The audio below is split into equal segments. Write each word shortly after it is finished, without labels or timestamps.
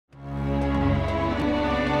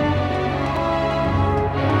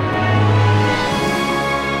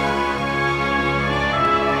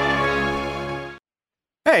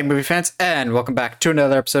Hey, movie fans, and welcome back to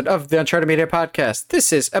another episode of the Uncharted Media Podcast.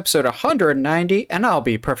 This is episode 190, and I'll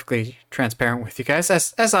be perfectly transparent with you guys,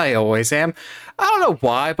 as I always am. I don't know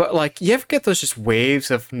why, but you ever get those just waves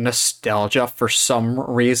of nostalgia for some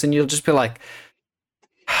reason? You'll just be like,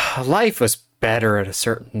 life was better at a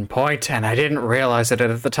certain point, and I didn't realize it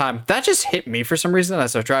at the time. That just hit me for some reason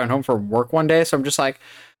as I was driving home from work one day, so I'm just like,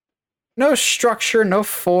 no structure, no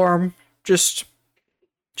form, just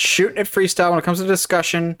shooting it freestyle when it comes to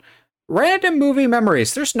discussion. Random movie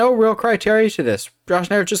memories. There's no real criteria to this. Josh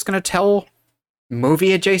and I are just going to tell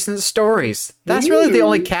movie adjacent stories. That's really the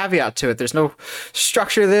only caveat to it. There's no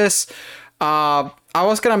structure to this. I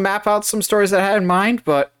was going to map out some stories that I had in mind,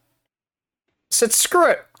 but said screw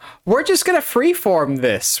it. We're just going to freeform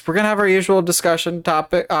this. We're going to have our usual discussion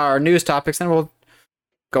topic, our news topics, and we'll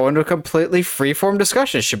go into a completely freeform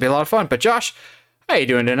discussion. It should be a lot of fun. But Josh, how you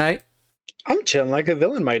doing tonight? I'm chilling like a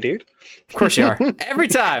villain, my dude. Of course you are. Every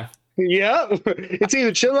time. Yeah. It's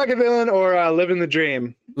either chill like a villain or living the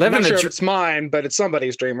dream. I'm not sure if it's mine, but it's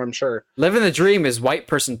somebody's dream, I'm sure. Living the dream is white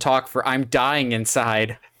person talk for I'm dying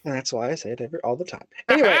inside. And that's why I say it all the time.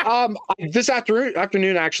 Anyway, this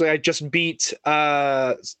afternoon, actually, I just beat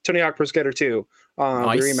Tony Hawk Pro Skater 2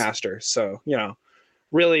 on the remaster. So,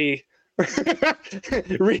 really,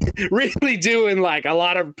 really doing like a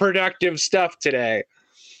lot of productive stuff today.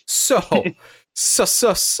 So,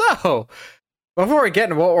 before we get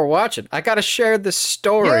into what we're watching, I gotta share this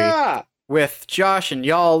story with Josh and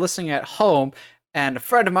y'all listening at home, and a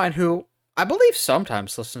friend of mine who I believe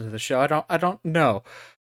sometimes listens to the show. I don't know.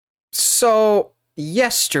 So,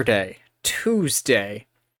 yesterday, Tuesday,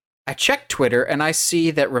 I checked Twitter and I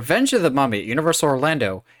see that Revenge of the Mummy at Universal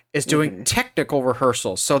Orlando is doing technical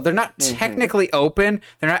rehearsals. So they're not technically open.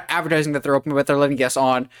 They're not advertising that they're open, but they're letting guests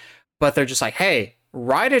on. But they're just like, hey,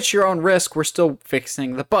 ride at your own risk. We're still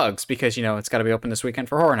fixing the bugs because, it's got to be open this weekend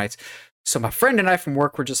for Horror Nights. So my friend and I from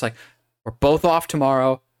work were just like, we're both off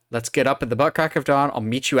tomorrow. Let's get up at the butt crack of dawn. I'll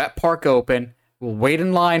meet you at Park Open. We'll wait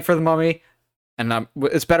in line for the Mummy, and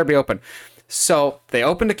it's better be open. So they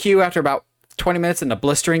opened the queue after about 20 minutes in the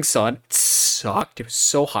blistering sun. It sucked. It was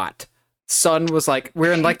so hot. Sun was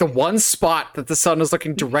we're in the one spot that the sun was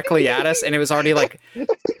looking directly at us, and it was already it's like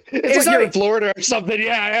you're in Florida or something.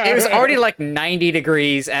 Yeah. It was already 90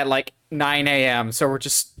 degrees at 9 a.m. So we're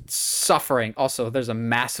just suffering. Also, there's a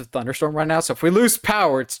massive thunderstorm right now. So if we lose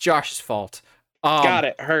power, it's Josh's fault. Got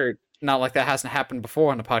it. Heard. Not like that hasn't happened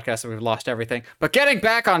before on the podcast that we've lost everything. But getting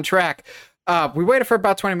back on track, we waited for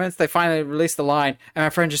about 20 minutes. They finally released the line, and my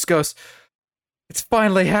friend just goes, "It's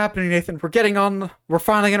finally happening, Nathan. We're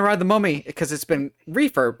finally gonna ride the Mummy," because it's been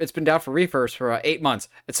down for refurbs for 8 months.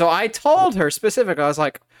 And so I told her specifically, I was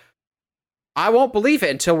like, I won't believe it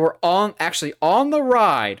until we're actually on the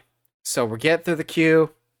ride. So we get through the queue,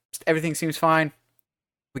 everything seems fine.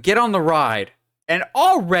 We get on the ride, and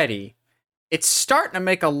already it's starting to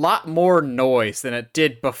make a lot more noise than it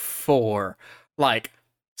did before.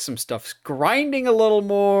 Some stuff's grinding a little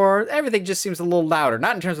more. Everything just seems a little louder.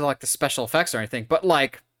 Not in terms of the special effects or anything, but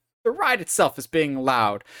the ride itself is being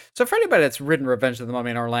loud. So for anybody that's ridden Revenge of the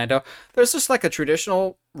Mummy in Orlando, there's just a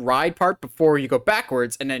traditional ride part before you go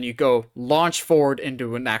backwards, and then you go launch forward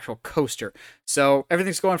into an actual coaster. So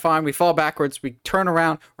everything's going fine. We fall backwards. We turn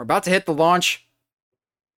around. We're about to hit the launch,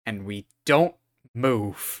 and we don't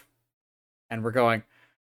move. And we're going,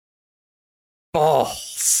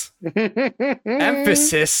 balls.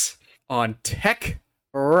 Emphasis on tech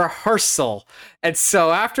rehearsal. And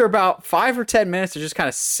so after about 5 or 10 minutes of just kind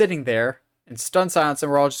of sitting there in stunned silence,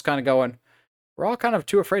 and we're all just kind of going, we're all kind of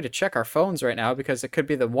too afraid to check our phones right now because it could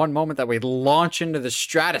be the one moment that we launch into the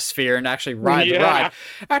stratosphere and actually ride the ride.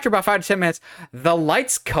 After about 5 to 10 minutes, the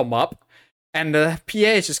lights come up and the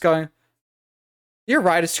PA is just going, "Your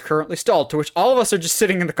ride is currently stalled," to which all of us are just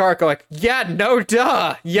sitting in the car going, yeah, no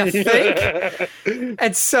duh, you think?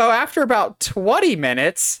 And so after about 20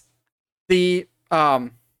 minutes, the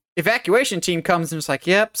evacuation team comes and is like,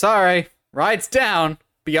 yep, sorry, ride's down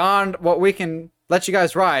beyond what we can let you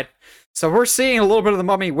guys ride. So we're seeing a little bit of the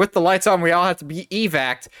Mummy with the lights on. We all have to be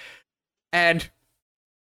evac'd. And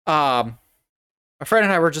my friend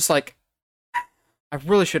and I were just like, I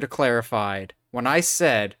really should have clarified when I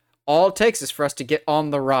said all it takes is for us to get on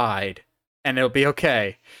the ride and it'll be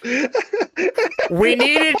okay. We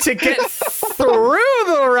needed to get through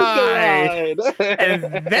the ride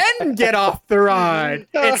and then get off the ride.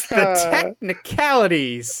 It's the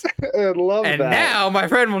technicalities. I love that. And now my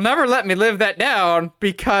friend will never let me live that down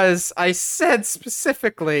because I said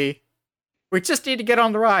specifically, we just need to get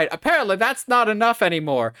on the ride. Apparently that's not enough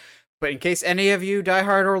anymore. But in case any of you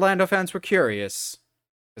diehard Orlando fans were curious,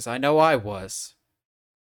 because I know I was,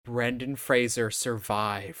 Brendan Fraser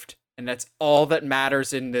survived. And that's all that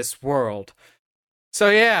matters in this world. So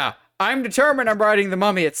yeah, I'm determined I'm riding the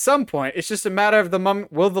Mummy at some point. It's just a matter of the mummy.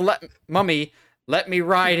 Will the Mummy let me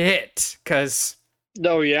ride it? Because...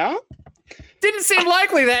 Oh, yeah? Didn't seem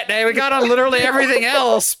likely that day. We got on literally everything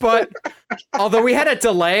else, but although we had a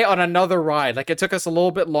delay on another ride, like it took us a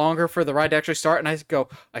little bit longer for the ride to actually start, and I go,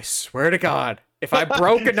 I swear to God, if I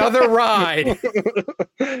broke another ride...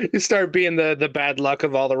 You start being the bad luck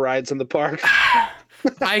of all the rides in the park.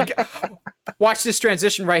 Watch this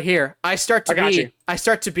transition right here. I start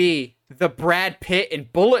to be the Brad Pitt in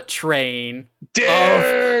Bullet Train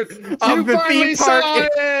of the theme park.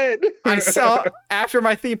 I saw, after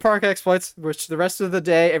my theme park exploits, which the rest of the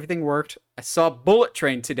day everything worked, I saw Bullet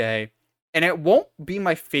Train today, and it won't be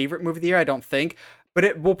my favorite movie of the year, I don't think, but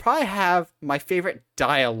it will probably have my favorite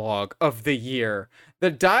dialogue of the year.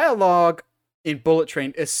 The dialogue in Bullet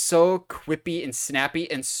Train is so quippy and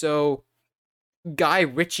snappy and so Guy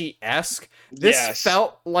Ritchie-esque. This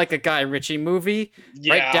felt like a Guy Ritchie movie,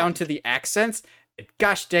 right down to the accents.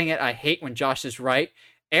 Gosh dang it, I hate when Josh is right.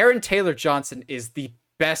 Aaron Taylor Johnson is the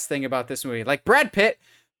best thing about this movie. Like Brad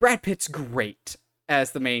Pitt's great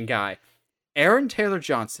as the main guy. Aaron Taylor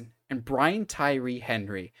Johnson and Brian Tyree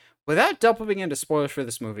Henry. Without delving into spoilers for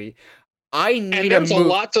this movie, I need a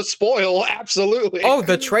lot to spoil, absolutely. Oh,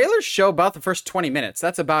 the trailers show about the first 20 minutes.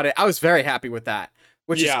 That's about it. I was very happy with that,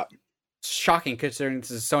 which is shocking considering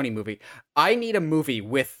this is a Sony movie. I need a movie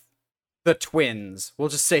with the twins. We'll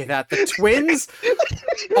just say that. The twins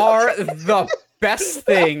are the best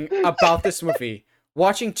thing about this movie.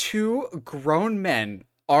 Watching two grown men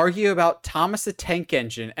argue about Thomas the Tank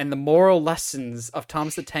Engine and the moral lessons of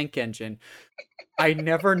Thomas the Tank Engine, I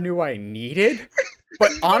never knew I needed.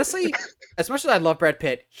 But honestly, as much as I love Brad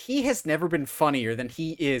Pitt, he has never been funnier than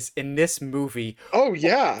he is in this movie. Oh,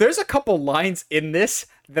 yeah. There's a couple lines in this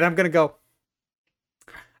that I'm going to go,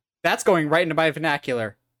 that's going right into my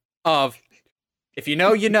vernacular of, if you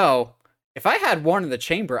know, you know. If I had one in the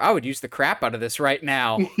chamber, I would use the crap out of this right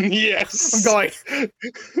now. Yes. I'm going,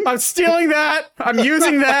 I'm stealing that. I'm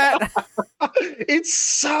using that. It's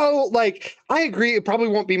so, like, I agree. It probably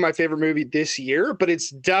won't be my favorite movie this year, but it's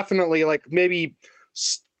definitely, like, maybe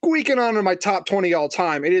squeaking onto my top 20 all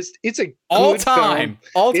time. It's a good all time.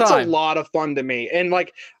 Film. All time. It's a lot of fun to me. And,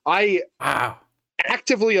 like,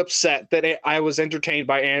 actively upset that I was entertained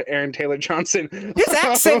by Aaron Taylor Johnson. His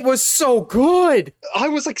accent was so good. I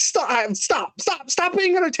was like, stop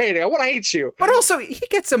being entertaining. I want to hate you. But also, he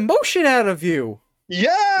gets emotion out of you.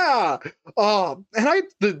 Yeah. And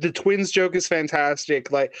the twins joke is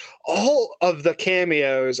fantastic. Like, all of the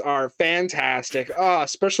cameos are fantastic.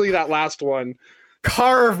 Especially that last one.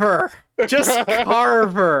 Carver. Just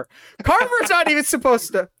Carver. Carver's not even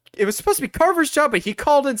supposed to... It was supposed to be Carver's job, but he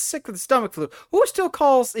called in sick with the stomach flu. Who still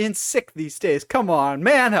calls in sick these days? Come on,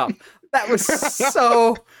 man up. That was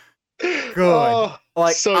so good. Oh,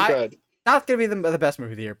 like, so good. Not going to be the best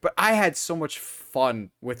movie of the year, but I had so much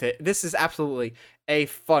fun with it. This is absolutely a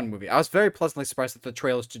fun movie. I was very pleasantly surprised that the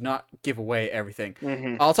trailers did not give away everything.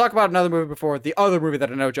 Mm-hmm. I'll talk about another movie before the other movie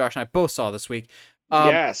that I know Josh and I both saw this week.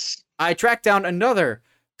 Yes. I tracked down another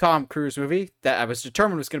Tom Cruise movie that I was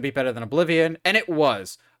determined was going to be better than Oblivion, and it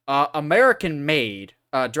was. American Made,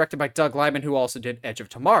 directed by Doug Liman, who also did Edge of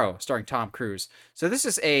Tomorrow, starring Tom Cruise. So this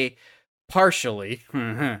is a partially,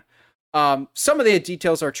 some of the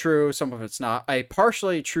details are true, some of it's not, a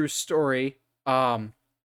partially true story of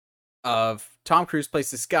Tom Cruise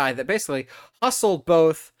plays this guy that basically hustled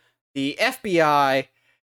both the FBI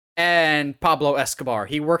and Pablo Escobar.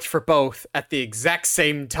 He worked for both at the exact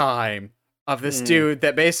same time of this dude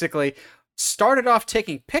that basically... started off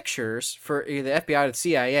taking pictures for either the FBI or the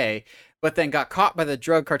CIA, but then got caught by the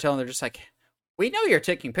drug cartel, and they're just like, we know you're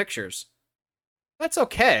taking pictures. That's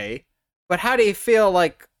okay, but how do you feel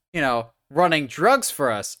like, running drugs for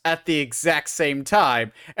us at the exact same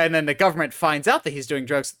time? And then the government finds out that he's doing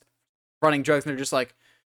running drugs, and they're just like,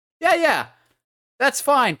 yeah, that's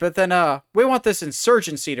fine, but then we want this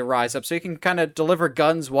insurgency to rise up so you can kind of deliver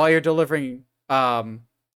guns while you're delivering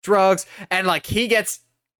drugs, and like he gets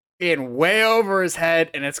in way over his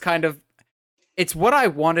head, and it's what I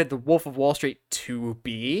wanted the Wolf of Wall Street to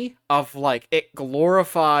be, of like, it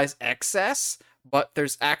glorifies excess, but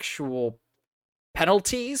there's actual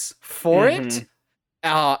penalties for it.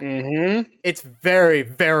 It's very,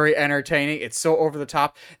 very entertaining. It's so over the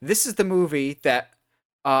top. This is the movie that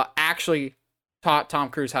actually taught Tom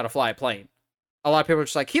Cruise how to fly a plane. A lot of people are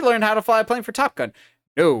just like, he learned how to fly a plane for Top Gun.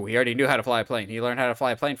 No, he already knew how to fly a plane. He learned how to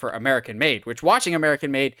fly a plane for American Made, which, watching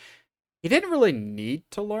American Made, he didn't really need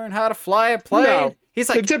to learn how to fly a plane. No, he's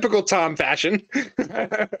like, in typical Tom fashion.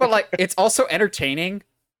 But like, it's also entertaining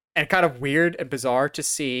and kind of weird and bizarre to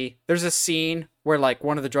see. There's a scene where like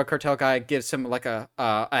one of the drug cartel guy gives him like a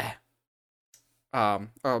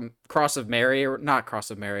cross of Mary, or not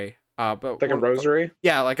cross of Mary, but like a rosary.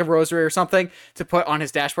 Yeah, like a rosary or something to put on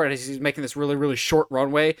his dashboard as he's making this really, really short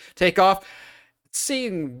runway takeoff. It's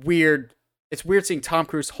weird seeing Tom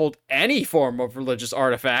Cruise hold any form of religious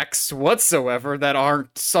artifacts whatsoever that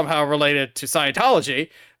aren't somehow related to Scientology.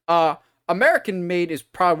 American Made is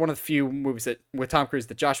probably one of the few movies that with Tom Cruise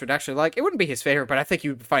that Josh would actually like. It wouldn't be his favorite, but I think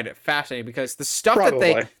you would find it fascinating because the stuff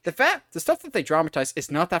the stuff that they dramatize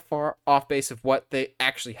is not that far off base of what they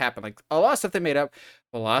actually happened. Like a lot of stuff they made up,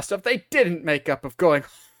 a lot of stuff they didn't make up. Of going,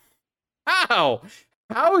 how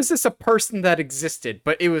is this a person that existed?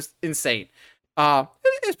 But it was insane.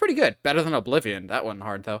 It's pretty good, better than Oblivion. That wasn't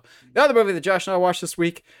hard though. The other movie that Josh and I watched this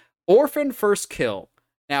week, Orphan First Kill.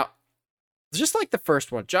 Now, just like the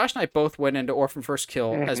first one, Josh and I both went into Orphan First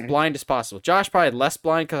Kill as blind as possible. Josh probably less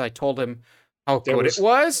blind because I told him how good it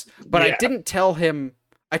was, but I didn't tell him.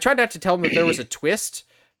 I tried not to tell him that there was a twist,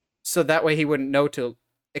 so that way he wouldn't know to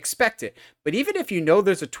expect it. But even if you know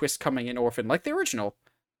there's a twist coming in Orphan, like the original,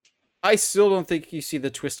 I still don't think you see the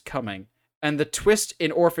twist coming. And the twist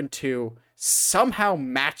in Orphan 2 somehow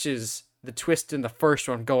matches the twist in the first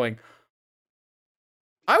one, going,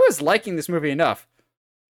 I was liking this movie enough,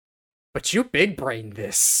 but you big-brained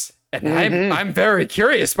this. And I'm very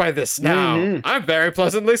curious by this now. I'm very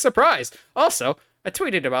pleasantly surprised. Also, I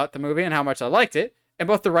tweeted about the movie and how much I liked it, and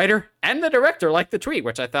both the writer and the director liked the tweet,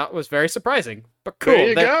 which I thought was very surprising. But cool.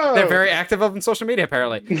 They're very active on social media,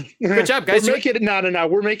 apparently. Good job, guys. We're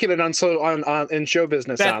making it on in show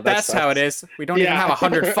business now. That's how it is. We don't even have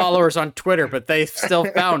 100 followers on Twitter, but they still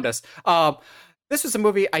found us. This was a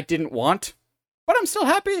movie I didn't want, but I'm still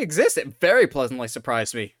happy it exists. It very pleasantly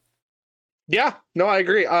surprised me. Yeah, no, I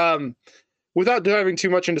agree. Without diving too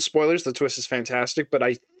much into spoilers, the twist is fantastic, but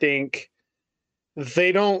I think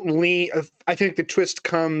they don't lean. I think the twist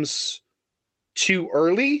comes too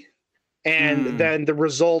early, and then the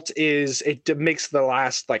result is it makes the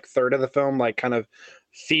last like third of the film like kind of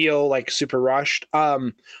feel like super rushed.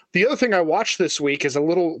 The other thing I watched this week is a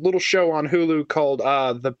little show on Hulu called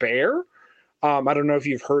The Bear. I don't know if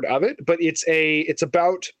you've heard of it, but it's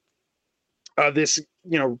about this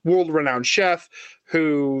world-renowned chef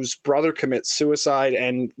whose brother commits suicide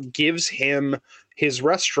and gives him his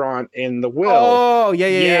restaurant in the will. Oh,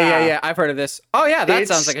 yeah. I've heard of this. Oh, yeah, that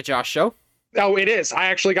sounds like a Josh show. Oh, it is. I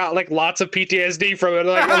actually got like lots of PTSD from it.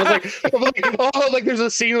 Like I was like, there's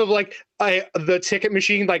a scene of like the ticket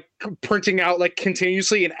machine like printing out like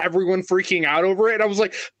continuously and everyone freaking out over it. And I was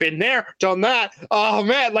like, been there, done that. Oh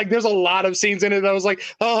man, like there's a lot of scenes in it. I was like,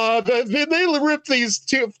 they ripped these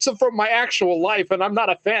two from my actual life, and I'm not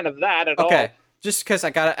a fan of that at all. Okay. Just because I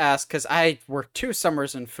gotta ask, because I worked 2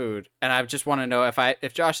 summers in food, and I just want to know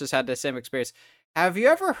if Josh has had the same experience. Have you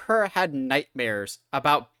ever had nightmares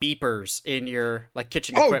about beepers in your like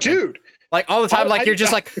kitchen equipment? Oh, dude! Like all the time, you're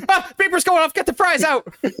just like, beeper's going off, get the fries out.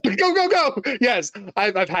 Go! Yes,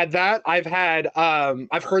 I've had that. I've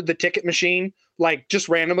heard the ticket machine like just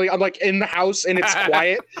randomly. I'm like in the house and it's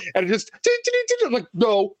quiet and it just like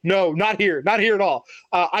no, not here at all.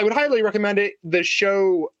 I would highly recommend it. The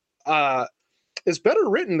show is better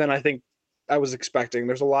written than I think I was expecting.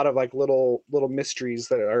 There's a lot of like little mysteries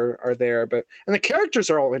that are there, and the characters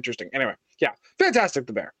are all interesting. Anyway, yeah, fantastic.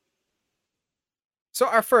 The Bear. So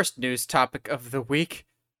our first news topic of the week,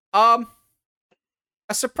 a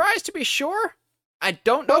surprise to be sure. I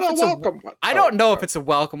don't know if it's a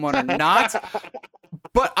welcome one or not,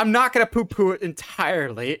 but I'm not gonna poo-poo it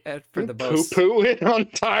entirely for the most. Poo-poo it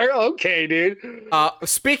entirely? Okay, dude.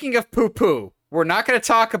 Speaking of poo-poo, we're not gonna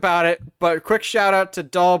talk about it, but quick shout out to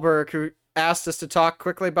Dahlberg who asked us to talk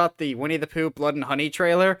quickly about the Winnie the Pooh Blood and Honey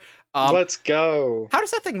trailer. Let's go. How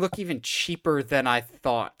does that thing look even cheaper than I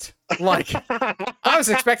thought? Like, I was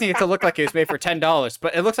expecting it to look like it was made for $10,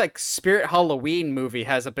 but it looks like Spirit Halloween movie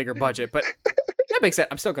has a bigger budget, but that makes sense.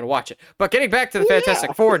 I'm still going to watch it. But getting back to the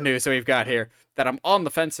Fantastic Four news that we've got here that I'm on the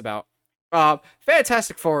fence about.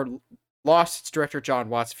 Fantastic Four lost its director John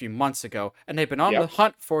Watts a few months ago, and they've been on the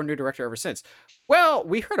hunt for a new director ever since. Well,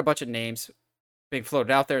 we heard a bunch of names being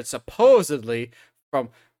floated out there, and supposedly from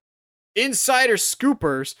insider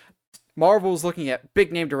scoopers, Marvel was looking at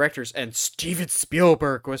big name directors, and Steven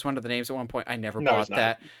Spielberg was one of the names at one point. I never bought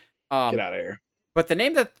that. Get out of here. But the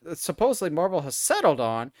name that supposedly Marvel has settled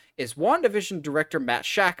on is WandaVision director Matt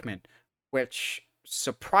Shakman, which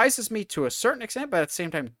surprises me to a certain extent, but at the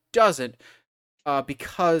same time doesn't,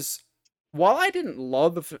 because while I didn't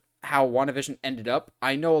love how WandaVision ended up,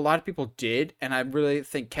 I know a lot of people did, and I really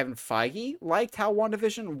think Kevin Feige liked how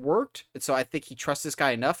WandaVision worked, and so I think he trusts this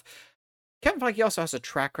guy enough. Kevin Feige also has a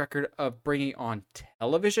track record of bringing on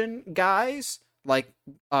television guys like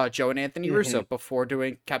Joe and Anthony Russo before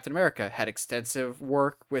doing Captain America. Had extensive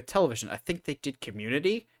work with television. I think they did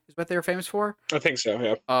Community is what they were famous for. I think so,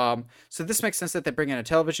 yeah. So this makes sense that they bring in a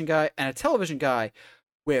television guy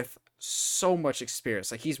with so much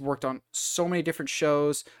experience. Like he's worked on so many different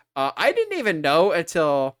shows. I didn't even know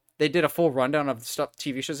until they did a full rundown of the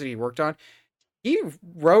TV shows that he worked on. He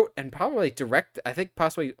wrote and probably I think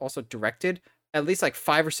possibly also directed at least like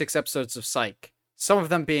 5 or 6 episodes of Psych. Some of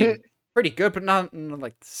them being pretty good, but not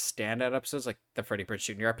like standout episodes like the Freddie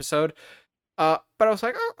Prinze Jr. episode. But I was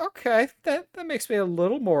like, oh, okay, that makes me a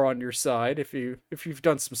little more on your side if you've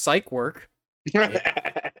done some Psych work.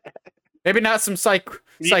 Maybe not some psych work.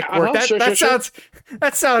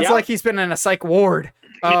 That sounds like he's been in a psych ward.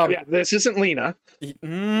 This isn't Lena.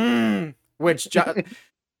 Which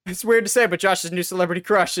it's weird to say, but Josh's new celebrity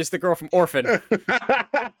crush is the girl from Orphan.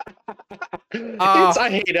 I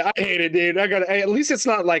hate it, dude. at least it's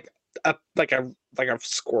not like a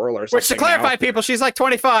squirrel or something. Which, to clarify, people, she's like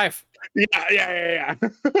 25. Yeah.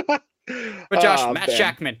 But Josh, Matt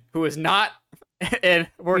Shackman, who is not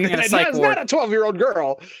working in a psych ward. It's not a 12-year-old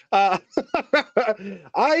girl.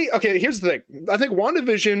 Here's the thing. I think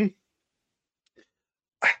WandaVision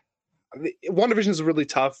is a really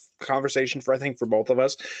tough conversation for both of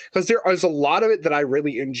us, because there is a lot of it that I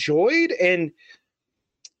really enjoyed, and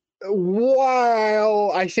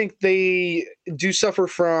while I think they do suffer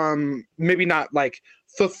from maybe not like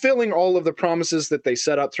fulfilling all of the promises that they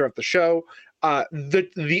set up throughout the show,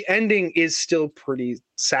 the ending is still pretty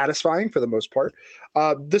satisfying for the most part.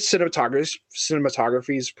 The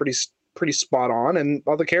cinematography is pretty spot on, and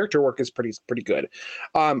all the character work is pretty good.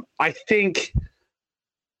 I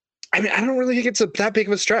don't really think it's that big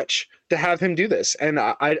of a stretch to have him do this, and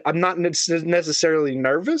I'm not necessarily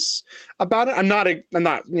nervous about it. I'm not,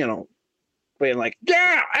 being like,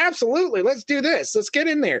 yeah, absolutely, let's do this, let's get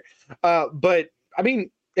in there. But I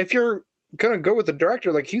mean, if you're gonna go with the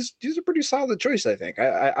director, like he's a pretty solid choice, I think.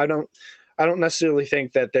 I don't necessarily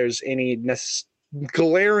think that there's any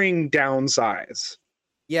glaring downsides.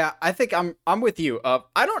 Yeah, I think I'm with you.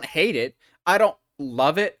 I don't hate it. I don't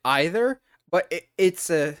love it either, but it's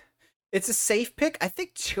a safe pick. I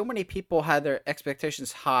think too many people had their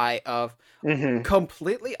expectations high of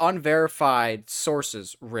completely unverified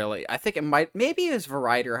sources, really. I think maybe it was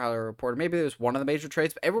Variety or how they reported, maybe it was one of the major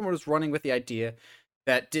trades, but everyone was running with the idea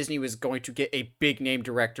that Disney was going to get a big name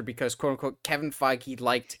director because, quote unquote, Kevin Feige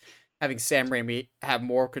liked having Sam Raimi have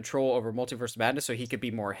more control over Multiverse of Madness so he could be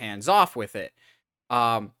more hands off with it.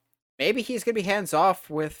 Maybe he's going to be hands-off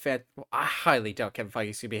with... I highly doubt Kevin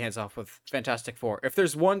Feige's going to be hands-off with Fantastic Four. If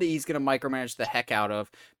there's one that he's going to micromanage the heck out of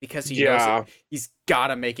because he knows he's got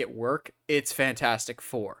to make it work, it's Fantastic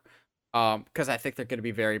Four. Because I think they're going to be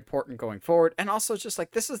very important going forward. And also just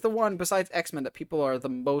like, this is the one, besides X-Men, that people are the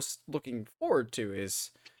most looking forward to is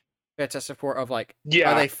Fantastic Four of like,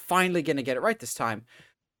 are they finally going to get it right this time?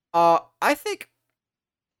 I think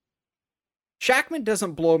Shackman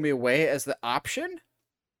doesn't blow me away as the option.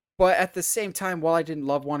 But at the same time, while I didn't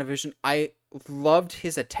love WandaVision, I loved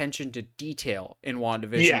his attention to detail in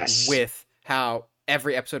WandaVision with how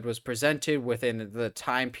every episode was presented within the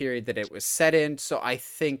time period that it was set in. So I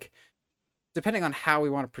think, depending on how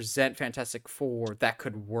we want to present Fantastic Four, that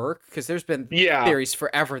could work. Because there's been theories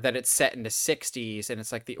forever that it's set in the 60s, and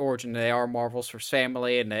it's like the origin they are Marvel's first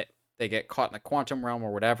family, and that they get caught in the quantum realm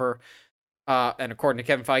or whatever. And according to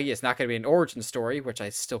Kevin Feige, it's not going to be an origin story, which I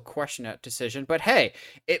still question that decision. But hey,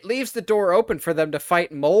 it leaves the door open for them to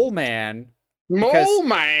fight Mole Man. Mole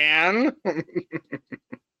Man!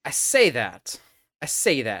 I say that.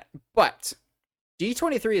 But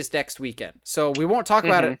D23 is next weekend. So we won't talk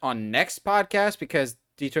about it on next podcast because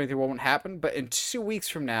D23 won't happen. But in 2 weeks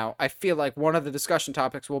from now, I feel like one of the discussion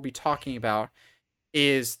topics we'll be talking about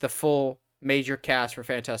is the full major cast for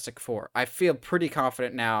Fantastic Four. I feel pretty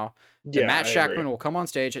confident now that Matt Shackman will come on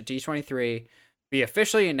stage at D23, be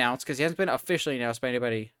officially announced, because he hasn't been officially announced by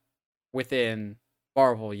anybody within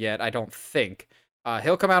Marvel yet, I don't think.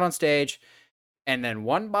 He'll come out on stage, and then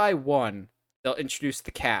one by one, they'll introduce the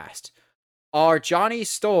cast. Our Johnny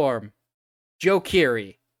Storm, Joe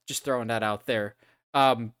Keery, just throwing that out there,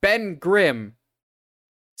 Ben Grimm,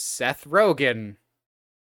 Seth Rogen,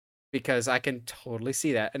 because I can totally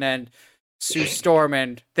see that, and then Sue Storm,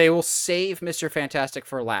 and they will save Mr. Fantastic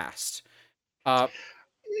for last. I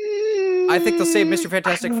think they'll save Mr.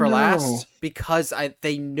 Fantastic for last because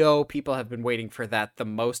they know people have been waiting for that the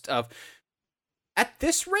most of. At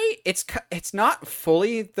this rate, it's not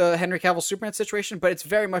fully the Henry Cavill Superman situation, but it's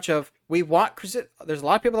very much of we want There's a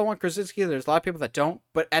lot of people that want Krasinski. There's a lot of people that don't.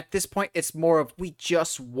 But at this point, it's more of we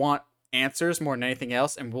just want answers more than anything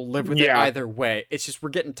else, and we'll live with it Yeah. either way. It's just we're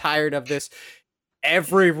getting tired of this.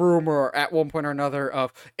 Every rumor at one point or another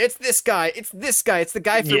of it's this guy, it's this guy, it's the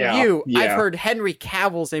guy from you. Yeah. I've heard Henry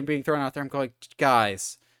Cavill's name being thrown out there. I'm going,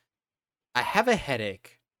 guys, I have a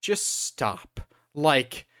headache. Just stop.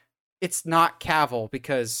 Like, it's not Cavill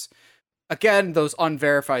because, again, those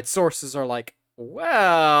unverified sources are like,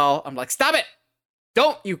 well, I'm like, stop it.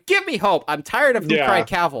 Don't you give me hope. I'm tired of Who Cried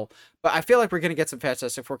Cavill. But I feel like we're going to get some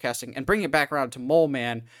fantastic forecasting and bring it back around to Mole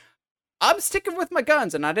Man. I'm sticking with my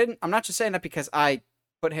guns, and I'm not just saying that because I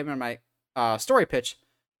put him in my story pitch.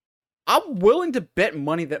 I'm willing to bet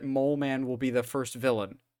money that Mole Man will be the first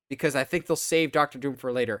villain because I think they'll save Doctor Doom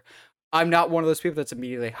for later. I'm not one of those people that's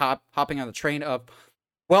immediately hopping on the train of,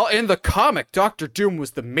 well, in the comic, Doctor Doom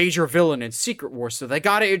was the major villain in Secret Wars, so they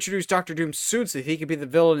gotta introduce Doctor Doom soon so he could be the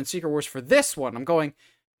villain in Secret Wars for this one. I'm going,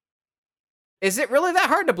 is it really that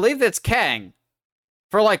hard to believe that it's Kang?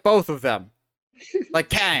 For, like, both of them. Like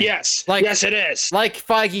Kang. Yes. Like, yes, it is. Like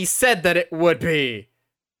Feige said that it would be.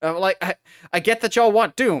 I get that y'all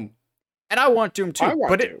want Doom. And I want Doom too. I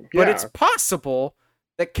want Doom. But it's possible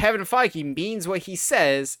that Kevin Feige means what he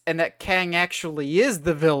says and that Kang actually is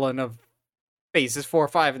the villain of Phases 4,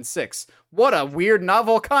 5, and 6. What a weird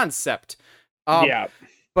novel concept. Yeah.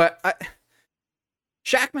 But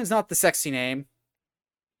Shackman's not the sexy name.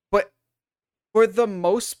 But for the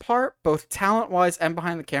most part, both talent-wise and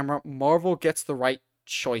behind the camera, Marvel gets the right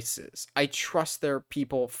choices. I trust their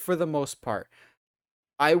people for the most part.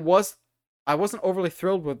 I wasn't overly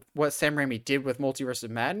thrilled with what Sam Raimi did with Multiverse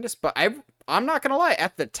of Madness, but I'm not gonna lie.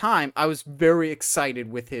 At the time, I was very excited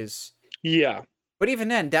with his. Yeah. But even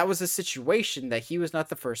then, that was a situation that he was not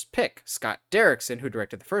the first pick. Scott Derrickson, who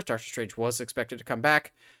directed the first Doctor Strange, was expected to come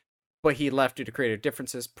back, but he left due to creative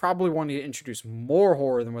differences, probably wanting to introduce more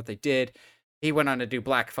horror than what they did. He went on to do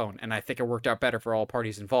Black Phone, and I think it worked out better for all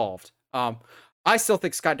parties involved. I still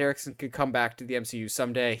think Scott Derrickson could come back to the MCU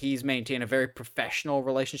someday. He's maintained a very professional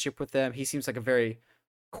relationship with them. He seems like a very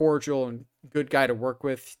cordial and good guy to work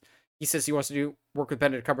with. He says he wants to work with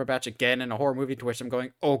Benedict Cumberbatch again in a horror movie, to which I'm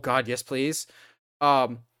going, oh god, yes please.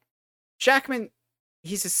 Shackman,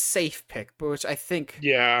 he's a safe pick, but which I think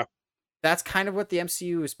that's kind of what the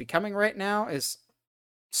MCU is becoming right now. Is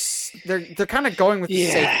they're kind of going with the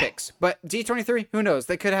safe picks. But D23, who knows?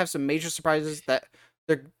 They could have some major surprises that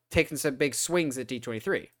they're taking some big swings at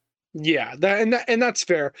D23. Yeah, and that's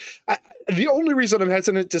fair. The only reason I'm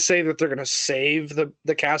hesitant to say that they're going to save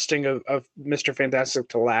the casting of Mr. Fantastic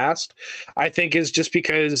to last, I think, is just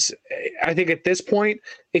because I think at this point,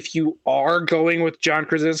 if you are going with John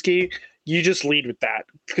Krasinski, you just lead with that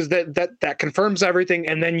because that confirms everything,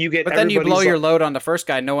 and then you get. But then you blow your load on the first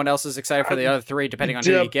guy. No one else is excited for the other three, depending on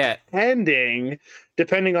who you get.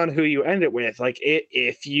 Depending on who you end it with, like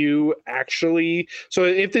if you actually, so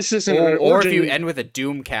if this isn't or if you end with a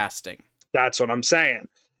Doom casting, that's what I'm saying.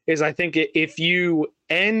 Is I think if you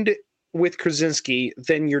end with Krasinski,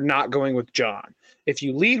 then you're not going with John. If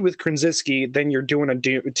you lead with Krasinski, then you're doing a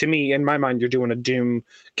Doom. To me, in my mind, you're doing a Doom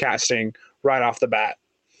casting right off the bat.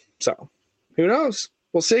 So, who knows?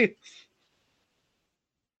 We'll see.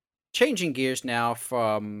 Changing gears now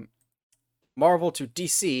from Marvel to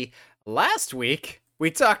DC. Last week,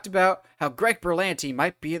 we talked about how Greg Berlanti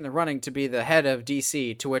might be in the running to be the head of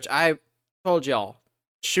DC, to which I told y'all,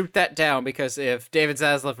 shoot that down, because if David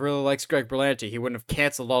Zaslav really likes Greg Berlanti, he wouldn't have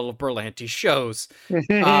canceled all of Berlanti's shows.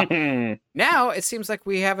 Now, it seems like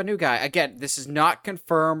we have a new guy. Again, this is not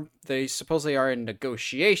confirmed. They supposedly are in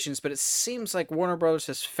negotiations, but it seems like Warner Brothers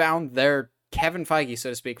has found their Kevin Feige, so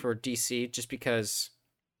to speak, for DC, just because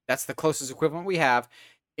that's the closest equivalent we have,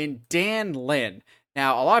 in Dan Lin.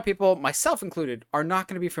 Now, a lot of people, myself included, are not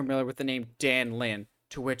going to be familiar with the name Dan Lin,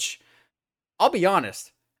 to which, I'll be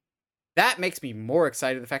honest, that makes me more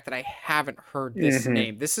excited, the fact that I haven't heard this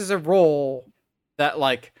name. This is a role that,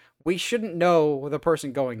 like, we shouldn't know the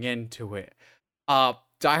person going into it.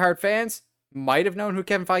 Diehard fans might have known who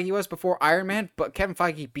Kevin Feige was before Iron Man, but Kevin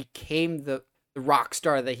Feige became the rock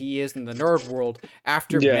star that he is in the nerd world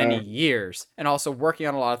after many years, and also working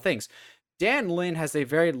on a lot of things. Dan Lin has a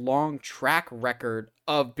very long track record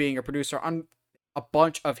of being a producer on a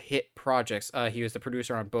bunch of hit projects. He was the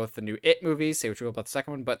producer on both the new It movies, say what you will about the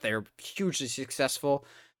second one, but they're hugely successful.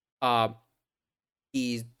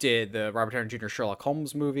 He did the Robert Downey Jr. Sherlock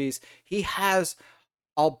Holmes movies. He has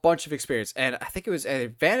a bunch of experience, and I think it was a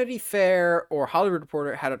Vanity Fair or Hollywood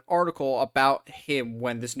Reporter had an article about him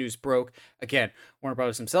when this news broke. Again, Warner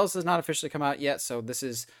Brothers themselves has not officially come out yet, so this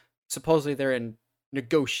is supposedly they're in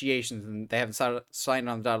negotiations and they haven't signed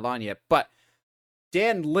on the dotted line yet. But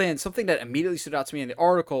Dan Lin, something that immediately stood out to me in the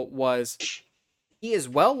article was he is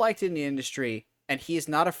well liked in the industry, and he is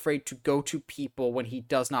not afraid to go to people when he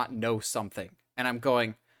does not know something. And I'm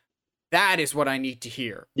going, that is what I need to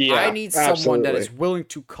hear. Yeah, I need someone that absolutely. is willing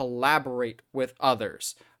to collaborate with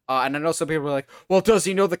others. And I know some people are like, well, does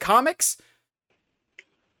he know the comics?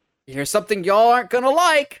 Here's something y'all aren't going to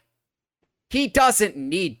like. He doesn't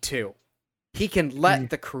need to. He can let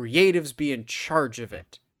the creatives be in charge of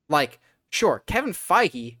it. Like, sure, Kevin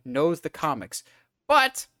Feige knows the comics,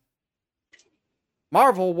 but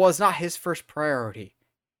Marvel was not his first priority.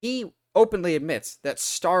 He openly admits that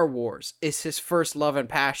Star Wars is his first love and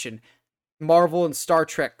passion. Marvel and Star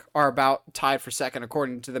Trek are about tied for second,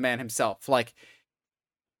 according to the man himself. Like,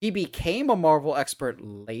 he became a Marvel expert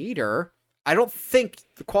later. I don't think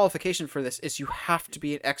the qualification for this is you have to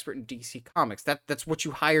be an expert in DC Comics. That's what you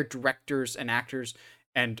hire directors and actors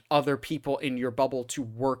and other people in your bubble to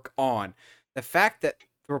work on. The fact that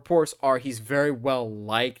the reports are he's very well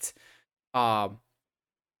liked. The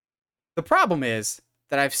problem is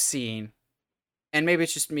that I've seen, and maybe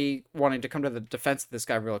it's just me wanting to come to the defense of this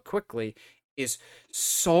guy real quickly, is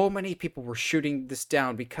so many people were shooting this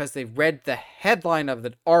down because they read the headline of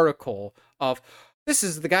the article of, this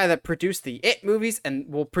is the guy that produced the It movies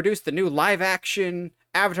and will produce the new live-action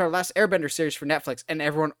Avatar Last Airbender series for Netflix, and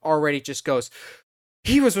everyone already just goes,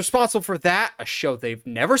 he was responsible for that, a show they've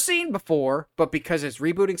never seen before, but because it's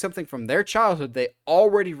rebooting something from their childhood, they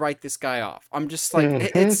already write this guy off. I'm just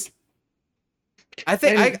like, it's... I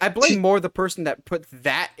think I blame more the person that put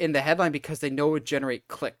that in the headline because they know it would generate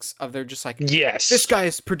clicks. They're just like, Yes, this guy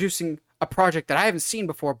is producing a project that I haven't seen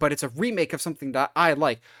before, but it's a remake of something that I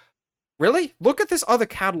like. Really? Look at this other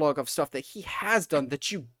catalog of stuff that he has done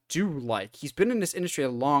that you do like. He's been in this industry a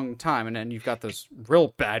long time, and then you've got those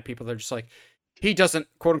real bad people that are just like, he doesn't,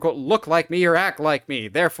 quote unquote, look like me or act like me,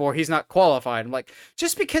 therefore he's not qualified. I'm like,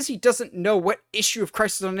 just because he doesn't know what issue of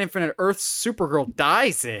Crisis on Infinite Earths Supergirl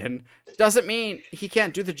dies in doesn't mean he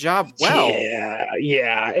can't do the job well.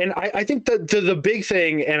 Yeah. And I think the big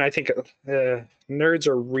thing, and I think nerds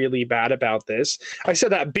are really bad about this. I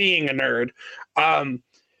said that being a nerd.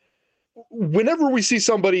 Whenever we see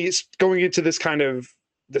somebody going into this kind of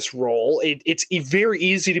this role, it's very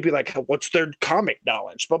easy to be like, what's their comic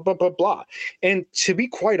knowledge, blah blah blah blah. And to be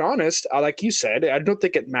quite honest, like you said, I don't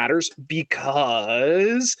think it matters,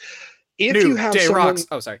 because if you have Day someone, Rocks.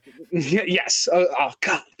 Oh, sorry. yes, oh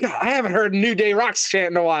god, I haven't heard New Day Rocks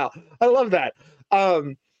chant in a while. I love that.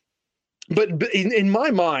 But in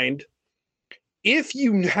my mind, if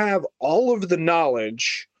you have all of the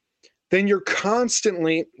knowledge, then you're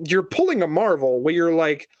pulling a Marvel where you're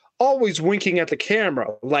like always winking at the camera,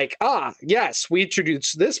 like, yes, we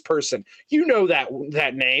introduced this person. You know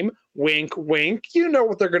that name. Wink, wink. You know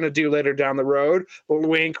what they're gonna do later down the road.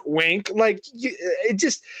 Wink, wink. Like, it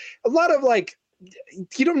just a lot of like,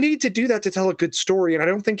 you don't need to do that to tell a good story. And I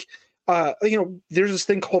don't think, there's this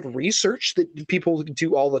thing called research that people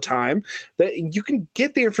do all the time, that you can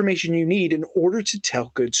get the information you need in order to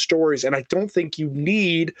tell good stories. And I don't think you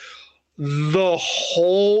need the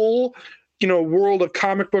whole world of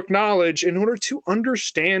comic book knowledge in order to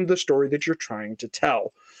understand the story that you're trying to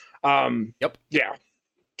tell. Yep. Yeah,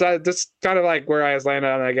 that's kind of like where I was landing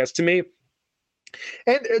on, I guess, to me.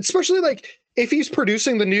 And especially like if he's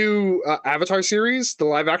producing the new Avatar series, the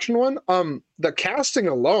live action one, the casting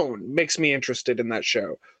alone makes me interested in that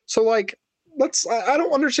show. So like, I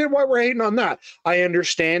don't understand why we're hating on that. I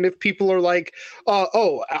understand if people are like,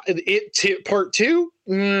 it part 2?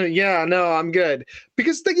 Yeah, no, I'm good.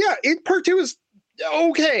 Because it part 2 is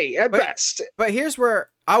okay at best. But here's where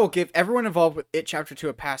I will give everyone involved with It Chapter 2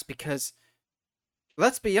 a pass, because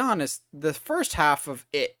let's be honest, the first half of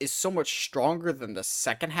it is so much stronger than the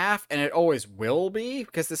second half, and it always will be,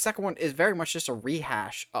 because the second one is very much just a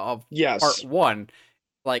rehash of part 1.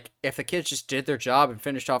 Like, if the kids just did their job and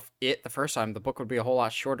finished off it the first time, the book would be a whole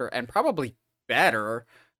lot shorter and probably better.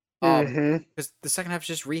 Because the second half is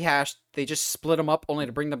just rehashed. They just split them up only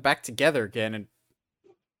to bring them back together again and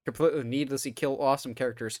completely needlessly kill awesome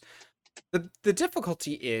characters. The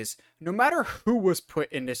difficulty is, no matter who was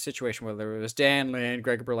put in this situation, whether it was Dan Lin,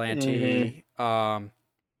 Greg Berlanti,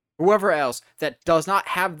 whoever else that does not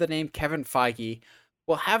have the name Kevin Feige,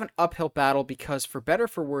 will have an uphill battle, because for better or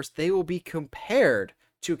for worse, they will be compared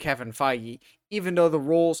to Kevin Feige, even though the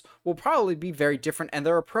roles will probably be very different and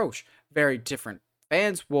their approach very different.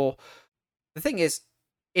 Fans will... The thing is,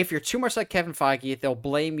 if you're too much like Kevin Feige, they'll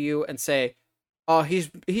blame you and say, oh,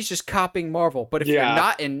 he's just copying Marvel. But if you're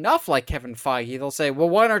not enough like Kevin Feige, they'll say, well,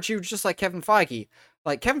 why aren't you just like Kevin Feige?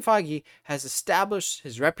 Like, Kevin Feige has established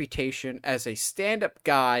his reputation as a stand-up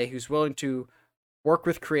guy who's willing to work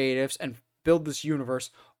with creatives and build this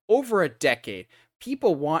universe over a decade.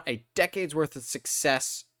 People want a decade's worth of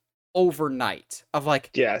success overnight of like,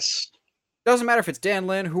 Yes. doesn't matter if it's Dan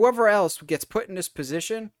Lin, whoever else gets put in this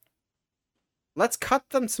position, let's cut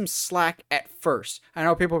them some slack at first. I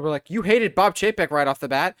know people were like, you hated Bob Chapek right off the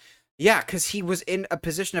bat. Yeah, because he was in a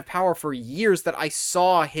position of power for years that I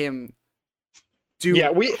saw him do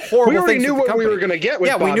horrible we already things knew with the what we company. were going to get with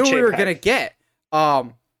Yeah, Bob we knew what we were Chapek. going to get.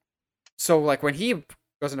 So like when he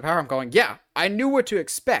goes into power, I'm going, yeah, I knew what to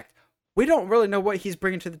expect. We don't really know what he's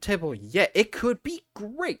bringing to the table yet. It could be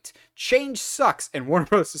great. Change sucks, and Warner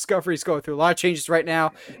Bros. Discovery is going through a lot of changes right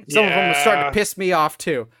now. Some of them are starting to piss me off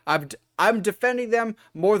too. I'm defending them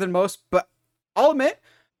more than most, but I'll admit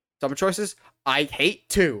some choices I hate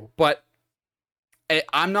too. But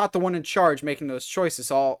I'm not the one in charge making those choices,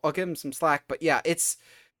 so I'll give them some slack. But yeah, it's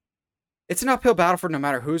an uphill battle for no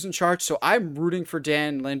matter who's in charge. So I'm rooting for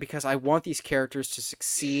Dan Lin because I want these characters to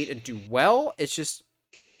succeed and do well. It's just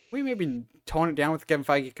we maybe tone it down with Kevin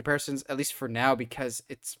Feige comparisons, at least for now, because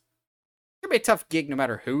it's gonna be a tough gig no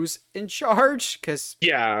matter who's in charge. Because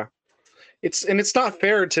it's not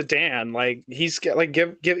fair to Dan. Like he's got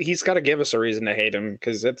he's got to give us a reason to hate him,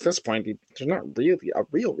 because at this point there's not really a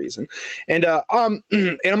real reason. And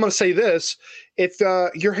and I'm gonna say this: if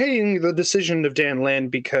you're hating the decision of Dan Lin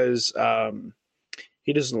because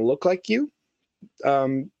he doesn't look like you,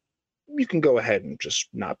 you can go ahead and just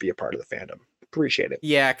not be a part of the fandom. Appreciate it.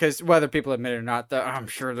 Yeah, because whether people admit it or not, I'm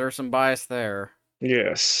sure there's some bias there.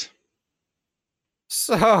 Yes.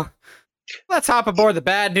 So let's hop aboard the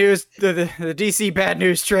bad news, the DC bad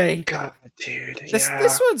news train. God, dude.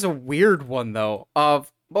 This one's a weird one though.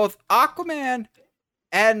 Of both Aquaman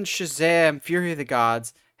and Shazam: Fury of the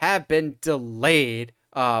Gods have been delayed.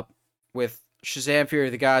 With Shazam: Fury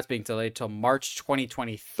of the Gods being delayed till March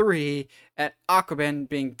 2023, and Aquaman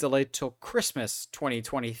being delayed till Christmas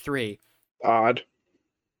 2023. Odd.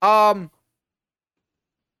 In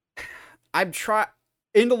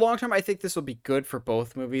the long term, I think this will be good for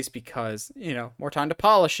both movies because, more time to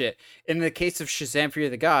polish it. In the case of Shazam: Fury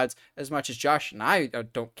of the Gods, as much as Josh and I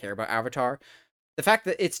don't care about Avatar, the fact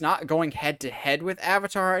that it's not going head to head with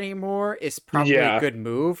Avatar anymore is probably a good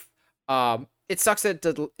move. It sucks that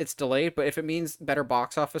it's delayed, but if it means better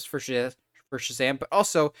box office for Shazam, but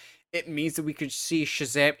also it means that we could see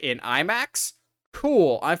Shazam in IMAX,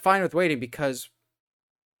 cool. I'm fine with waiting because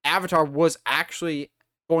Avatar was actually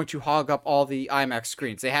going to hog up all the IMAX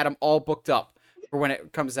screens. They had them all booked up for when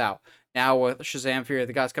it comes out. Now with Shazam: Fury of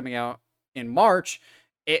the Gods coming out in March,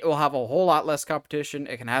 it will have a whole lot less competition.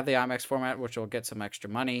 It can have the IMAX format, which will get some extra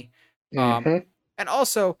money. And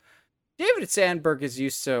also, David Sandberg is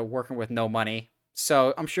used to working with no money,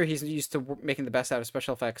 so I'm sure he's used to making the best out of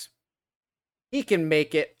special effects. He can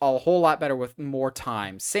make it a whole lot better with more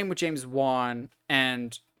time. Same with James Wan,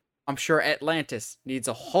 and I'm sure Atlantis needs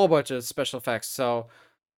a whole bunch of special effects. So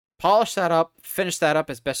polish that up, finish that up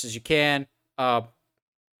as best as you can.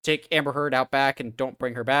 Take Amber Heard out back and don't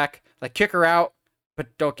bring her back. Like, kick her out,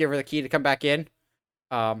 but don't give her the key to come back in.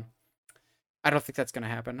 I don't think that's going to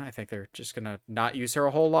happen. I think they're just going to not use her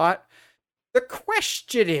a whole lot. The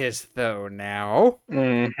question is, though, now...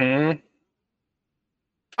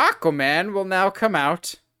 Aquaman will now come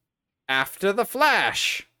out after The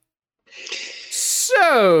Flash.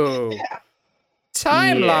 So,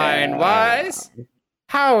 timeline-wise,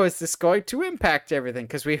 how is this going to impact everything?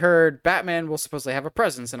 Because we heard Batman will supposedly have a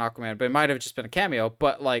presence in Aquaman, but it might have just been a cameo.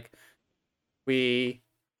 But, we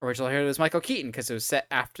originally heard it was Michael Keaton because it was set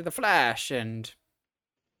after The Flash, and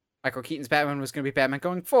Michael Keaton's Batman was going to be Batman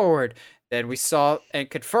going forward. Then we saw and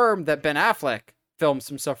confirmed that Ben Affleck filmed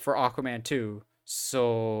some stuff for Aquaman 2.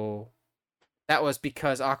 So that was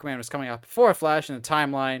because Aquaman was coming out before Flash in the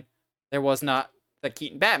timeline. There was not the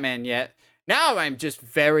Keaton Batman yet. Now I'm just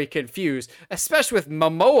very confused, especially with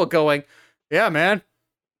Momoa going, yeah, man,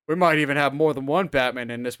 we might even have more than one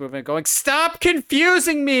Batman in this movie. Going, stop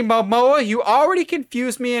confusing me, Momoa. You already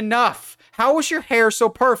confused me enough. How is your hair so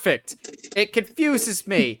perfect? It confuses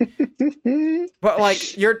me.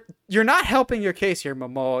 But you're not helping your case here,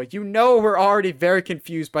 Momoa. You know we're already very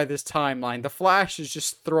confused by this timeline. The Flash is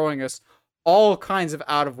just throwing us all kinds of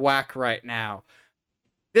out of whack right now.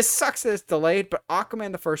 This sucks that it's delayed, but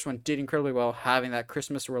Aquaman, the first one, did incredibly well having that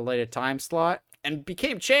Christmas-related time slot and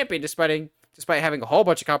became champion despite having a whole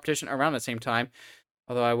bunch of competition around the same time.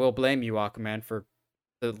 Although I will blame you, Aquaman, for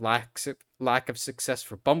the lack of success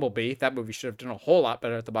for Bumblebee. That movie should have done a whole lot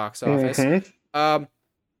better at the box office.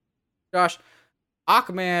 Josh,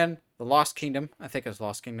 Aquaman, The Lost Kingdom, I think it was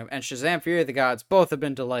Lost Kingdom, and Shazam: Fury of the Gods both have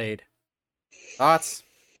been delayed. Thoughts?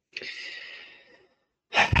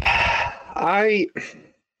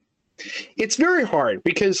 It's very hard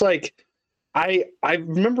because I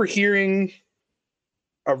remember hearing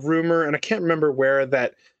a rumor, and I can't remember where,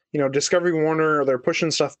 that Discovery Warner, they're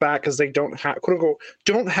pushing stuff back because they don't have, quote unquote,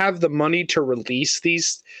 don't have the money to release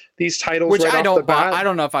these titles Which right I off the don't buy. bat. I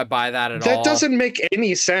don't know if I buy that at That all. doesn't make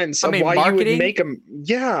any sense I of mean, why you would marketing? make them.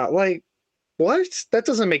 Yeah, like what? That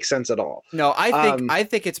doesn't make sense at all. No, I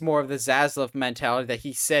think it's more of the Zaslav mentality that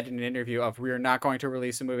he said in an interview of we are not going to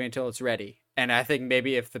release a movie until it's ready. And I think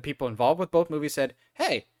maybe if the people involved with both movies said,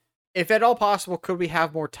 "Hey, if at all possible, could we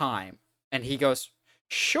have more time?" And he goes,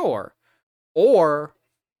 "Sure." Or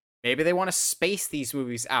maybe they want to space these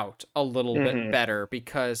movies out a little bit better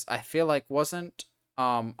because I feel like wasn't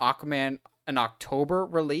Aquaman an October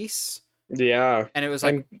release? Yeah, And it was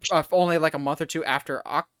like only like a month or two after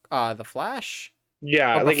The Flash.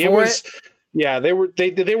 Yeah, But like it before was. Yeah, they were.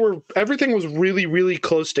 Everything was really, really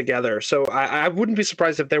close together. So I wouldn't be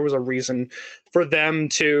surprised if there was a reason for them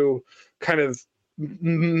to kind of,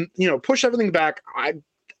 push everything back.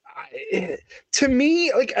 To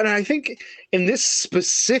me, like, and I think in this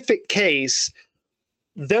specific case,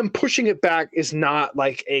 them pushing it back is not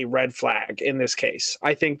like a red flag in this case.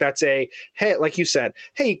 I think that's hey, like you said,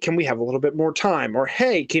 hey, can we have a little bit more time? Or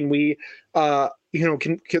hey, can we,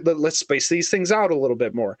 let's space these things out a little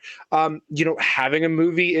bit more. Having a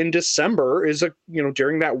movie in December is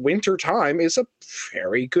during that winter time is a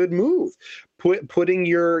very good move. Putting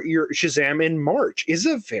your Shazam in March is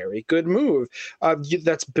a very good move.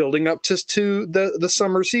 That's building up to the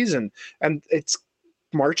summer season, and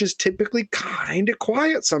March is typically kind of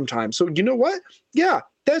quiet sometimes. So you know what? Yeah,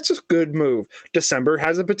 that's a good move. December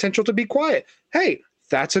has the potential to be quiet. Hey,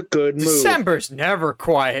 that's a good move. December's never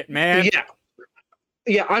quiet, man. Yeah.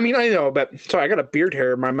 Yeah, I mean, I know, but sorry, I got a beard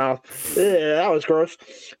hair in my mouth. That was gross.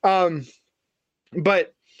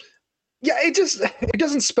 But yeah, it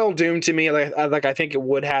doesn't spell doom to me like I think it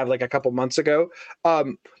would have like a couple months ago.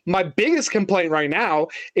 My biggest complaint right now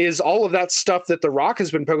is all of that stuff that The Rock has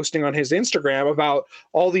been posting on his Instagram about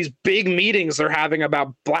all these big meetings they're having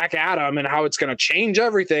about Black Adam and how it's going to change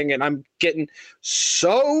everything, and I'm getting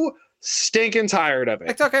so stinking tired of it.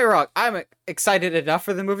 It's okay, Rock. I'm excited enough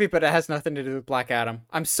for the movie, but it has nothing to do with Black Adam.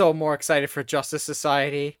 I'm so more excited for Justice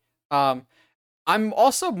Society. I'm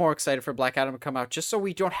also more excited for Black Adam to come out just so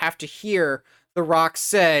we don't have to hear The Rock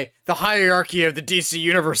say the hierarchy of the DC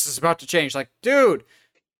universe is about to change. Like, dude,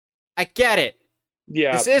 I get it.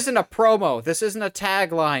 Yeah. This isn't a promo. This isn't a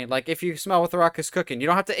tagline. Like, if you smell what The Rock is cooking, you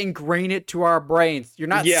don't have to ingrain it to our brains. You're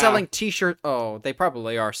not selling t-shirts. Oh, they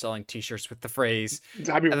probably are selling t-shirts with the phrase.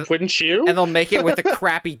 I mean, wouldn't you? And they'll make it with the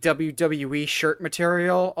crappy WWE shirt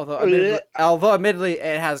material. Although admittedly,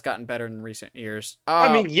 it has gotten better in recent years.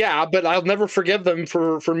 I mean, yeah, but I'll never forgive them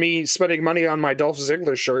for me spending money on my Dolph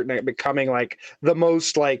Ziggler shirt and it becoming like the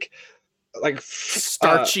most like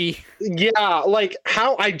starchy. Like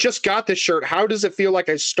how I just got this shirt. How does it feel like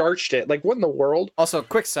I starched it? Like what in the world? Also,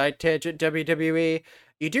 quick side tangent, WWE.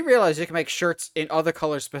 You do realize you can make shirts in other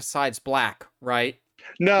colors besides black, right?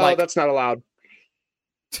 No, that's not allowed.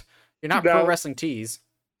 You're not pro wrestling tees.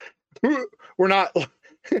 We're not.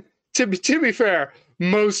 To be fair,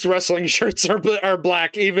 most wrestling shirts are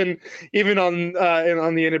black, even on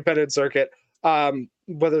the independent circuit.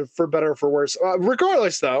 Whether for better or for worse.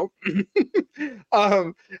 Regardless, though,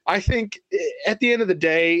 I think at the end of the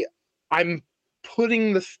day, I'm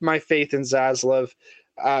putting my faith in Zaslav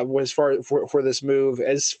as far for this move.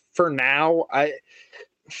 As for now,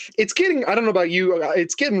 it's getting. I don't know about you.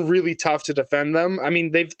 It's getting really tough to defend them. I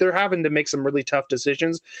mean, they're having to make some really tough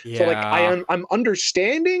decisions. Yeah. So like, I'm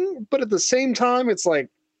understanding, but at the same time, it's like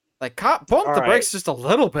pump the brakes just a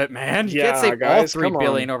little bit, man. You can't save all $3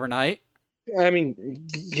 billion overnight. I mean,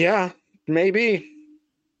 yeah, maybe.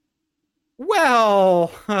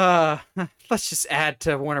 Well, let's just add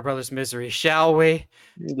to Warner Brothers' misery, shall we?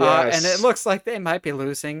 Yes. And it looks like they might be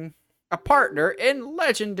losing a partner in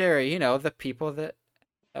Legendary. The people that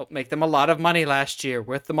helped make them a lot of money last year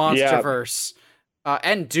with the MonsterVerse.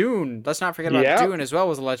 And Dune. Let's not forget about Dune as well,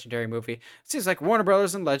 was a Legendary movie. It seems like Warner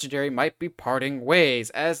Brothers and Legendary might be parting ways,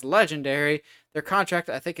 as Legendary, their contract,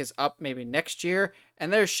 I think, is up maybe next year,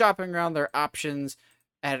 and they're shopping around their options,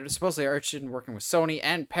 and supposedly are interested in working with Sony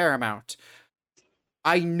and Paramount.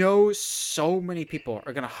 I know so many people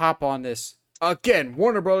are going to hop on this. Again,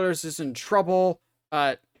 Warner Brothers is in trouble.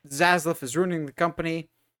 Zaslav is ruining the company.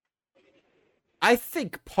 I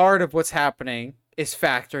think part of what's happening is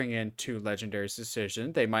factoring into Legendary's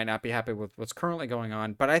decision. They might not be happy with what's currently going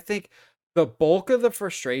on, but I think the bulk of the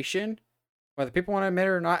frustration, whether people want to admit it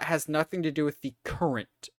or not, has nothing to do with the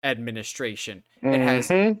current administration. It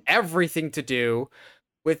has everything to do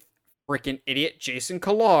with freaking idiot Jason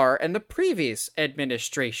Kilar and the previous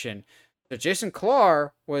administration. So Jason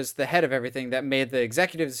Kilar was the head of everything that made the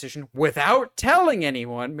executive decision without telling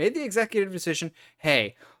anyone, made the executive decision,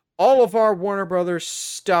 hey, all of our Warner Brothers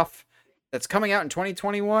stuff that's coming out in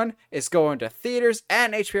 2021 is going to theaters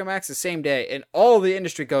and HBO Max the same day. And all the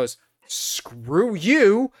industry goes, screw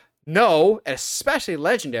you. No, especially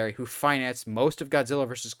Legendary, who financed most of Godzilla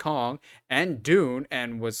vs. Kong and Dune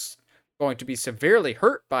and was going to be severely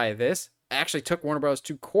hurt by this, actually took Warner Bros.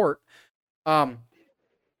 To court. I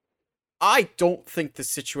don't think the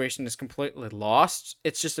situation is completely lost.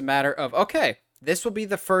 It's just a matter of, okay, this will be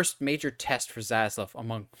the first major test for Zaslav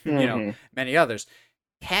among, many others.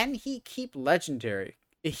 Can he keep Legendary?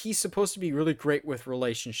 He's supposed to be really great with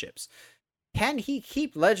relationships. Can he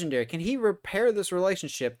keep Legendary? Can he repair this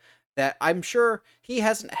relationship that I'm sure he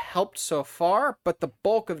hasn't helped so far, but the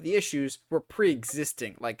bulk of the issues were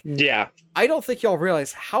pre-existing? Like, yeah, I don't think y'all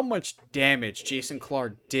realize how much damage Jason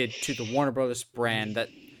Clarke did to the Warner Brothers brand. That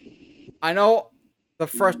I know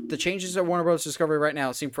the changes at Warner Bros. Discovery right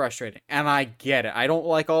now seem frustrating, and I get it. I don't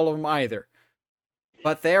like all of them either,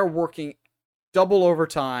 but they're working double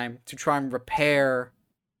overtime to try and repair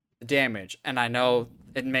the damage. And I know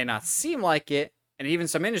it may not seem like it, and even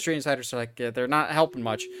some industry insiders are like, yeah, they're not helping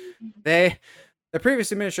much. The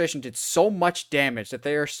previous administration did so much damage that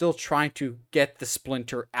they are still trying to get the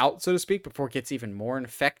splinter out, so to speak, before it gets even more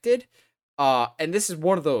infected. And this is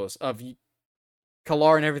one of those of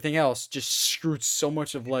Kalar and everything else just screwed so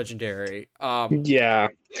much of Legendary. Yeah.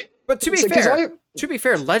 But to be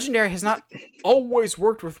fair, Legendary has not always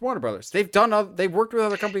worked with Warner Brothers. They've worked with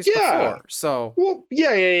other companies before. So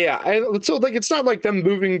so like it's not like them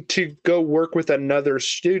moving to go work with another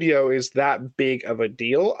studio is that big of a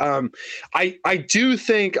deal. I do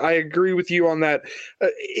think I agree with you on that.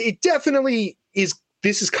 It definitely is.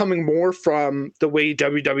 This is coming more from the way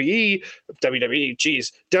WB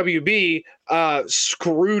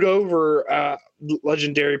screwed over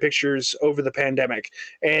Legendary Pictures over the pandemic.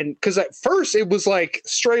 And because at first it was like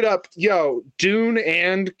straight up, Dune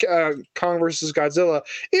and Kong vs. Godzilla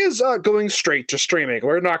is going straight to streaming.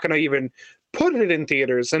 We're not going to even put it in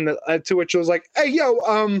theaters. And to which it was like, hey,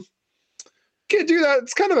 can't do that.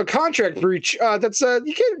 It's kind of a contract breach. You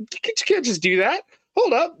can't just do that.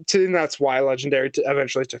 Hold up. And that's why Legendary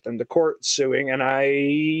eventually took them to court suing. And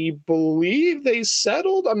I believe they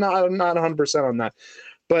settled. I'm not 100% on that.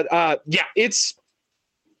 But it's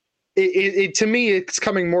to me, it's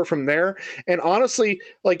coming more from there. And honestly,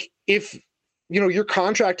 like if, your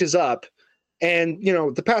contract is up and,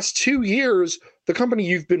 the past 2 years, the company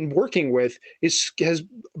you've been working with has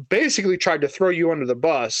basically tried to throw you under the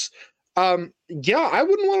bus. I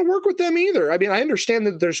wouldn't want to work with them either. I mean, I understand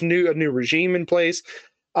that there's a new regime in place,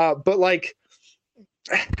 but like,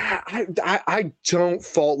 I don't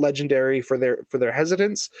fault Legendary for their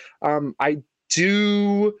hesitance. I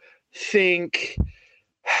do think,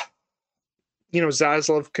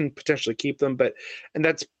 Zaslav can potentially keep them, and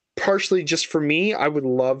that's partially just for me. I would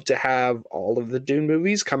love to have all of the Dune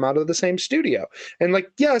movies come out of the same studio, and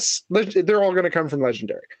like, yes, they're all going to come from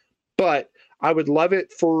Legendary, but I would love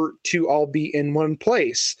it to all be in one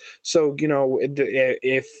place. So,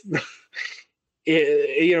 if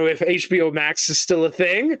HBO Max is still a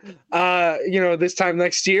thing, this time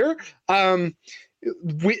next year, all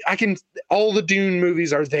the Dune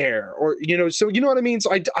movies are there, or, so you know what I mean?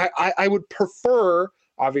 So I would prefer,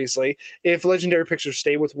 obviously, if Legendary Pictures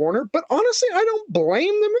stay with Warner, but honestly, I don't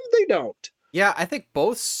blame them if they don't. Yeah, I think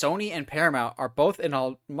both Sony and Paramount are both in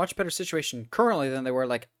a much better situation currently than they were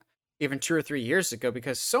like even 2 or 3 years ago,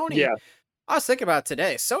 because Sony, I was thinking about it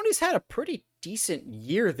today, Sony's had a pretty decent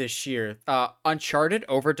year this year. Uncharted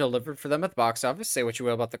over-delivered for them at the box office. Say what you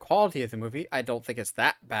will about the quality of the movie. I don't think it's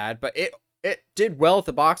that bad, but it did well at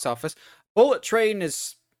the box office. Bullet Train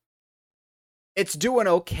it's doing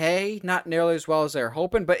okay, not nearly as well as they're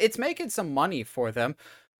hoping, but it's making some money for them.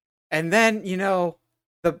 And then, the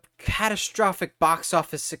catastrophic box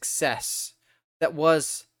office success that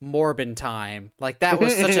was Morbin Time. Like, that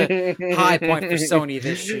was such a high point for Sony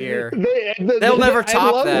this year. They'll never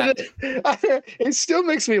top that. It still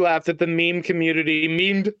makes me laugh that the meme community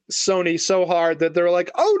memed Sony so hard that they're like,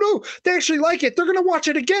 oh no, they actually like it. They're going to watch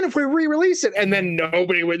it again if we re-release it. And then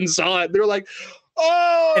nobody went and saw it. They're like,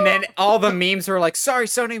 oh! And then all the memes were like, sorry,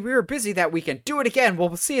 Sony, we were busy that weekend. Do it again.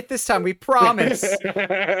 We'll see it this time. We promise.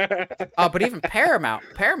 But even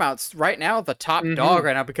Paramount's right now the top dog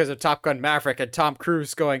right now because of Top Gun Maverick and Tom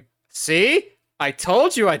Cruise going, see? I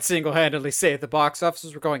told you I'd single-handedly save the box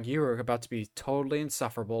offices. We're going, you were about to be totally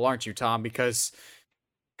insufferable, aren't you, Tom? Because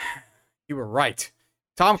you were right.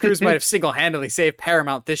 Tom Cruise might have single-handedly saved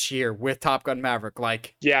Paramount this year with Top Gun Maverick.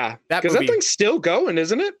 Like, yeah, because that thing's still going,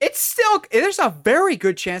 isn't it? It's still. There's a very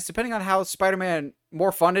good chance, depending on how Spider-Man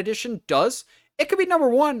More Fun Edition does, it could be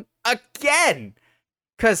 #1 again.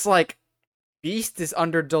 Because, like, Beast is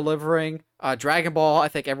under delivering. Dragon Ball, I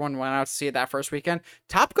think everyone went out to see it that first weekend.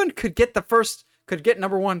 Top Gun could get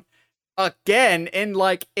number one again in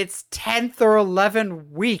like its 10th or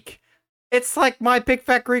 11th week. It's like My Big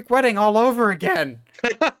Fat Greek Wedding all over again.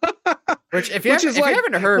 Which, if you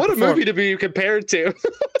haven't heard, what before, a movie to be compared to.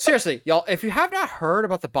 seriously, y'all, if you have not heard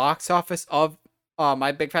about the box office of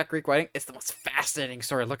My Big Fat Greek Wedding, it's the most fascinating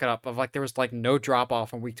story. Look it up. Of like, there was like no drop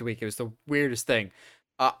off from week to week. It was the weirdest thing.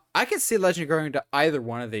 I could see Legend going to either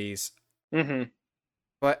one of these,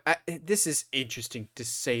 but this is interesting to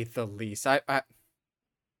say the least.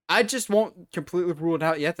 I just won't completely rule it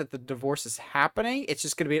out yet that the divorce is happening. It's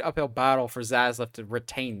just going to be an uphill battle for Zaslav to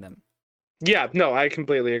retain them. Yeah, no, I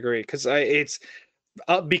completely agree because it's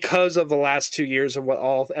because of the last 2 years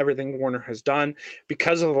of everything Warner has done,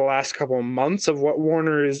 because of the last couple of months of what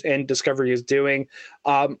Warner and Discovery is doing.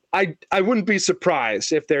 I wouldn't be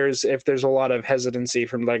surprised if there's a lot of hesitancy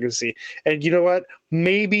from Legacy. And you know what?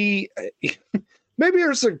 Maybe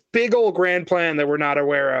there's a big old grand plan that we're not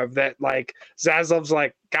aware of that like Zaslav's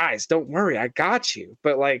like, guys, don't worry, I got you.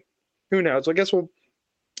 But like, who knows? I guess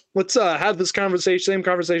let's have this same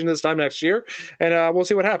conversation this time next year, and we'll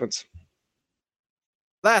see what happens.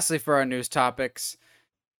 Lastly, for our news topics,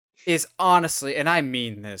 is honestly, and I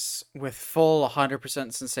mean this with full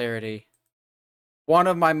 100% sincerity, one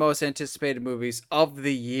of my most anticipated movies of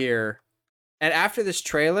the year. And after this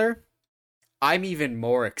trailer, I'm even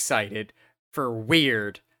more excited for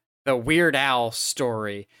Weird, the Weird Al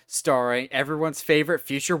story, starring everyone's favorite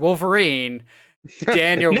future Wolverine,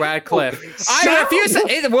 Daniel Radcliffe. I refuse.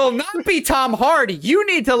 It will not be Tom Hardy. You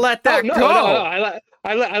need to let that go. No.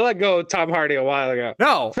 I let go of Tom Hardy a while ago.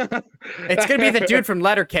 No, it's gonna be the dude from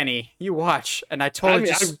Letterkenny. You watch, and I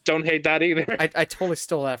don't hate that either. I totally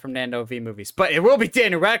stole that from Nando V movies, but it will be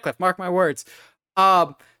Daniel Radcliffe. Mark my words.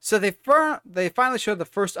 So they finally showed the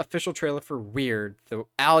first official trailer for Weird, the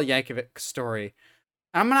Al Yankovic story.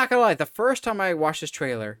 And I'm not gonna lie, the first time I watched this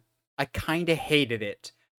trailer, I kind of hated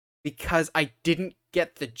it because I didn't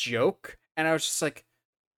get the joke, and I was just like,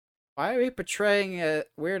 why are we portraying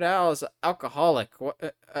Weird Al as an alcoholic?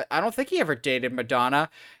 I don't think he ever dated Madonna.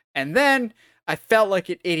 And then I felt like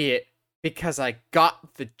an idiot because I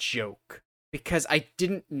got the joke. Because I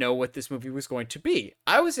didn't know what this movie was going to be.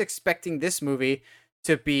 I was expecting this movie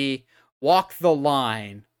to be Walk the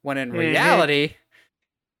Line, when in reality,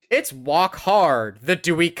 it's Walk Hard, the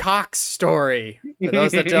Dewey Cox story. For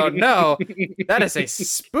those that don't know, that is a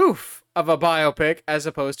spoof of a biopic as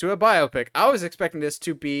opposed to a biopic. I was expecting this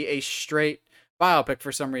to be a straight biopic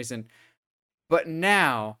for some reason. But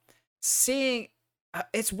now, seeing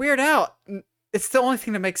it's Weird Al, it's the only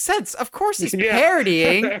thing that makes sense. Of course he's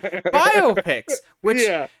parodying biopics, which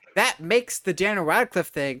that makes the Daniel Radcliffe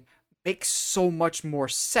thing make so much more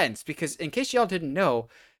sense. Because in case y'all didn't know,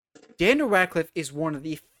 Daniel Radcliffe is one of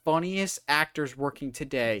the funniest actors working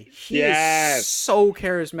today. He is so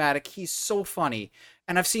charismatic. He's so funny.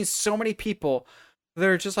 And I've seen so many people that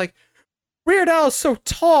are just like, Weird Al is so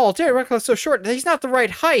tall, Daniel Radcliffe is so short, he's not the right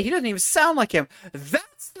height, he doesn't even sound like him.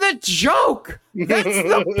 That's the joke! That's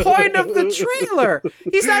the point of the trailer!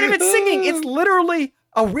 He's not even singing, it's literally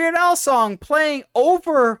a Weird Al song playing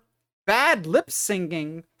over bad lip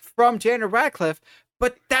singing from Daniel Radcliffe,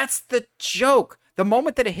 but that's the joke. The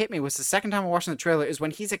moment that it hit me was the second time I'm watching the trailer is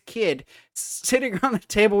when he's a kid sitting on the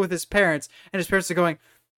table with his parents, and his parents are going,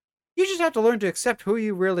 you just have to learn to accept who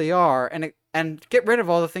you really are and get rid of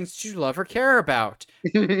all the things that you love or care about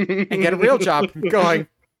and get a real job. Going,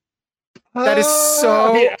 that is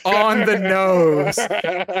so on the nose.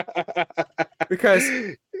 Because,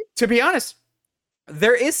 to be honest,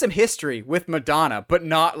 there is some history with Madonna, but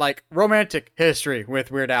not like romantic history with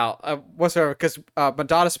Weird Al whatsoever. Because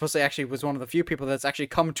Madonna supposedly actually was one of the few people that's actually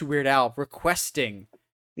come to Weird Al requesting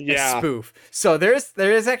a spoof. So there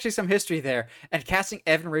is actually some history there. And casting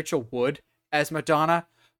Evan Rachel Wood as Madonna,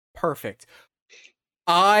 perfect.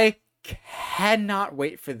 I cannot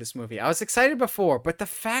wait for this movie. I was excited before, but the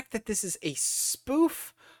fact that this is a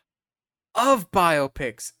spoof of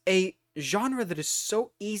biopics, a genre that is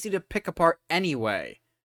so easy to pick apart anyway,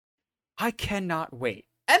 I cannot wait.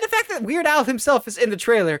 And the fact that Weird Al himself is in the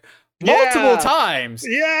trailer multiple times.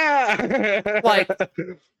 Yeah. Like,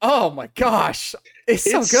 oh my gosh. It's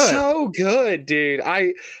so good. So good, dude.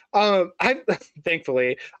 I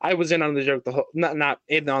thankfully I was in on the joke not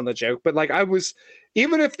in on the joke, but like I was,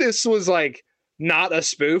 even if this was like not a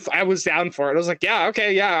spoof, I was down for it. I was like, yeah,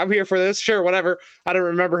 okay, yeah, I'm here for this. Sure, whatever. I don't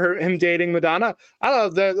remember him dating Madonna. I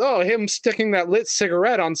love that. Oh, him sticking that lit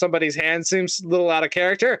cigarette on somebody's hand seems a little out of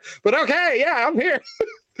character, but okay, yeah, I'm here.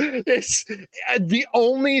 It's the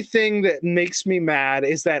only thing that makes me mad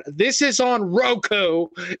is that this is on Roku,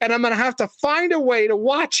 and I'm gonna have to find a way to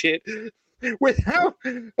watch it without.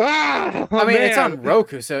 I mean, it's on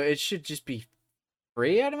Roku, so it should just be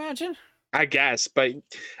free, I'd imagine. I guess, but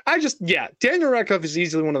Daniel Radcliffe is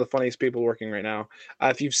easily one of the funniest people working right now.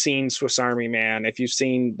 If you've seen Swiss Army Man, if you've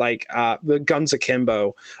seen like the Guns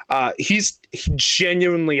Akimbo, he's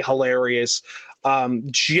genuinely hilarious,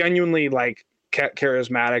 genuinely like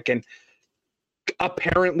charismatic, and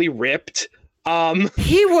apparently ripped.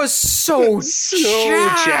 He was so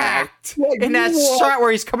jacked in that shot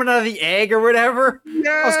where he's coming out of the egg or whatever.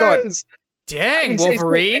 Yes. I was going, dang,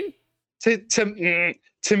 Wolverine.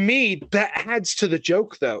 To me, that adds to the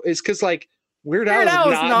joke, though, is because like Weird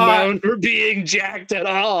Al is not known for being jacked at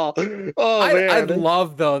all. Oh man, I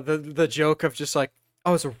love though the joke of just like,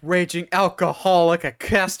 I was a raging alcoholic, I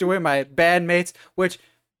cast away my bandmates, which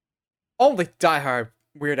only diehard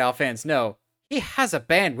Weird Al fans know. He has a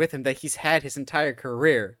band with him that he's had his entire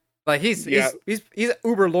career. Like he's an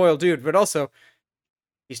uber loyal dude, but also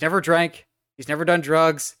he's never drank, he's never done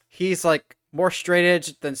drugs. He's like more straight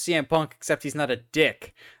edge than CM Punk, except he's not a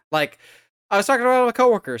dick. Like, I was talking to one of my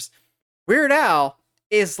coworkers. Weird Al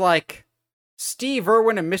is like Steve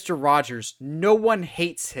Irwin and Mr. Rogers. No one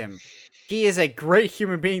hates him. He is a great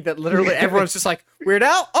human being that literally everyone's just like, Weird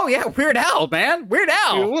Al? Oh yeah, Weird Al, man. Weird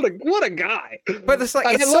Al. Dude, what a guy. But it's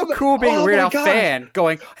like, it's so cool being a Weird Al fan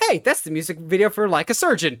going, hey, that's the music video for Like a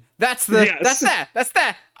Surgeon. That's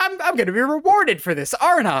that. I'm going to be rewarded for this,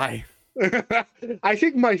 aren't I? I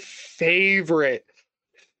think my favorite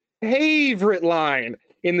line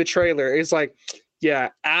in the trailer is like, yeah,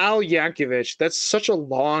 Al Yankovic, that's such a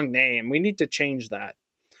long name. We need to change that.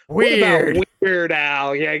 Weird. What about Weird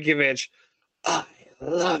Al Yankovic? I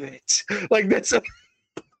love it. Like, that's I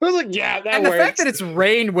was like, yeah, that and works. The fact that it's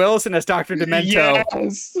Rainn Wilson as Dr. Demento.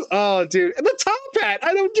 Yes. Oh, dude. And the top hat.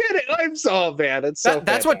 I don't get it. I'm so bad. It's so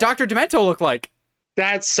that's what Dr. Demento looked like.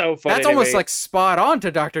 That's so funny. That's almost like spot on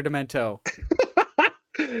to Dr. Demento.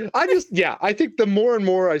 I think the more and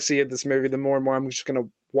more I see it, this movie, the more and more I'm just going to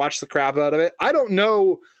watch the crap out of it. I don't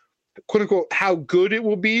know, quote unquote, how good it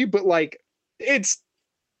will be, but like,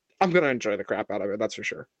 I'm going to enjoy the crap out of it. That's for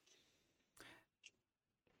sure.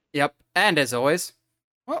 Yep. And as always,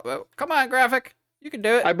 well, come on, Graphic. You can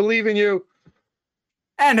do it. I believe in you.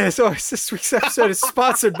 And as always, this week's episode is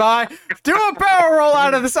sponsored by... Do a barrel roll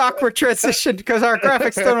out of this awkward transition because our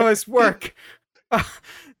graphics don't always work.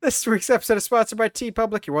 This week's episode is sponsored by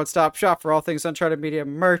TeePublic, your one-stop shop for all things Uncharted Media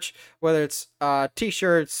merch, whether it's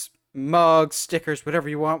t-shirts, mugs, stickers, whatever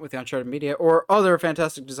you want with the Uncharted Media, or other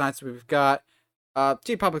fantastic designs that we've got.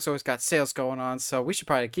 TeePublic's always got sales going on, so we should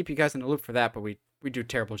probably keep you guys in the loop for that, but we do a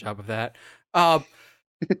terrible job of that.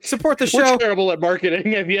 Support the show. We're terrible at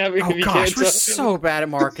marketing. We're so bad at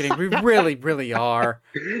marketing. We really, really are.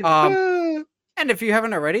 And if you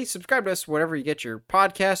haven't already, subscribe to us wherever you get your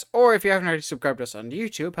podcasts, or if you haven't already subscribed to us on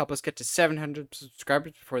YouTube, help us get to 700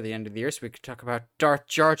 subscribers before the end of the year so we can talk about Darth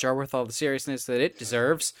Jar Jar with all the seriousness that it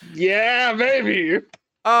deserves. Yeah, baby!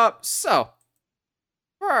 So,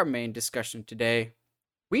 for our main discussion today,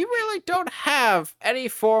 we really don't have any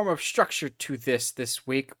form of structure to this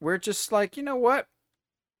week. We're just like, you know what?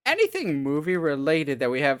 Anything movie related that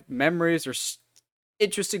we have memories or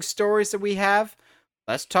interesting stories that we have,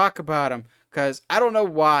 let's talk about them. Because I don't know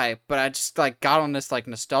why, but I just like got on this like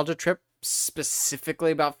nostalgia trip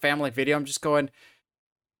specifically about Family Video. I'm just going,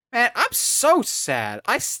 man, I'm so sad.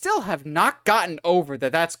 I still have not gotten over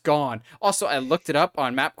that that's gone. Also, I looked it up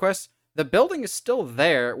on MapQuest. The building is still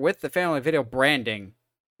there with the Family Video branding.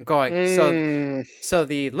 I'm going, so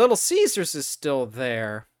the Little Caesars is still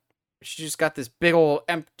there. She just got this big old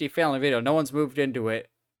empty Family Video. No one's moved into it.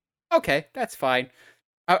 Okay, that's fine.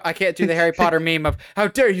 I can't do the Harry Potter meme of, how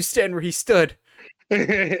dare you stand where he stood.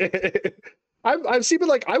 I've seen, but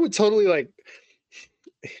like, I would totally like,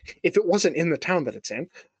 if it wasn't in the town that it's in,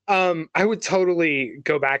 I would totally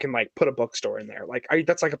go back and like put a bookstore in there. Like,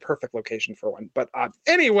 that's like a perfect location for one. But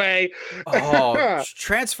anyway.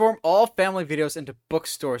 Transform all Family Videos into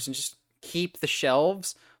bookstores and just keep the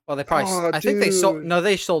shelves. Well, they probably, I think they sold, no,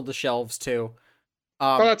 they sold the shelves too.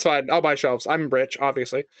 That's fine. I'll buy shelves. I'm rich,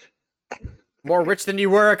 obviously. More rich than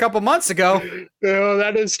you were a couple months ago. Oh,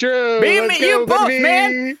 that is true. You both,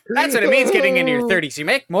 man. That's what it means getting into your 30s. You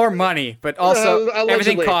make more money, but also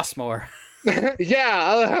everything costs more.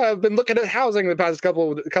 Yeah, I've been looking at housing the past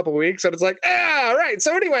couple of weeks, and it's like, right.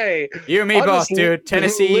 So anyway, you and me both, dude.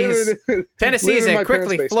 Tennessee is a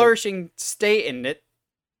quickly flourishing state, and it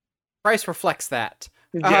price reflects that.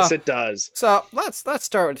 Yes, it does. So let's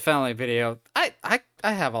start with Family Video. I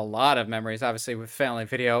have a lot of memories, obviously, with Family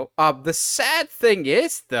Video. The sad thing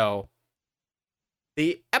is, though,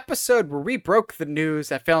 the episode where we broke the news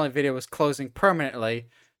that Family Video was closing permanently,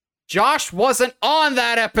 Josh wasn't on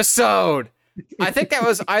that episode. I think that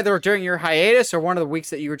was either during your hiatus or one of the weeks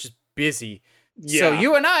that you were just busy. Yeah. So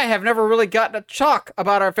you and I have never really gotten to talk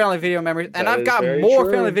about our Family Video memories, and I've got more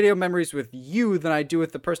Family Video memories with you than I do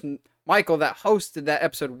with the person, Michael, that hosted that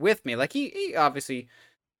episode with me. Like, he obviously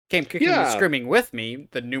came kicking and screaming with me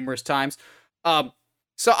the numerous times.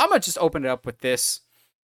 So I'm gonna just open it up with this.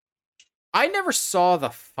 I never saw the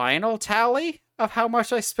final tally of how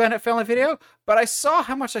much I spent at Family Video, but I saw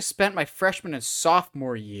how much I spent my freshman and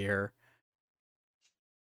sophomore year.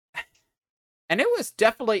 And it was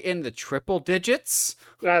definitely in the triple digits.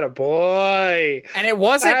 Attaboy. And it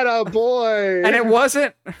wasn't. Attaboy. And it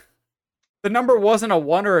wasn't. The number wasn't a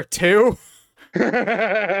 1 or a 2.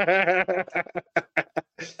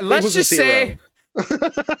 Let's just say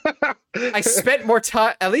I spent more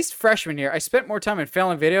time, at least freshman year, I spent more time in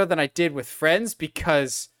Family Video than I did with friends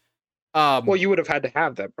because... well, you would have had to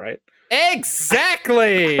have them, right?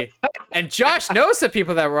 Exactly! And Josh knows the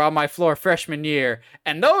people that were on my floor freshman year,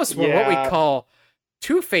 and those were what we call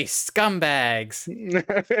two-faced scumbags.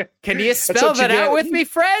 Can you spell that out with me,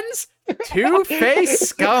 friends?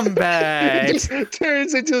 Two-faced scumbag. It just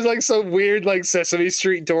turns into like some weird like Sesame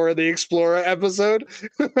Street Dora the Explorer episode.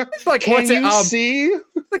 Like, can you see?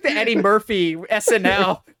 Like the Eddie Murphy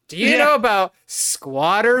SNL. Do you know about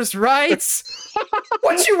squatters' rights?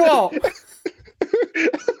 What you want?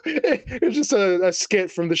 It's just a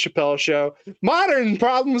skit from the Chappelle Show. Modern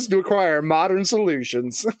problems require modern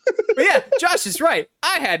solutions. But yeah, Josh is right.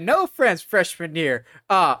 I had no friends freshman year.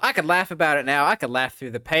 I could laugh about it now. I could laugh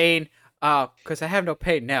through the pain. Because I have no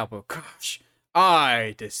pain now. But gosh,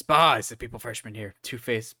 I despise the people freshman year.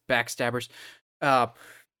 Two-faced backstabbers.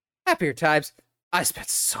 Happier times. I spent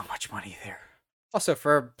so much money there. Also,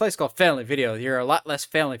 for a place called Family Video, you're a lot less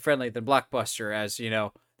family-friendly than Blockbuster, as you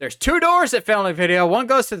know. There's 2 doors at Family Video. One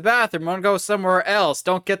goes to the bathroom, one goes somewhere else.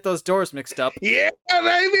 Don't get those doors mixed up. Yeah,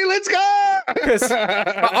 baby, let's go! Because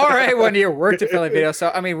my RA one year worked at Family Video,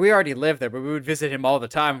 so, I mean, we already lived there, but we would visit him all the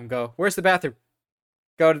time and go, where's the bathroom?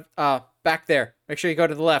 Go to, back there. Make sure you go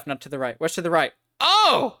to the left, not to the right. What's to the right?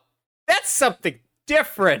 Oh! That's something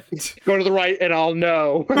different. Go to the right and I'll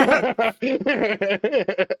know.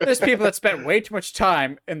 There's people that spent way too much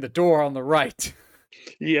time in the door on the right.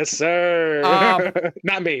 Yes, sir.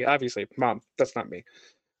 Not me, obviously. Mom, that's not me.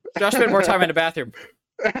 Josh spent more time in the bathroom.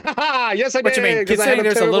 Yes, I did. What you mean? Considering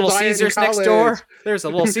there's a Little Caesars next door? There's a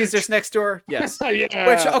Little Caesars next door? Yes. Yeah.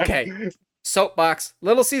 Which, okay. Soapbox.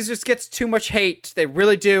 Little Caesars gets too much hate. They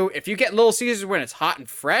really do. If you get Little Caesars when it's hot and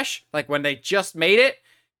fresh, like when they just made it,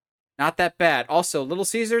 not that bad. Also, Little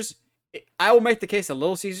Caesars, I will make the case that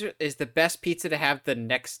Little Caesars is the best pizza to have the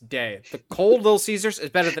next day. The cold Little Caesars is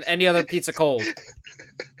better than any other pizza cold.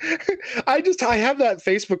 I have that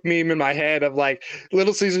Facebook meme in my head of like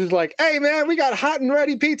Little Caesars like, hey man, we got hot and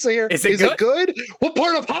ready pizza here. Is it good? What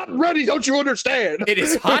part of hot and ready don't you understand? It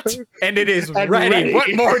is hot and it is ready.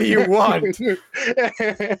 What more do you want?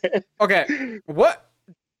 Okay, what?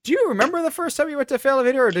 Do you remember the first time you went to Family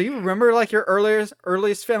Video, or do you remember like your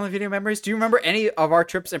earliest Family Video memories? Do you remember any of our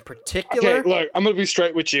trips in particular? Okay, look, I'm gonna be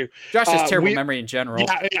straight with you. Josh has terrible memory in general.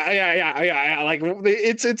 Yeah. Like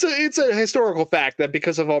it's a historical fact that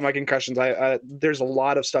because of all my concussions, there's a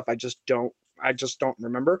lot of stuff I just don't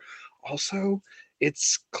remember. Also,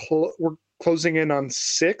 we're closing in on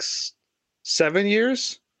 6-7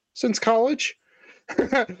 years since college.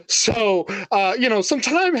 So, some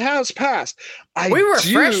time has passed. We were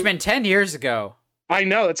freshmen 10 years ago. I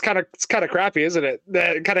know, it's kind of crappy, isn't it?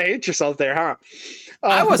 Kind of hate yourself there, huh?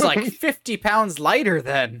 I was like 50 pounds lighter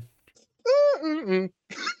then. No,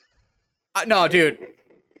 dude.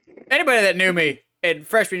 Anybody that knew me in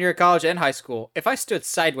freshman year of college and high school, if I stood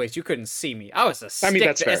sideways, you couldn't see me. I was a stick. I mean,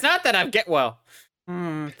 that's fair. It's not that I'm 30s.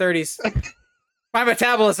 My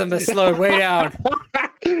metabolism has slowed way down.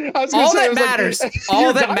 All that matters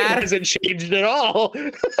hasn't changed at all.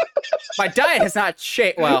 My diet has not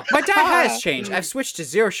changed. Well, my diet has changed. I've switched to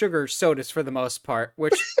 0 sugar sodas for the most part,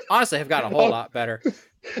 which honestly have gotten a whole lot better.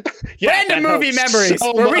 Yeah, random movie memories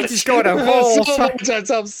so where we just go to whole. That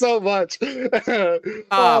helps so much.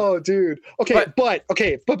 Oh, dude. Okay, but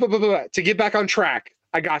to get back on track.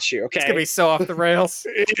 I got you. Okay, it's gonna be so off the rails,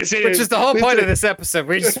 which is the whole point of this episode.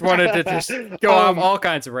 We just wanted to just go off all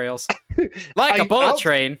kinds of rails, like a bullet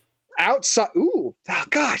train. Outside, ooh, oh,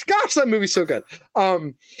 gosh, that movie's so good.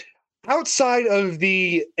 outside of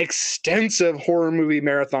the extensive horror movie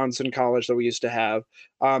marathons in college that we used to have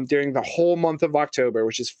during the whole month of October,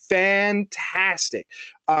 which is fantastic.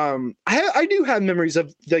 I do have memories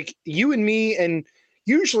of like you and me, and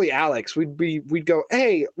usually Alex. We'd go,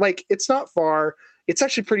 hey, like it's not far. It's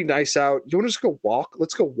actually pretty nice out. You want to just go walk?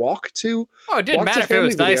 Let's go walk to. Oh, it didn't walk matter to if it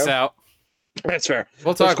was Family nice Video. out. That's fair.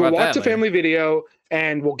 We'll talk Let's go about walk that to later. Family Video,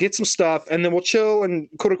 and we'll get some stuff, and then we'll chill and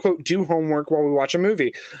quote unquote do homework while we watch a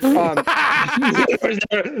movie. There's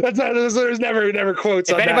never quotes.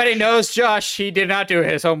 If on anybody knows Josh, he did not do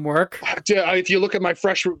his homework. that. If you look at my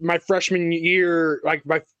freshman year, like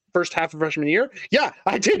my first half of freshman year, yeah,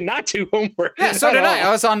 I did not do homework. Yeah, so at did I. all.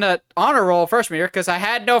 I was on the honor roll freshman year because I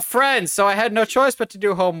had no friends, so I had no choice but to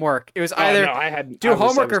do homework. It was either no, I had do I was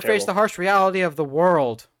homework or face terrible. the harsh reality of the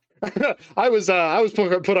world. I was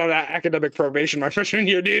put on academic probation my freshman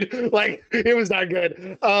year, dude. Like it was not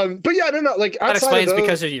good. But yeah, no, like That outside explains of those,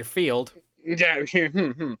 because of your field. yeah.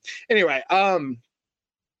 Anyway,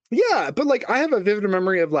 yeah, but like I have a vivid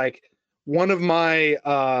memory of like one of my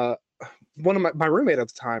my roommate at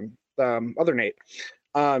the time, other Nate.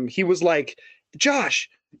 He was like, Josh,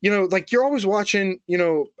 like you're always watching,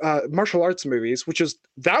 martial arts movies,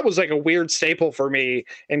 that was like a weird staple for me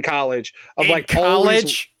in college. Of In like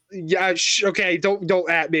college, yeah, okay, don't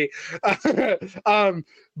at me.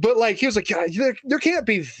 But like he was like, yeah, there can't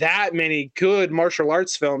be that many good martial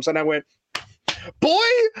arts films, and I went, boy,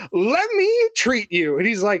 let me treat you. And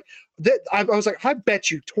he's like, I was like, I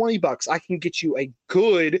bet you $20 I can get you a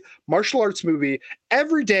good martial arts movie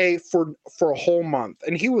every day for a whole month.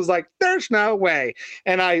 And he was like, there's no way.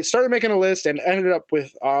 And I started making a list and ended up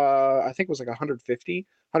with I think it was like 150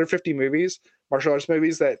 movies, martial arts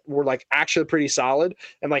movies that were like actually pretty solid,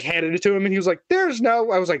 and like handed it to him, and he was like, there's no.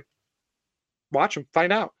 I was like, watch them,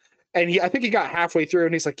 find out. And I think he got halfway through,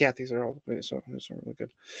 and he's like, "Yeah, these are these are really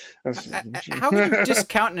good." how can you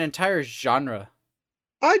discount an entire genre?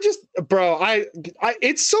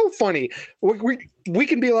 It's so funny. We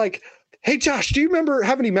can be like, "Hey, Josh, do you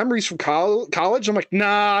have any memories from college?" I'm like,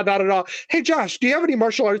 "Nah, not at all." "Hey, Josh, do you have any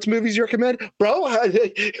martial arts movies you recommend?" "Bro,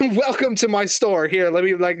 welcome to my store. Here, let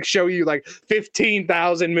me like show you like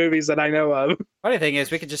 15,000 movies that I know of." Funny thing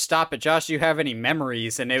is, we could just stop at Josh. Do you have any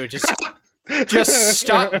memories? And it would just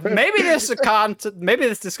stop. Maybe this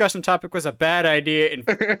discussion topic was a bad idea. Would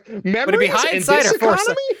it be hindsight or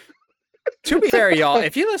foresight? To be fair, y'all,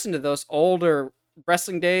 if you listen to those older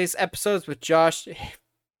Wrestling Days episodes with Josh,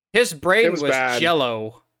 his brain was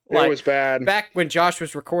jello. It was bad. Back when Josh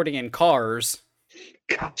was recording in cars.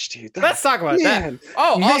 Gosh, dude. Let's talk about that.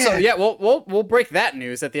 Oh, man. Also, yeah, we'll break that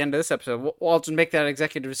news at the end of this episode. I'll just make that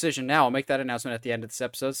executive decision now. I'll make that announcement at the end of this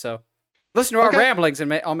episode. So listen to our ramblings,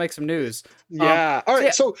 and I'll make some news. Yeah. All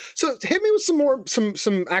right. So hit me with some more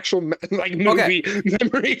some actual like movie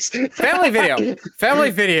memories. Family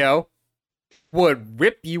Video would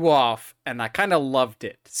rip you off, and I kind of loved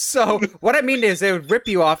it. So what I mean is they would rip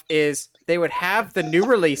you off is they would have the new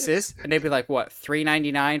releases, and they'd be like, what,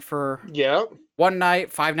 $3.99 for one night,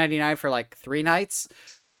 $5.99 for like 3 nights,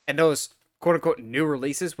 and those quote-unquote new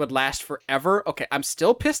releases would last forever. Okay, I'm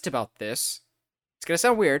still pissed about this. It's gonna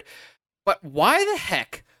sound weird, but why the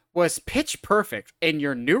heck was Pitch Perfect in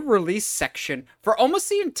your new release section for almost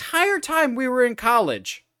the entire time we were in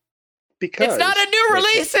college? Because it's not a new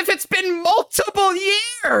release if it's been multiple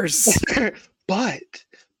years.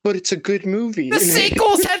 but it's a good movie. The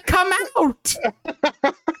sequels had come out.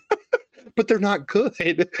 But they're not good.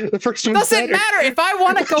 The first one doesn't matter. If I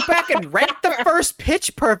want to go back and rent the first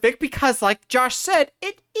Pitch Perfect, because like Josh said,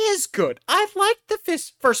 it is good. I like the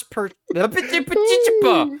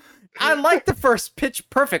I like the first Pitch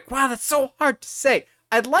Perfect. Wow, that's so hard to say.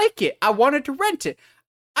 I like it. I wanted to rent it.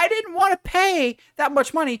 I didn't want to pay that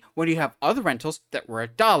much money when you have other rentals that were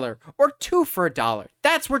 $1 or 2 for $1.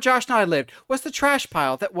 That's where Josh and I lived, was the trash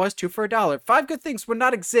pile that was 2 for $1. 5 Good Things would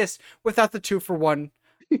not exist without the 2 for $1,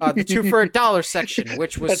 the 2 for $1 section,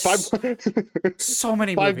 which was so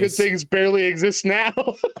many 5 movies. Good Things barely exist now.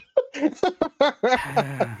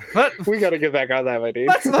 But we got to get back on that, my dude.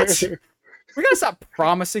 We gotta stop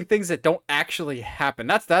promising things that don't actually happen.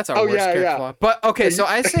 That's our worst character flaw. But okay, so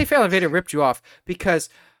I say Family Video ripped you off because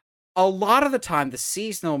a lot of the time the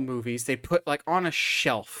seasonal movies they put like on a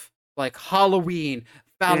shelf, like Halloween,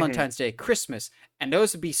 Valentine's Day, Christmas, and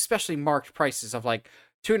those would be specially marked prices of like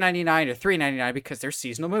 $2.99 or $3.99 because they're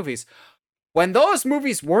seasonal movies. When those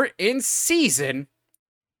movies weren't in season,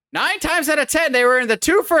 9 times out of 10 they were in the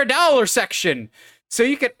 2 for $1 section. So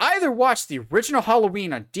you could either watch the original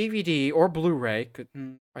Halloween on DVD or Blu-ray,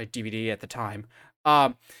 DVD at the time.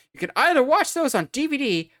 You could either watch those on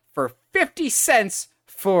DVD for 50 cents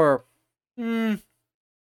for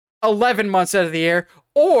 11 months out of the year,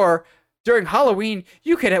 or during Halloween,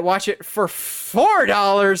 you could watch it for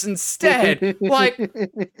 $4 instead. Like,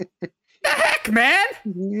 the heck, man?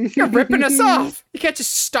 You're ripping us off. You can't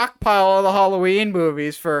just stockpile all the Halloween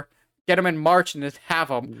movies get them in March and just have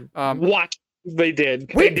them. What? They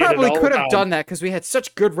did. We probably could have done that because we had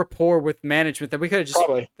such good rapport with management that we could have just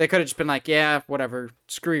they could have just been like, yeah, whatever,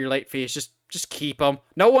 screw your late fees, just keep them.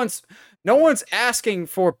 No one's asking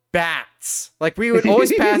for Bats. Like, we would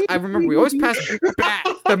always pass. I remember we always passed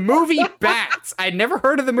Bats, the movie Bats. I'd never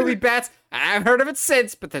heard of the movie Bats. I haven't heard of it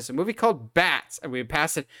since, but there's a movie called Bats, and we would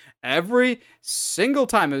pass it every single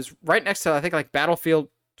time. It was right next to, I think, like Battlefield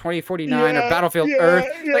 2049 or Battlefield Earth.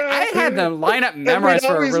 Like, I had the lineup memorized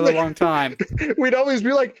for a really long time. We'd always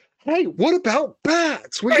be like, hey, what about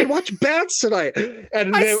Bats? We can watch Bats tonight.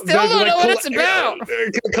 And I still don't know what it's about.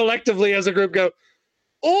 Collectively as a group go,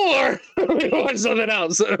 or we watch something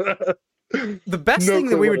else. The best thing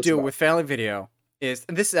that we would do with Family Video is,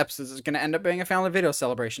 and this episode is going to end up being a Family Video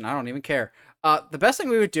celebration. I don't even care. The best thing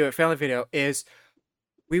we would do at Family Video is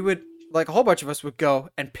we would, like, a whole bunch of us would go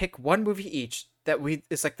and pick one movie each that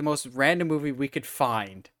it's like the most random movie we could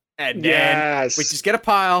find. And then we just get a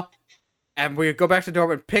pile and we would go back to the dorm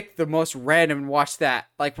and pick the most random and watch that.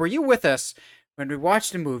 Like, were you with us when we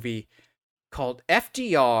watched a movie called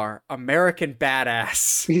FDR American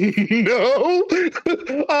Badass? No.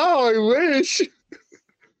 Oh, I wish.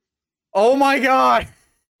 Oh my god.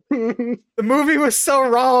 The movie was so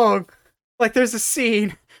wrong. Like, there's a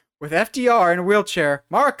scene with FDR in a wheelchair,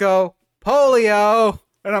 Marco, polio,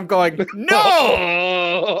 and I'm going,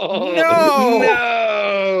 no!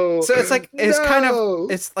 No! So it's like, it's kind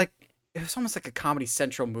of, it's like, it was almost like a Comedy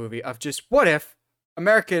Central movie of just, what if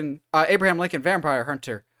Abraham Lincoln Vampire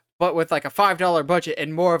Hunter, but with like a $5 budget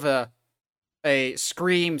and more of a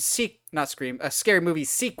scary movie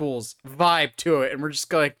sequels vibe to it. And we're just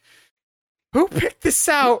going, who picked this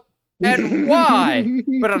out and why?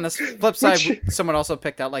 But on the flip side, someone also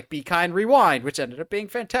picked out like Be Kind Rewind, which ended up being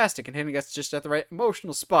fantastic and hitting us just at the right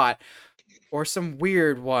emotional spot. Or some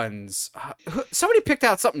weird ones. Somebody picked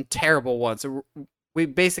out something terrible once. So we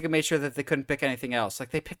basically made sure that they couldn't pick anything else.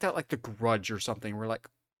 Like, they picked out like The Grudge or something. We're like,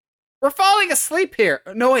 we're falling asleep here.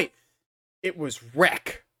 No, wait. It was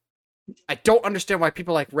Wreck. I don't understand why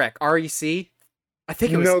people like Wreck. REC? I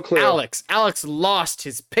think it was Alex. Alex lost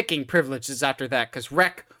his picking privileges after that because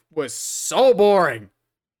Wreck was so boring.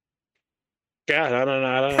 Yeah, I don't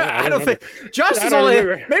know. I don't think Josh was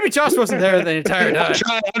only. Maybe Josh wasn't there the entire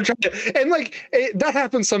time. I'm trying to, and like that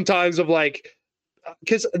happens sometimes. Of like,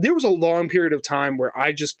 because there was a long period of time where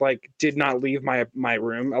I just like did not leave my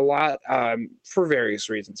room a lot for various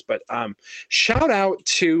reasons. But shout out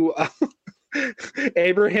to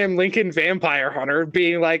Abraham Lincoln Vampire Hunter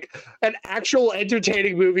being like an actual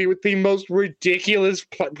entertaining movie with the most ridiculous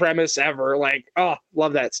premise ever. Like, oh,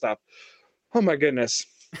 love that stuff. Oh my goodness.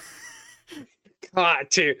 God,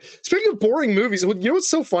 too. Speaking of boring movies, you know what's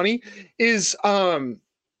so funny is so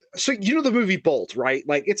you know the movie Bolt, right?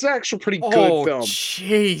 Like, it's an actual pretty good film.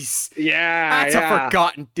 Jeez. Yeah. That's a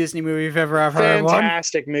forgotten Disney movie if ever I've heard one.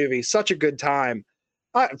 Fantastic movie. Such a good time.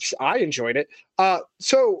 I enjoyed it.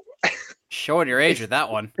 So showing your age with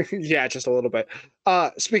that one. Yeah, just a little bit.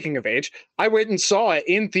 Speaking of age, I went and saw it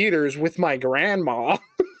in theaters with my grandma.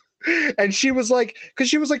 And she was like,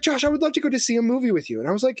 Josh, I would love to go to see a movie with you. And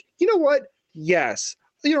I was like, you know what? Yes.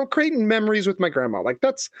 You know, creating memories with my grandma. Like,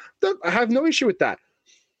 I have no issue with that.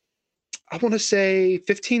 I want to say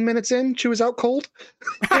 15 minutes in, she was out cold.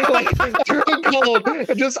 Like, cold,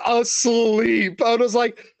 just asleep. I was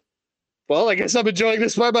like, well, I guess I'm enjoying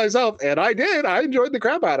this by myself. And I did. I enjoyed the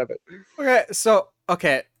crap out of it.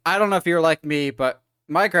 Okay, I don't know if you're like me, but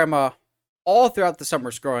my grandma, all throughout the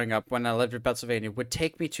summers growing up when I lived in Pennsylvania, would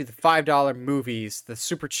take me to the $5 movies, the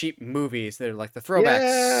super cheap movies that are like the throwback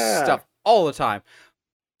stuff all the time.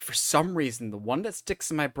 For some reason, the one that sticks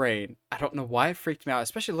in my brain, I don't know why it freaked me out,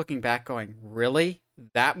 especially looking back going, really?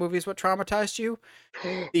 That movie is what traumatized you?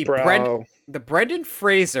 The Brendan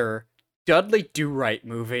Fraser Dudley Do-Right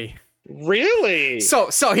movie. Really? So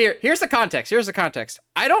here's the context.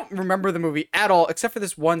 I don't remember the movie at all, except for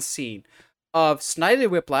this one scene of Snidely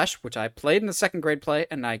Whiplash, which I played in the second grade play,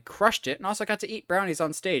 and I crushed it, and also got to eat brownies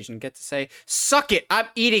on stage and get to say, suck it, I'm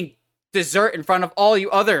eating dessert in front of all you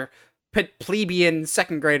other plebeian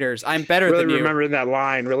second graders. I'm better than you. Really remembering that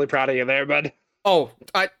line. Really proud of you there, bud. Oh,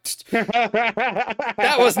 that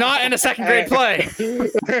was not in a second grade play.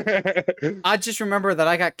 I just remember that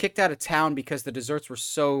I got kicked out of town because the desserts were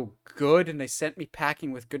so good, and they sent me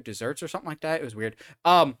packing with good desserts or something like that. It was weird.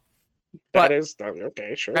 But that is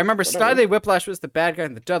okay, sure. I remember Snidely Whiplash was the bad guy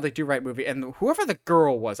in the Dudley Do-Right movie, and whoever the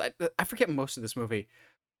girl was, I forget most of this movie.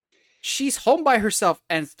 she's home by herself,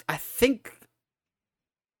 and I think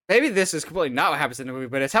maybe this is completely not what happens in the movie,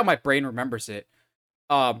 but it's how my brain remembers it.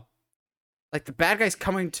 Um, like the bad guy's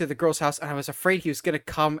coming to the girl's house, and I was afraid he was gonna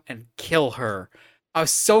come and kill her. I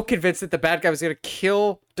was so convinced that the bad guy was gonna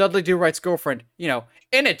kill Dudley Do Right's girlfriend,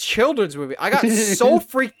 in a children's movie. I got so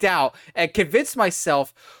freaked out and convinced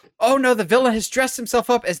myself, oh no, the villain has dressed himself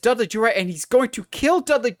up as Dudley Do Right and he's going to kill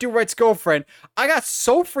Dudley Do Right's girlfriend. I got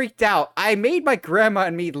so freaked out. I made my grandma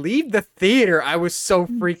and me leave the theater. I was so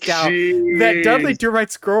freaked out that Dudley Do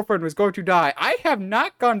Right's girlfriend was going to die. I have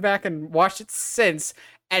not gone back and watched it since,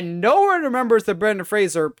 and no one remembers the Brendan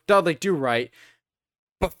Fraser Dudley Do Right.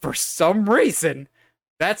 But for some reason,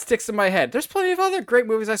 that sticks in my head. There's plenty of other great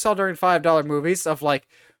movies I saw during $5 movies of like,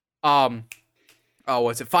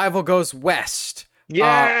 was it Fievel Goes West?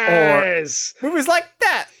 Yes! Or movies like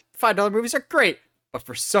that. $5 movies are great. But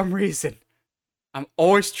for some reason, I'm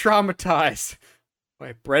always traumatized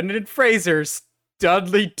by Brendan Fraser's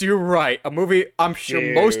Dudley Do Right. A movie I'm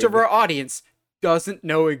sure most of our audience doesn't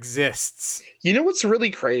know exists. You know what's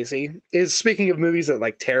really crazy is, speaking of movies that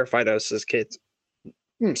like terrified us as kids,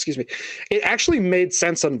 excuse me, it actually made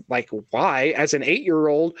sense on like why, as an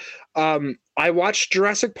 8-year-old, I watched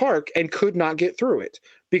Jurassic Park and could not get through it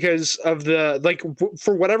because of the like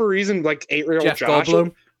for whatever reason, like 8-year-old Jeff Josh,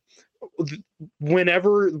 Goldblum.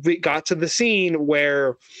 Whenever we got to the scene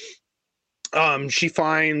where she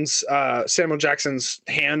finds Samuel Jackson's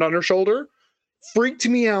hand on her shoulder, freaked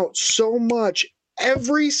me out so much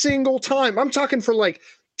every single time. I'm talking for like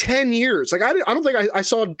 10 years. Like I don't think I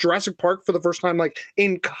saw Jurassic Park for the first time like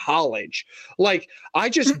in college. Like I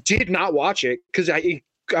just did not watch it because I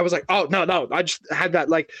was like, oh no. I just had that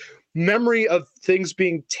like memory of things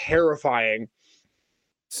being terrifying.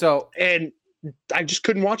 So, and I just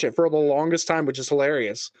couldn't watch it for the longest time, which is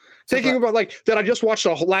hilarious. Thinking about like that, I just watched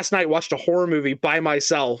last night watched a horror movie by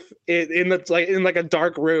myself in a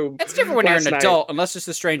dark room. It's different when you're an adult, unless it's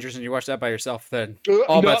The Strangers and you watch that by yourself. Then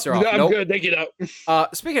all bets are off. I'm good. Thank you.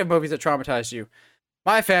 Speaking of movies that traumatized you,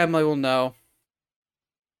 my family will know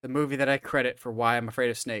the movie that I credit for why I'm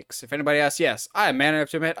afraid of snakes. If anybody asks, yes, I am man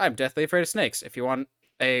enough to admit I'm deathly afraid of snakes. If you want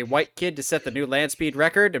a white kid to set the new land speed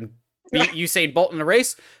record and beat Usain Bolt in a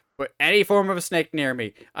race, put any form of a snake near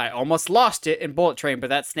me. I almost lost it in Bullet Train,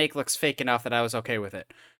 but that snake looks fake enough that I was okay with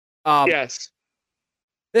it. Yes.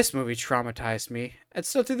 This movie traumatized me, and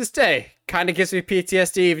still to this day, kind of gives me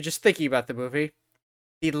PTSD even just thinking about the movie.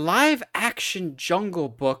 The live-action Jungle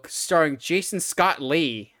Book starring Jason Scott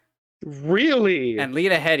Lee. Really? And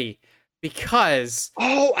Lena Headey. Because...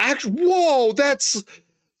 Oh, actually, whoa, that's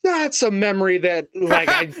a memory that like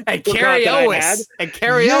I and Carrie Elwes. And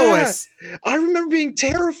Carrie Elwes. I remember being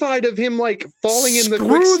terrified of him like falling in the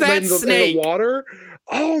quicksand in the water.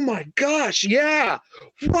 Oh my gosh, yeah.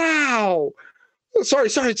 Wow. Sorry.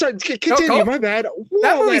 Continue, my bad. Whoa,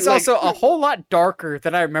 that movie's also a whole lot darker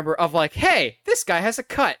than I remember of like, hey, this guy has a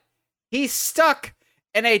cut. He's stuck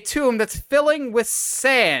in a tomb that's filling with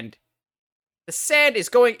sand. The sand is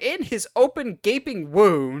going in his open, gaping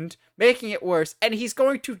wound, making it worse, and he's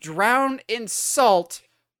going to drown in salt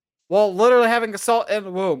while literally having a salt in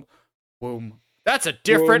the womb. That's a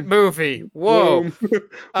different movie. Whoa.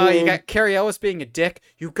 You got Carrie Elwes being a dick.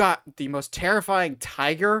 You got the most terrifying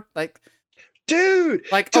tiger. Like, dude,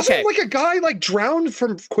 like, doesn't like a guy like drowned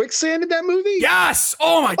from quicksand in that movie? Yes.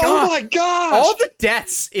 Oh my god. Oh my gosh. All the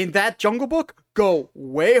deaths in that Jungle Book go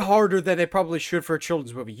way harder than they probably should for a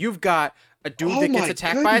children's movie. You've got a dude that gets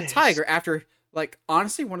attacked by a tiger after, like,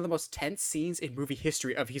 honestly, one of the most tense scenes in movie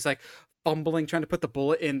history of he's like fumbling, trying to put the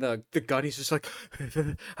bullet in the gun. He's just like,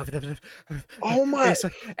 oh my,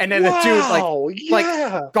 and then the dude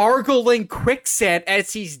like gargling quicksand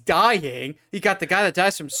as he's dying. You got the guy that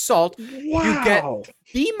dies from salt. Wow. You get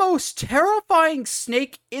the most terrifying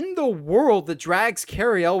snake in the world that drags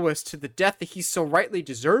Carrie Elwes to the death that he so rightly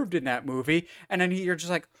deserved in that movie. And then you're just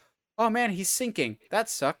like, oh man, he's sinking. That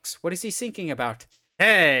sucks. What is he sinking about?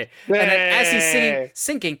 Hey. And then as he's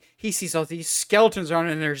sinking, he sees all these skeletons around,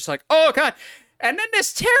 and they're just like, oh god. And then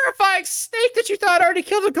this terrifying snake that you thought already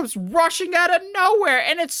killed him comes rushing out of nowhere,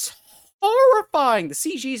 and it's horrifying. The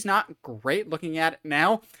CG's not great looking at it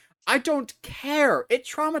now. I don't care. It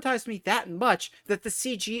traumatized me that much that the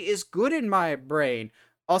CG is good in my brain.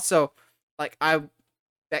 Also, like,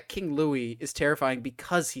 that King Louis is terrifying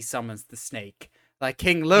because he summons the snake. Like,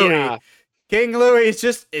 King Louis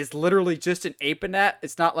is literally just an ape in that.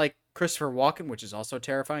 It's not like Christopher Walken, which is also a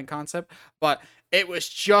terrifying concept, but it was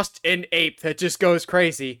just an ape that just goes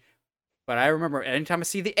crazy. But I remember anytime I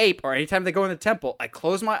see the ape or anytime they go in the temple, I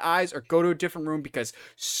close my eyes or go to a different room because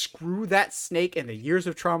screw that snake and the years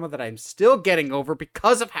of trauma that I'm still getting over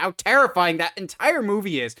because of how terrifying that entire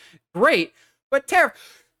movie is. Great, but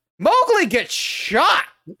Mowgli gets shot.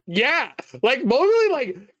 Yeah, like Mowgli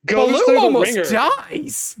like goes Baloo through the almost ringer.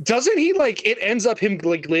 dies. Doesn't he like it ends up him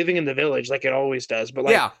like living in the village like it always does, but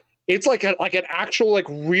like Yeah, it's like an actual like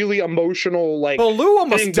really emotional like Baloo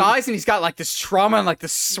almost thing. dies and he's got like this trauma and like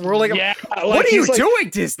this swirling. Yeah, What like, are you he's, like, doing,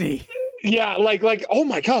 Disney? Yeah, like oh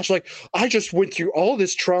my gosh, like I just went through all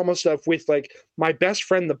this trauma stuff with like my best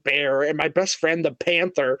friend the bear and my best friend the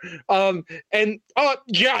panther. And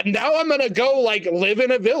yeah, now I'm gonna go like live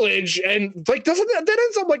in a village and like doesn't that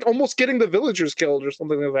ends up like almost getting the villagers killed or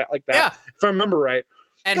something like that. Yeah. If I remember right.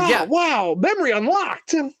 And God, yeah, wow, memory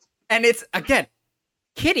unlocked. and it's again,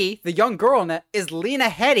 Kitty, the young girl in that, is Lena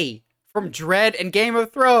Headey from Dread and Game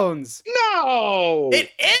of Thrones. No,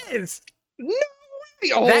 It is. no.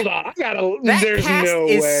 Hold on, I gotta. That There's cast no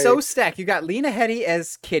is way. so stacked. You got Lena Headey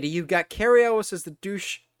as Kitty. You got Carrie Ellis as the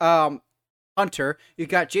douche hunter. You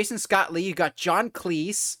got Jason Scott Lee. You got John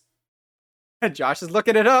Cleese. Josh is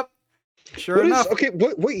looking it up. Sure What is- enough, okay,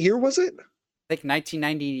 what year was it? I think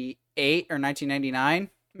 1998 or 1999,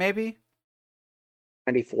 maybe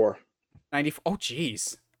 94. 94. Oh,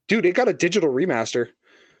 jeez. Dude, it got a digital remaster.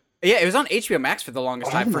 Yeah, it was on HBO Max for the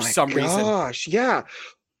longest time for some reason. Gosh, yeah.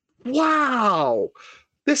 Wow.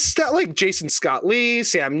 That like Jason Scott Lee,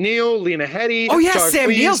 Sam Neill, Lena Headey. Oh yeah, John Sam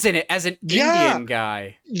Cleese. Neill's in it as an Yeah. Indian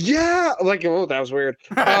guy. Yeah, like oh, that was weird.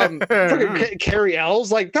 Freaking Carrie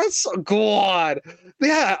Ells, like that's God.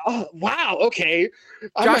 Yeah. Oh wow. Okay.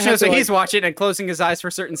 I might Josh have knows to, what like, he's watching and closing his eyes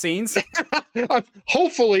for certain scenes.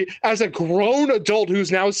 hopefully, as a grown adult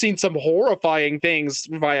who's now seen some horrifying things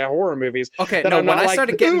via horror movies. Okay, that no, I'm when not I like,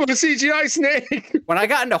 started getting ooh, a CGI snake. when I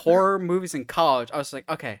got into horror movies in college, I was like,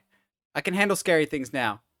 okay, I can handle scary things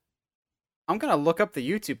now. I'm gonna look up the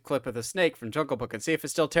YouTube clip of the snake from Jungle Book and see if it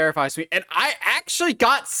still terrifies me. And I actually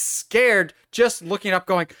got scared just looking it up,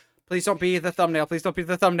 going, please don't be the thumbnail. Please don't be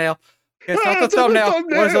the thumbnail. It's not the It's not the thumbnail. What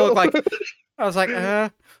does it look like? thumbnail. I was like,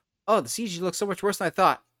 oh, the CG looks so much worse than I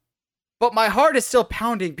thought. But my heart is still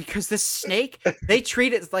pounding because this snake, they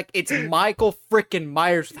treat it like it's Michael frickin'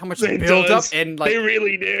 Myers with how much It build up does. and like They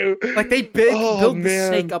really do. like they Oh, build the man.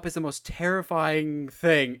 snake up as the most terrifying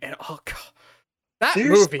thing. And oh god. That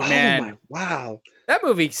There's- movie, man. Oh my, wow. That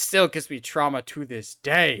movie still gives me trauma to this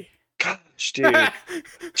day. Gosh, dude.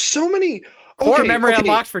 So many Core okay, memory okay.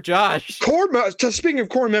 unlocked for Josh. Speaking of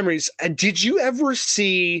core memories, did you ever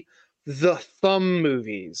see the Thumb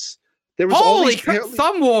movies? There was all Holy these crap,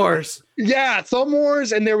 Thumb Wars! yeah, Thumb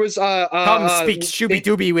Wars, and there was Come speak shooby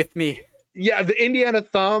dooby with me. yeah, the Indiana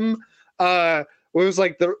Thumb. It was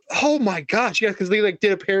like the oh my gosh, yeah, because they like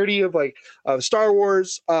did a parody of like Star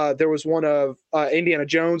Wars. There was one of Indiana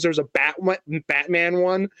Jones. There was a Batman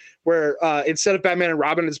one where instead of Batman and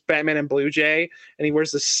Robin, it's Batman and Blue Jay, and he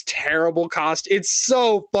wears this terrible costume. It's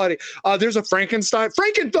so funny. There's a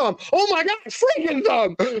Frankenthumb. Oh my gosh,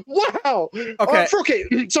 Frankenthumb! Wow. Okay.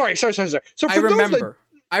 Okay. Sorry. So for I those that-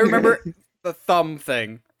 I remember the thumb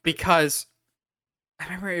thing because I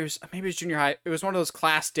remember it was maybe it was junior high. It was one of those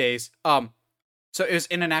class days. So it was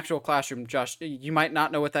in an actual classroom. Josh, you might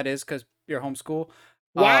not know what that is because you're homeschool.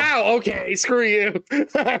 Wow. Okay. Screw you.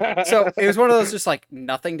 So it was one of those just like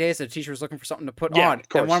nothing days. The teacher was looking for something to put Yeah, on, of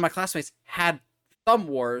course. and one of my classmates had Thumb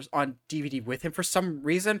Wars on DVD with him for some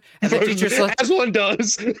reason, and the teacher's like, as one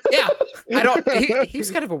does. "Yeah, I don't."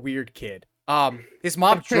 He's kind of a weird kid. His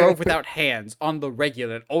mom drove without hands on the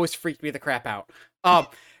regular, and always freaked me the crap out.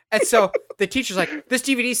 And so the teacher's like, this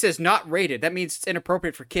DVD says not rated. That means it's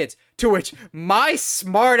inappropriate for kids. To which my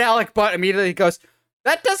smart aleck butt immediately goes,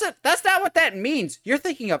 that's not what that means. You're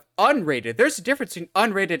thinking of unrated. There's a difference between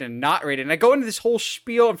unrated and not rated. And I go into this whole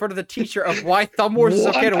spiel in front of the teacher of why Thumb Wars is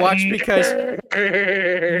okay to watch because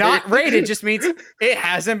not rated just means it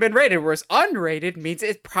hasn't been rated. Whereas unrated means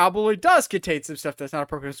it probably does contain some stuff that's not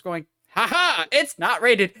appropriate. It's going, haha, it's not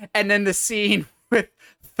rated. And then the scene with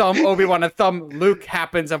Thumb Obi-Wan and Thumb Luke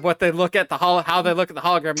happens of what they look at how they look at the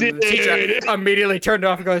hologram, and the teacher immediately turned it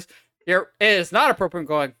off and goes, "It is not appropriate."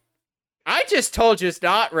 Going, I just told you it's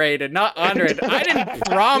not rated, not unrated. I didn't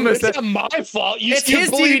promise It's that. not my fault. You It's still his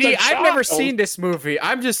believe DVD. the I've never child. seen this movie.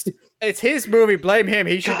 It's his movie. Blame him.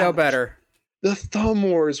 He should know better. The Thumb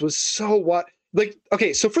Wars was so what like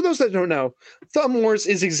okay, so for those that don't know, Thumb Wars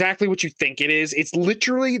is exactly what you think it is. It's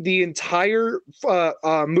literally the entire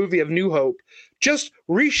movie of New Hope, just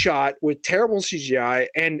reshot with terrible CGI,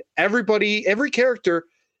 and every character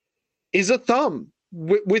is a thumb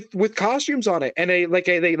with costumes on it, and they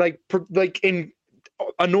in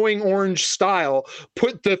annoying orange style,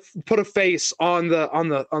 put a face on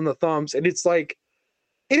the thumbs, and it's like,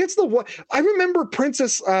 and it's the what I remember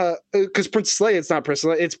Princess because Princess Leia, it's not Princess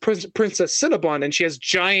Leia, it's Princess Cinnabon, and she has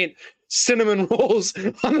giant cinnamon rolls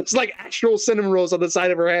on this, like actual cinnamon rolls on the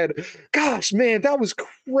side of her head. Gosh, man, that was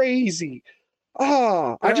crazy.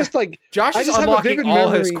 Oh, I just like Josh I is just have a unlocking vivid all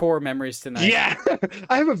his memory. core memories tonight. Yeah,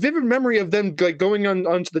 I have a vivid memory of them like going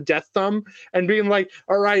onto the Death Thumb and being like,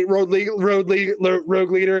 "All right, rogue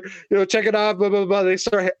leader, check it out." Blah blah blah. They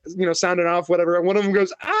start, sounding off whatever, and one of them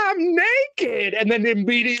goes, "I'm naked," and then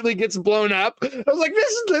immediately gets blown up. I was like,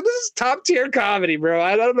 "This is top tier comedy, bro.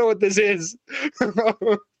 I don't know what this is."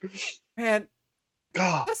 Man,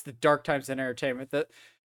 God, that's the dark times in entertainment. That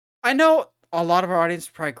I know a lot of our audience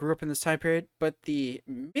probably grew up in this time period, but the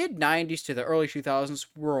mid 90s to the early 2000s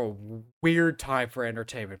were a weird time for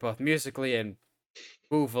entertainment, both musically and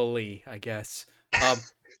movily, I guess.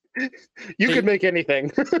 you could make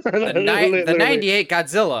anything. The 98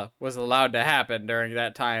 Godzilla was allowed to happen during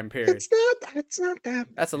that time period. It's not that.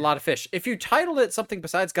 That's a lot of fish. If you titled it something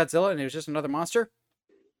besides Godzilla and it was just another monster,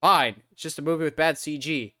 fine. It's just a movie with bad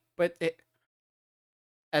CG. But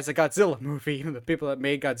as a Godzilla movie, even the people that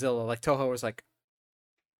made Godzilla, like Toho, was like,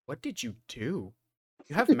 what did you do?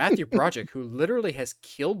 You have Matthew Broderick, who literally has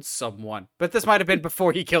killed someone. But this might have been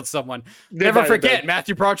before he killed someone. Never forget,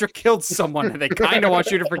 Matthew Broderick killed someone, and they kind of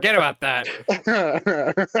want you to forget about that.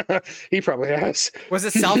 He probably has. Was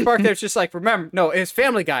it South Park that was just like, remember? No, it was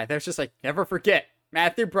Family Guy. That was just like, never forget,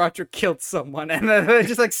 Matthew Broderick killed someone. And then they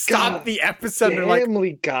just like stopped the episode. And like,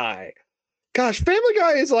 Family Guy. Gosh, Family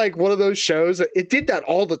Guy is like one of those shows. It did that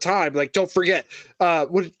all the time. Like, don't forget,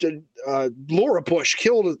 Laura Bush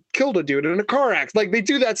killed a dude in a car accident. Like, they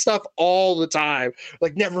do that stuff all the time.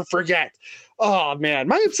 Like, never forget. Oh man,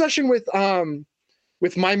 my obsession with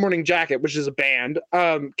My Morning Jacket, which is a band,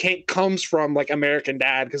 comes from like American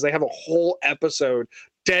Dad, because they have a whole episode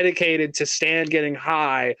dedicated to Stan getting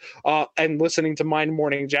high and listening to My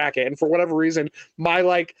Morning Jacket. And for whatever reason, my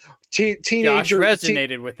like teenager Josh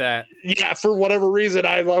resonated with that. Yeah, for whatever reason,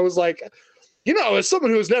 I was like, as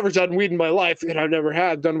someone who has never done weed in my life, and I've never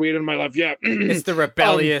had done weed in my life, yeah. It's the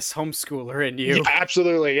rebellious homeschooler in you. Yeah,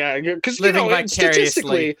 absolutely, yeah. Because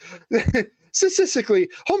vicariously. Statistically,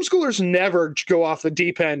 homeschoolers never go off the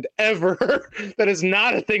deep end ever. That is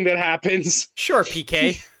not a thing that happens. Sure,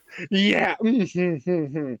 PK. Yeah.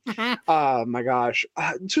 Oh my gosh.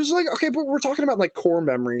 Just like, okay, but we're talking about like core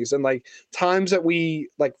memories and like times that we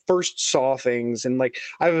like first saw things. And like,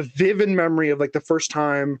 I have a vivid memory of like the first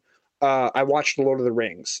time I watched Lord of the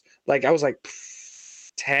Rings. Like, I was like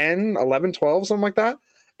 10, 11, 12, something like that.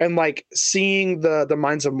 And like seeing the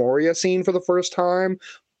Mines of Moria scene for the first time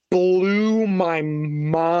blew my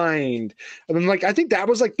mind. And then like, I think that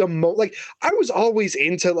was like like, I was always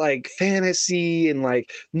into like fantasy and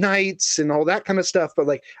like knights and all that kind of stuff, but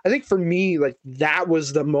like, I think for me, like, that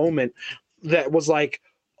was the moment that was like,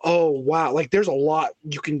 oh wow, like there's a lot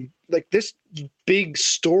you can, like, this big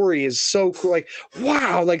story is so cool, like,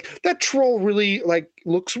 wow, like that troll really like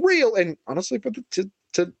looks real. And honestly, for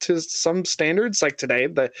to some standards, like today,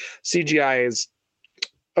 the CGI is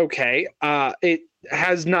okay. It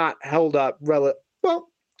has not held up well,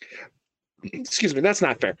 excuse me, that's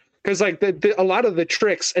not fair, because like a lot of the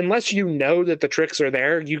tricks, unless you know that the tricks are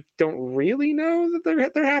there, you don't really know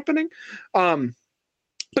that they're happening.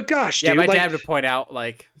 But gosh, yeah, dude, my like, dad would point out,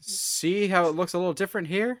 like, see how it looks a little different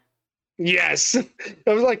here? yes.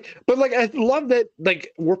 I was like, but like, I love that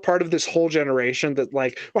like we're part of this whole generation that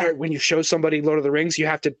like, all right, when you show somebody Lord of the Rings, you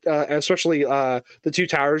have to especially the Two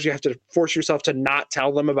Towers, you have to force yourself to not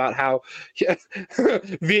tell them about how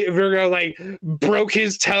Virgo like broke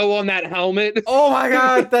his toe on that helmet. Oh my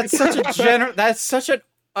god, that's such a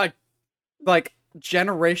like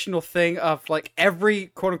generational thing of like every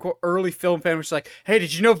quote unquote early film fan was like, hey,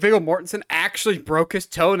 did you know Viggo Mortensen actually broke his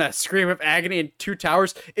toe, and that scream of agony in Two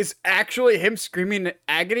Towers is actually him screaming in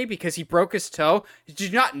agony because he broke his toe? Did you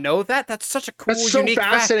not know that? That's such a cool, that's so unique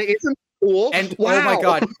fascinating. Isn't it cool? And wow. Oh my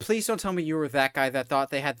god, please don't tell me you were that guy that thought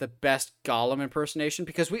they had the best Gollum impersonation,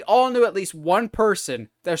 because we all knew at least one person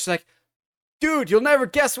that's like, dude, you'll never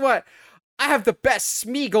guess what, I have the best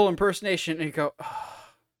Smeagol impersonation. And you go, oh,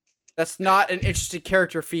 that's not an interesting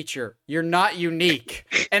character feature. You're not unique.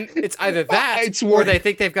 And it's either that or they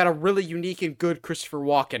think they've got a really unique and good Christopher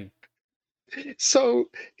Walken. So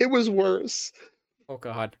it was worse. Oh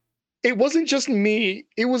god. it wasn't just me.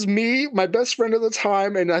 It was me, my best friend at the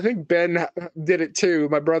time, and I think Ben did it too,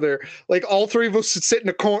 my brother. Like all three of us would sit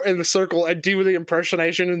in the circle and do the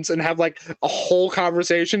impersonations and have like a whole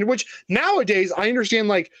conversation. Which nowadays I understand,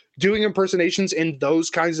 like doing impersonations in those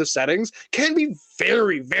kinds of settings can be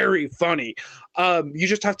very, very funny. You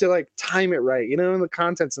just have to like time it right, you know, and the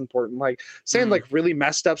content's important. Like saying like really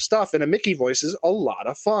messed up stuff in a Mickey voice is a lot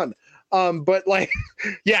of fun. But like,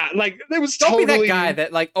 yeah, like it was Don't totally be that guy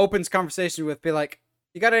that like opens conversation with, be like,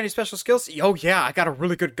 "You got any special skills?" Oh yeah, I got a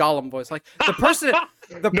really good Gollum voice. Like the person,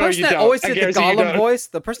 that always did the Gollum voice,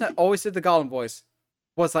 the person that always did the Gollum voice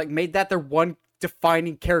was like made that their one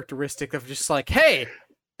defining characteristic of just like, "Hey,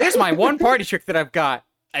 here's my one party trick that I've got: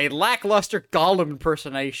 a lackluster Gollum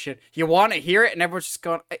impersonation. You want to hear it?" And everyone's just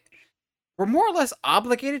going. We're more or less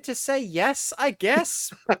obligated to say yes, I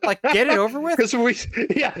guess. Like, get it over with. Because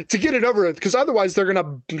to get it over with. Because otherwise, they're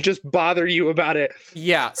gonna just bother you about it.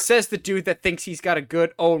 Yeah, says the dude that thinks he's got a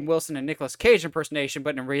good Owen Wilson and Nicolas Cage impersonation,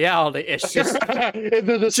 but in reality, it's just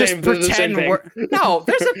same. Pretend no.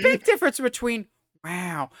 There's a big difference between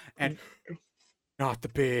wow and not the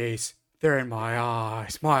bees. They're in my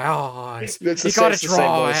eyes. My eyes. You gotta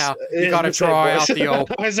draw out. You gotta draw out the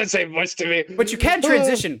old. It's the same voice to me. But you can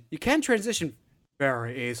transition. You can transition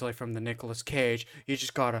very easily from the Nicolas Cage. You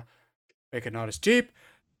just gotta make it not as deep,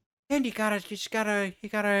 and you gotta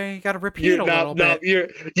repeat a little bit. You're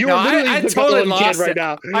literally the Gollum kid right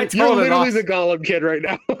now. You're literally the Gollum kid right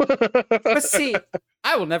now. But see,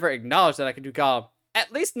 I will never acknowledge that I can do Gollum.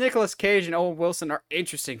 At least Nicolas Cage and Owen Wilson are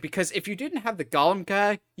interesting, because if you didn't have the Gollum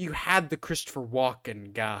guy, you had the Christopher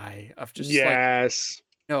Walken guy of just yes.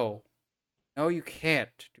 Like, no, you can't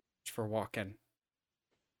do Christopher Walken.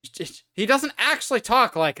 He doesn't actually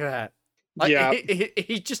talk like that. Like, yeah,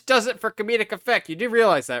 he just does it for comedic effect. You do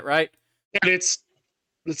realize that, right? And it's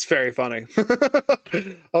very funny.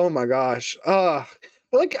 Oh my gosh.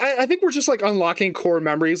 Like I think we're just like unlocking core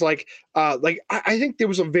memories. Like I think there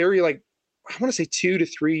was a very like, I want to say 2 to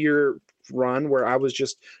 3 year run where I was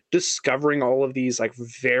just discovering all of these like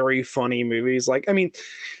very funny movies. Like, I mean,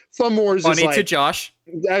 Thumb Wars funny is like, to Josh.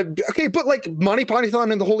 Okay, but like Monty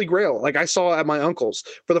Python and the Holy Grail, like I saw at my uncle's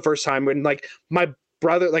for the first time when like my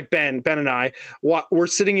brother, like Ben and I, were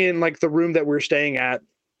sitting in like the room that we were staying at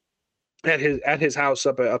his house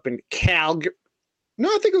up in Calgary. No,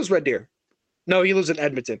 I think it was Red Deer. No, he lives in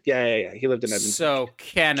Edmonton. Yeah. He lived in Edmonton. So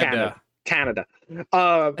Canada.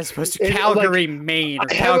 As opposed to Calgary, like, Maine, or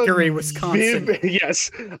Calgary, Wisconsin.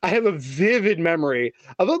 Yes, I have a vivid memory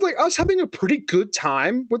of like I was having a pretty good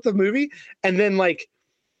time with the movie, and then like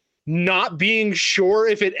not being sure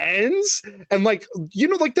if it ends, and like, you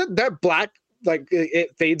know, like that black, like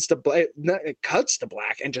it fades to black, it cuts to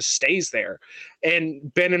black and just stays there.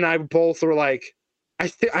 And Ben and I both were like,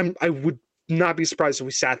 I would not be surprised if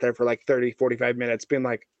we sat there for like 30-45 minutes being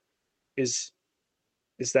like, is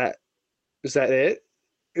that it?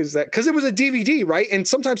 Is that because it was a DVD, right? And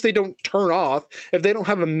sometimes they don't turn off if they don't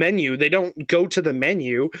have a menu. They don't go to the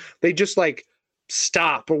menu. They just like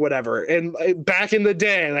stop or whatever. And back in the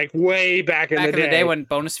day, like way back in the day when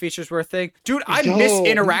bonus features were a thing, dude, I miss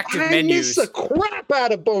interactive menus. I miss the crap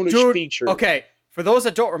out of bonus features. Okay, for those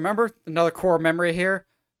that don't remember, another core memory here: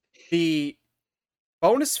 the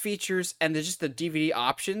bonus features and just the DVD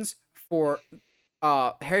options for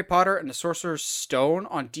Harry Potter and the Sorcerer's Stone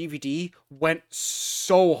on DVD went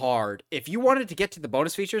so hard. If you wanted to get to the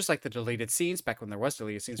bonus features, like the deleted scenes, back when there was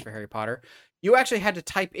deleted scenes for Harry Potter, you actually had to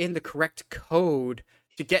type in the correct code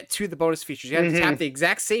to get to the bonus features. You had to tap the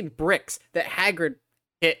exact same bricks that Hagrid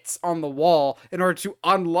hits on the wall in order to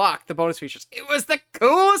unlock the bonus features. It was the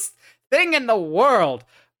coolest thing in the world.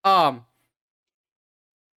 Go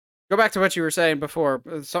back to what you were saying before.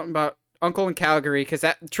 Something about Uncle in Calgary, because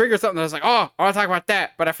that triggered something that I was like, oh, I want to talk about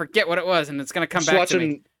that, but I forget what it was, and it's going to come back to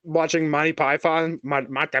me. Watching Monty Python for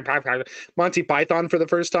the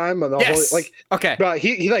first time. And yes! Okay. But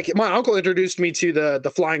he like, my uncle introduced me to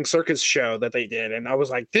the Flying Circus show that they did, and I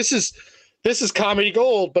was like, this is comedy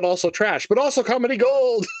gold, but also trash, but also comedy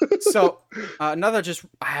gold. So, another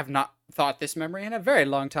I have not thought this memory in a very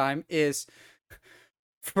long time is,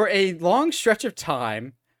 for a long stretch of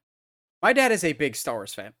time, my dad is a big Star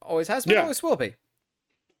Wars fan. Always has been, always will be.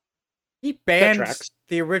 He banned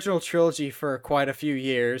the original trilogy for quite a few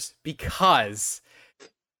years because...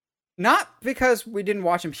 Not because we didn't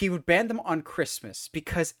watch them. He would ban them on Christmas.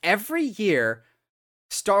 Because every year,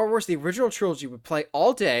 Star Wars, the original trilogy, would play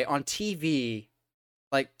all day on TV,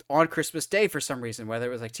 like on Christmas Day for some reason, whether it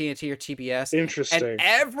was like TNT or TBS. Interesting. And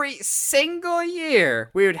every single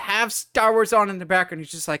year, we would have Star Wars on in the background.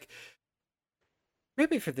 He's just like...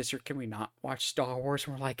 Maybe for this year, can we not watch Star Wars?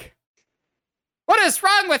 And we're like, What is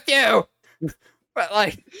wrong with you? But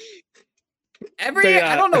like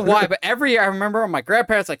I don't know why, but every year I remember on my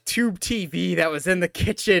grandparents' like tube TV that was in the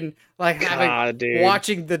kitchen, like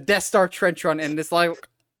watching the Death Star trench run, and this like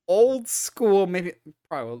old school, maybe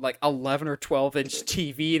probably like 11 or 12-inch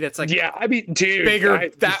TV that's like I mean, dude, bigger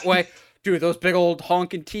that way. Dude, those big old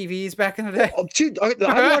honking TVs back in the day. Oh, dude,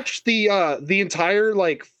 I watched the entire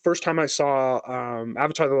like first time I saw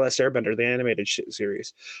Avatar: The Last Airbender, the animated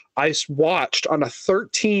series. I watched on a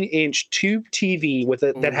 13-inch tube TV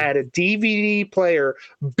that had a DVD player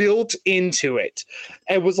built into it.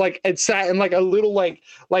 It was like it sat in like a little like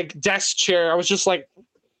desk chair. I was just like,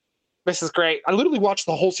 this is great. I literally watched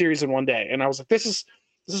the whole series in one day, and I was like, this is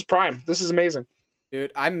prime. This is amazing.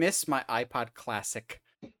 Dude, I miss my iPod Classic.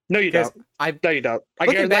 No, you don't. No, you don't.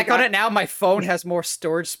 Looking back on it now, my phone has more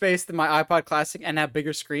storage space than my iPod Classic and a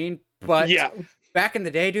bigger screen. But back in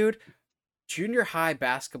the day, dude, junior high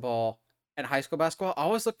basketball and high school basketball, I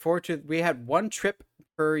always look forward to. We had one trip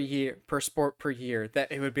per sport per year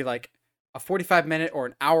that it would be like a 45-minute or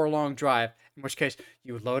an hour-long drive. In which case,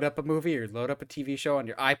 you would load up a movie or load up a TV show on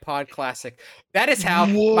your iPod Classic. That is how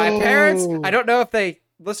my parents. I don't know if they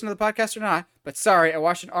listen to the podcast or not, but sorry, I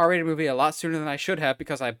watched an R-rated movie a lot sooner than I should have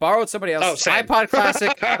because I borrowed somebody else's iPod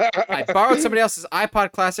Classic. I borrowed somebody else's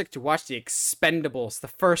iPod Classic to watch The Expendables, the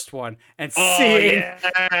first one, and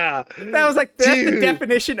that was like that's the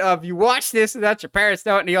definition of you watch this and that's your parents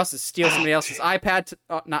know it, and you also steal somebody else's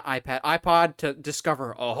iPod to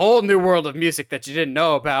discover a whole new world of music that you didn't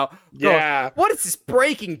know about. What is this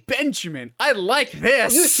Breaking Benjamin? I like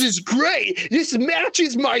this. This is great. This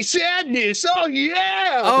matches my sadness. Oh yeah.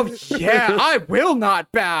 Oh yeah, I will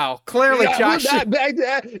not bow. Clearly, Josh.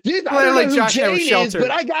 Clearly, Josh knows shelter.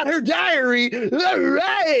 But I got her diary. All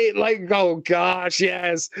right. Like, oh gosh,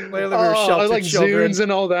 yes. Clearly, we were sheltered like children. Zunes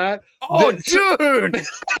and all that. Oh, dude.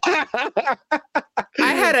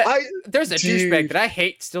 There's a douchebag that I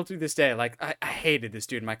hate still to this day. Like, I hated this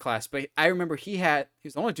dude in my class, but I remember he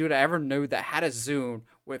was the only dude I ever knew that had a Zune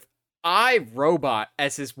with iRobot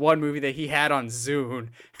as his one movie that he had on Zune.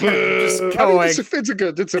 Just going, it's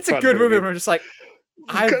a good movie. I'm just like,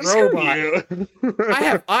 iRobot. I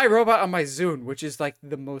have iRobot on my Zune, which is like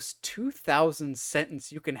the most 2000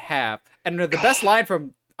 sentence you can have. And the best line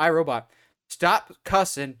from iRobot: "Stop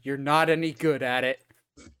cussing, you're not any good at it."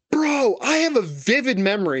 Bro, I have a vivid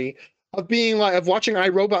memory of being like, of watching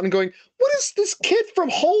iRobot and going, what is this kid from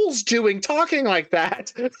Holes doing talking like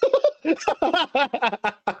that?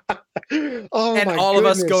 And all of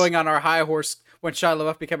us going on our high horse when Shia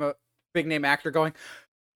LaBeouf became a big name actor going,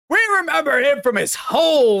 we remember him from his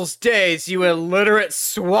Holes days, you illiterate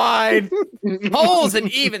swine. Holes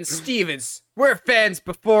and even Stevens. We're fans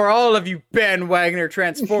before all of you Ben Wagner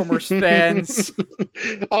Transformers fans.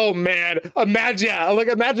 Oh man,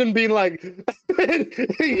 imagine being like,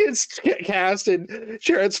 it's cast in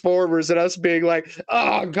Transformers and us being like,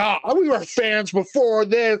 oh god, we were fans before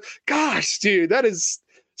this. Gosh, dude, that is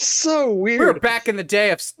so weird. We were back in the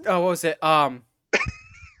day of what was it?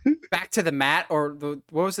 Back to the Mat, or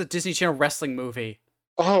what was the Disney Channel wrestling movie?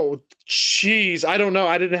 Oh, jeez, I don't know.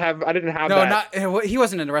 I didn't have no, that. He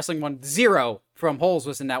wasn't in the wrestling one. Zero from Holes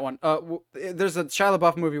was in that one. There's a Shia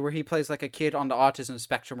LaBeouf movie where he plays like a kid on the autism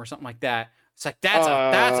spectrum or something like that. It's like that's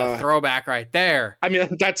a throwback right there. I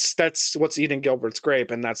mean, that's What's Eating Gilbert's Grape,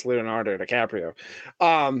 and that's Leonardo DiCaprio.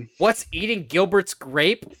 What's Eating Gilbert's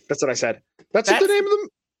Grape? That's what I said. That's what the name of them.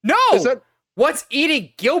 No. Is that? What's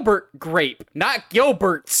Eating Gilbert Grape, not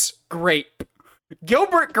Gilbert's Grape.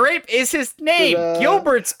 Gilbert Grape is his name.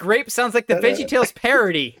 Gilbert's Grape sounds like the VeggieTales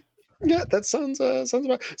parody. Yeah, that sounds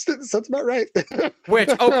about right. Which,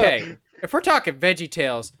 okay, if we're talking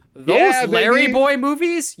VeggieTales, those Larry Boy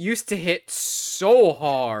movies used to hit so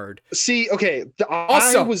hard. See, okay,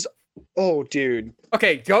 oh, dude.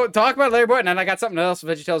 Okay, go talk about Larry Boy, and then I got something else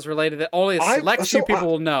VeggieTales related that only a select few people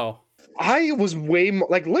will know. I was way more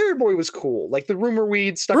like Larry Boy was cool. Like the Rumor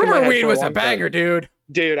Weed stuff. Rumor Weed was a banger, dude.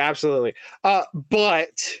 Dude, absolutely.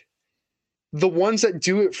 But the ones that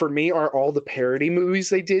do it for me are all the parody movies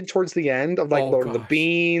they did towards the end of like Lord of the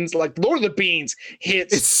Beans. Like Lord of the Beans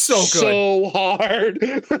hits so hard.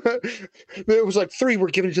 It was like 3 were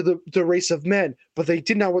given to the race of men, but they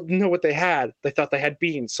did not know what they had. They thought they had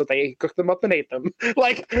beans, so they cooked them up and ate them.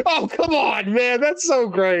 Like, oh, come on, man. That's so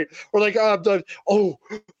great. Or like,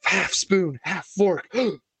 half spoon, half fork.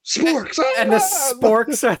 Sporks! And the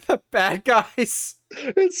sporks are the bad guys.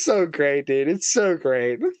 It's so great, dude. It's so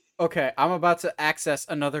great. Okay, I'm about to access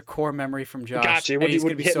another core memory from Josh. Gotcha. He's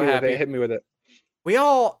going to be so happy. Hit me with it. We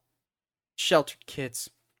all sheltered kids.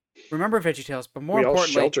 Remember VeggieTales, but more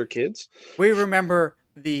importantly, shelter kids. We remember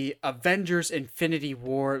the Avengers Infinity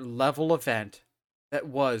War level event that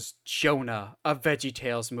was Jonah, a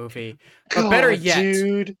VeggieTales movie. But better God, yet,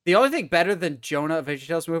 dude. the only thing better than Jonah, a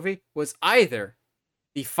VeggieTales movie, was either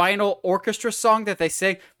the final orchestra song that they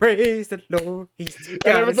sing, "Praise the Lord, He's And God,"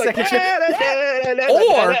 everyone's like, or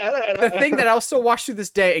the thing that I'll still watch to this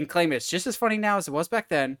day and claim it's just as funny now as it was back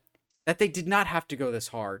then, that they did not have to go this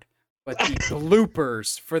hard. But the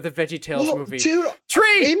bloopers for the VeggieTales movie. Dude,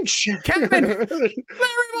 Tree! Kevin! Larry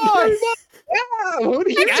Boy! Yeah, what are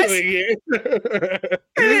you Hey, guys. doing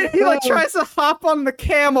here? He like tries to hop on the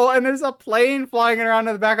camel and there's a plane flying around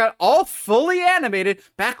in the background, all fully animated.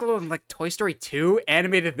 Back when like Toy Story 2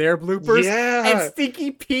 animated their bloopers. Yeah. And Stinky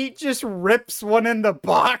Pete just rips one in the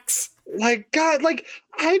box. Like, God, like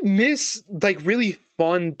I miss like really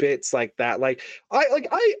fun bits like that. Like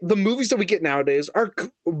the movies that we get nowadays are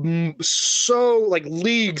so like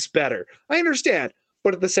leagues better. I understand,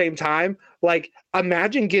 but at the same time, like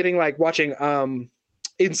imagine getting like watching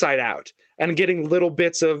Inside Out and getting little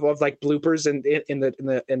bits of like bloopers in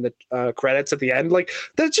the credits at the end. Like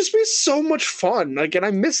that'd just be so much fun. Like, and I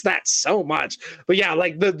miss that so much. But yeah,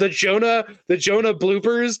 like the Jonah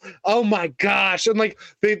bloopers. Oh my gosh! And like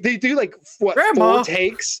they do like what, Grandma. 4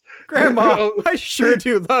 takes. Grandma, I sure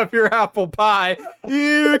do love your apple pie.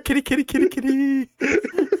 Ew, kitty, kitty, kitty, kitty.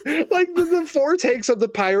 Like the 4 takes of the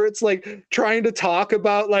pirates like trying to talk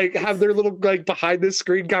about like have their little like behind the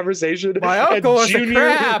screen conversation. My uncle was a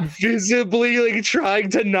crab. Visibly like trying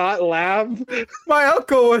to not laugh. My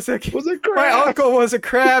uncle was a Was a My crab. uncle was a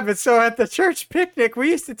crab, and so at the church picnic,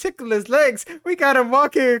 we used to tickle his legs. We got him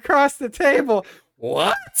walking across the table.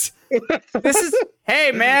 What? This is,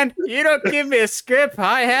 hey man, you don't give me a script,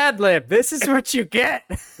 I ad lib. This is what you get.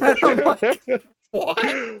 I'm like,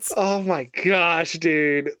 what? Oh my gosh,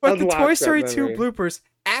 dude. But the Unlock Toy that Story 2 memory. bloopers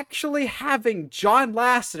actually having John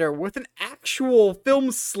Lasseter with an actual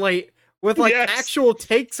film slate with like Yes. actual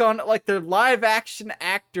takes on it, like they're live action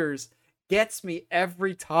actors, gets me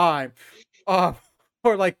every time. Or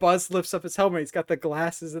like Buzz lifts up his helmet, he's got the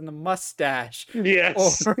glasses and the mustache.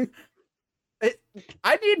 Yes. Or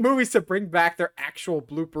I need movies to bring back their actual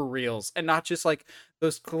blooper reels and not just like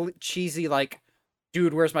those cheesy like,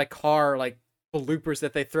 dude, where's my car? Like bloopers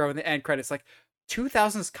that they throw in the end credits. Like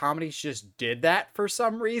 2000s comedies just did that for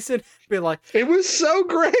some reason. Be like, It was so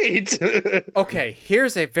great. okay,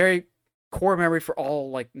 here's a very core memory for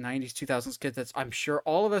all like 90s 2000s kids that's I'm sure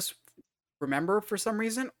all of us remember for some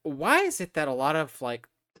reason. Why is it that a lot of like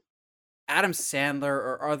Adam Sandler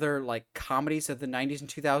or other like comedies of the 90s and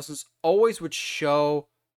 2000s always would show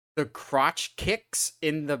the crotch kicks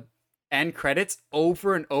in the end credits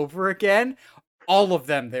over and over again? All of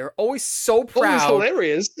them. They were always so Always proud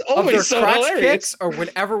hilarious. of their Always so crotch hilarious. kicks or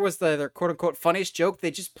whatever was their quote unquote funniest joke.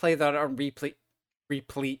 They just play that on repeat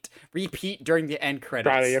during the end Proud of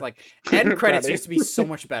credits. you. Like end Proud credits of you. used to be so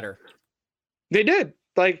much better. They did.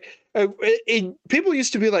 Like people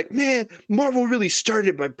used to be like, "Man, Marvel really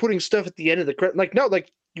started by putting stuff at the end of the credit." Like, no,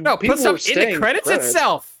 like No, people put were stuff in the staying credits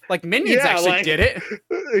itself. Like Minions Yeah, actually like- did it.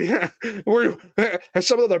 Yeah, we're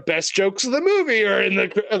some of the best jokes of the movie are in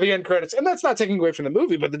the end credits, and that's not taking away from the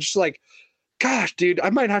movie, but they're just like, gosh, dude, I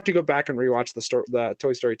might have to go back and rewatch the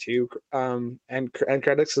Toy Story 2 end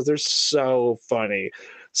credits because they're so funny,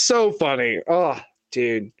 so funny. Oh,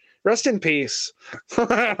 dude, rest in peace.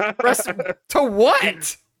 Rest to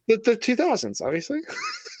what? the 2000s, obviously.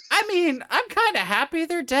 I mean, I'm kind of happy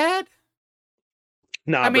they're dead.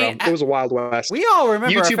 Nah, I mean, bro, it was a Wild West. We all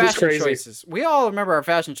remember YouTube our was fashion crazy. choices. We all remember our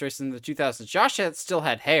fashion choices in the 2000s. Josh still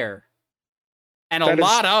had hair. And a That is-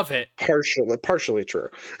 lot of it. partially true,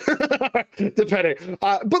 depending.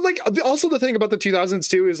 But like, also the thing about the 2000s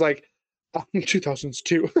too is like, 2000s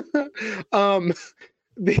too.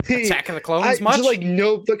 The Attack of the Clones I much? just, like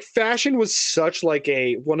no, like fashion was such like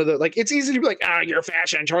one of the like it's easy to be like your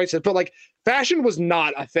fashion choices, but like fashion was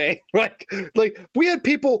not a thing. Like we had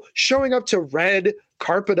people showing up to red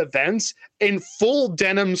carpet events in full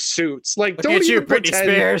denim suits. Like Look don't at you, even Britney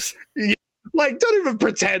pretend. Spears. Like don't even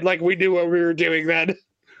pretend like we knew what we were doing then.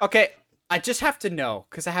 Okay, I just have to know,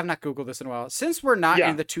 because I have not Googled this in a while. Since we're not Yeah.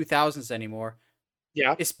 in the 2000s anymore,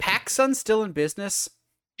 Yeah, is PacSun still in business?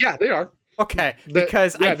 yeah, they are. Okay, The-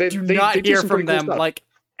 because yeah, I they- do they not do hear some from pretty cool them stuff. like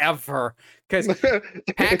ever. Because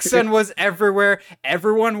PacSun was everywhere.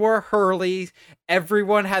 Everyone wore Hurley.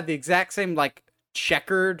 Everyone had the exact same like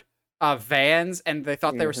checkered Vans, and they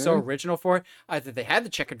thought they were so original for it. Either they had the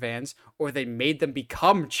checkered Vans, or they made them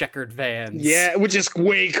become checkered Vans. Yeah, which is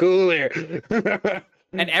way cooler.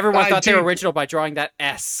 And everyone thought they were dude, original by drawing that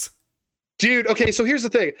S. Dude, okay, so here's the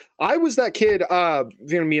thing. I was that kid,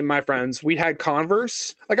 me and my friends, we had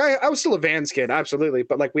Converse. Like I was still a Vans kid, absolutely,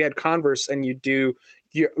 but like we had Converse and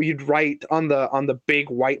you'd write on the big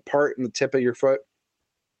white part in the tip of your foot.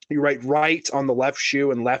 You write right on the left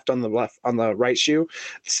shoe and left on the right shoe.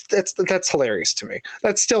 That's hilarious to me.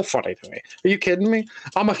 That's still funny to me. Are you kidding me?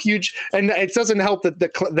 I'm a huge, and it doesn't help that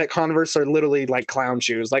that Converse are literally like clown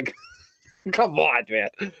shoes. Like, come on, man.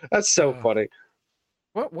 That's so funny.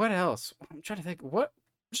 What else? I'm trying to think. What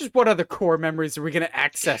other core memories are we gonna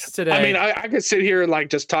access today? I mean, I could sit here and like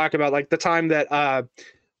just talk about like the time that I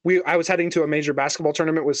was heading to a major basketball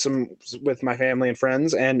tournament with my family and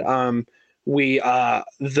friends, and the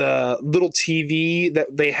little TV that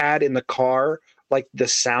they had in the car, like the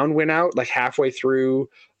sound went out like halfway through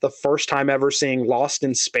the first time ever seeing Lost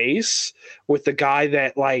in Space with the guy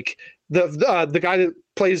that like the guy that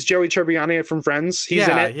plays Joey Tribbiani from Friends. He's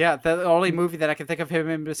in it. Yeah, the only movie that I can think of him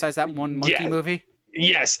in besides that one monkey movie.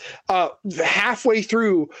 Yes. Halfway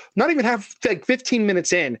through, not even like 15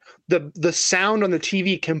 minutes in, the sound on the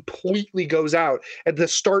TV completely goes out at the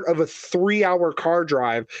start of a 3-hour car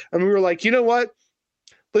drive. And we were like, you know what?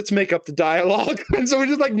 Let's make up the dialogue. And so we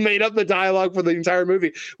just like made up the dialogue for the entire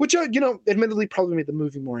movie, which, admittedly probably made the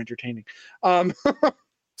movie more entertaining.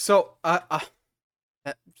 So,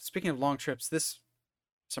 speaking of long trips, this,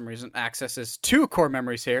 for some reason, accesses 2 core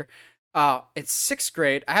memories here. It's 6th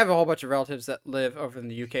grade. I have a whole bunch of relatives that live over in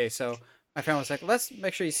the UK, so my family was like, let's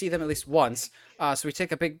make sure you see them at least once. So we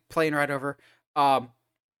take a big plane ride over.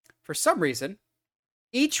 For some reason,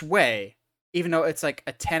 each way, even though it's like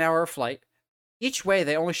a 10-hour flight, each way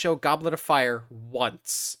they only show Goblet of Fire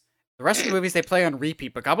once. The rest of the movies they play on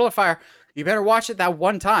repeat, but Goblet of Fire, you better watch it that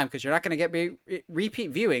one time because you're not going to get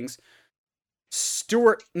repeat viewings.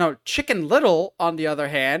 Chicken Little, on the other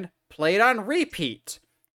hand, played on repeat.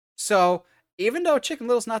 So, even though Chicken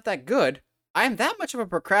Little's not that good, I am that much of a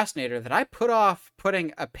procrastinator that I put off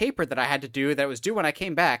putting a paper that I had to do that was due when I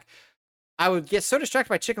came back. I would get so distracted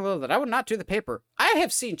by Chicken Little that I would not do the paper. I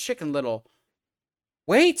have seen Chicken Little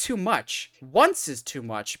way too much. Once is too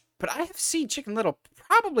much, but I have seen Chicken Little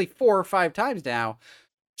probably 4 or 5 times now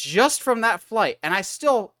just from that flight. And I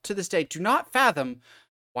still, to this day, do not fathom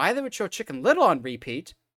why they would show Chicken Little on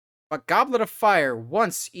repeat, but Goblet of Fire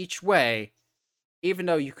once each way. Even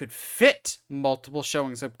though you could fit multiple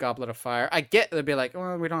showings of Goblet of Fire, I get they'd be like,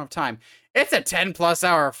 oh, we don't have time. It's a 10+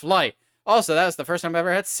 hour flight. Also, that was the first time I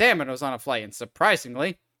ever had salmon was on a flight, and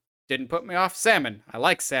surprisingly, didn't put me off salmon. I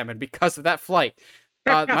like salmon because of that flight.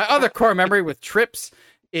 My other core memory with trips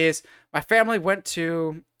is my family went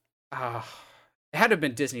to, it had to have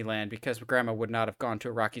been Disneyland because Grandma would not have gone to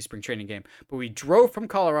a Rocky Spring Training game. But we drove from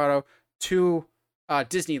Colorado to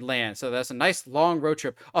Disneyland, so that's a nice long road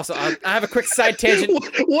trip. Also, I have a quick side tangent.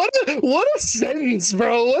 What a sentence,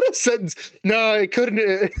 bro! What a sentence! No, it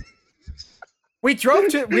couldn't. We drove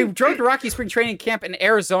to Rocky Spring Training Camp in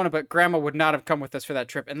Arizona, but Grandma would not have come with us for that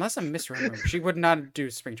trip, unless I'm misremembering. She would not do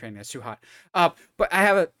spring training; it's too hot. But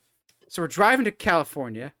so we're driving to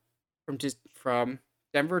California from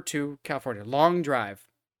Denver to California, long drive.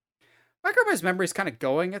 My grandma's memory is kind of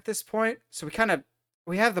going at this point, so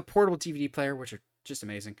we have the portable DVD player, which are just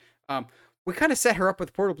amazing. We kind of set her up with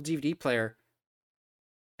a portable DVD player.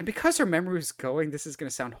 And because her memory was going, this is going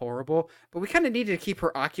to sound horrible, but we kind of needed to keep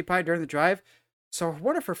her occupied during the drive. So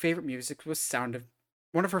one of her favorite movies was Sound of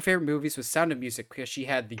Music because she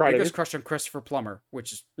had the biggest crush on Christopher Plummer,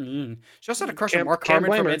 which is she also had a crush on Mark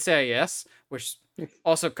Harmon from NCIS, which is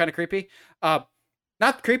also kind of creepy.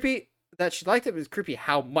 Not creepy that she liked it, but it was creepy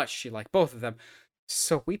how much she liked both of them.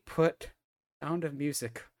 So we put Sound of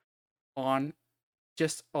Music on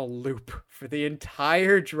just a loop for the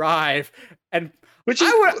entire drive, and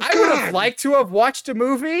I would have liked to have watched a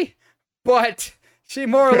movie, but she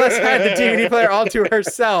more or less had the DVD player all to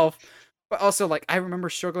herself. But also, like, I remember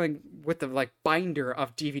struggling with the like binder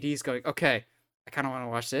of DVDs, going, okay, I kind of want to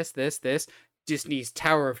watch this, Disney's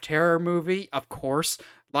Tower of Terror movie, of course.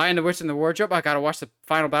 Lion, the Witch, and the Wardrobe. I gotta watch the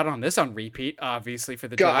final battle on this on repeat, obviously, for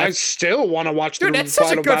the drive. I still want to watch the final battle. Dude, that's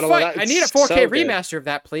such a good fight. I need a 4K remaster of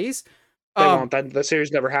that, please. They won't. That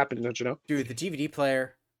series never happened, don't you know? Dude, the DVD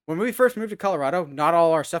player. When we first moved to Colorado, not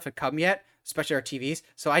all our stuff had come yet, especially our TVs.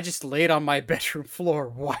 So I just laid on my bedroom floor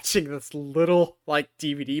watching this little, like,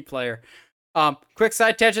 DVD player. Quick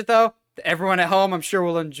side tangent, though. Everyone at home, I'm sure,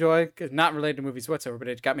 will enjoy, because not related to movies whatsoever, but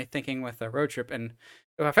it got me thinking with a road trip. And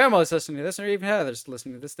if my family is listening to this, or even others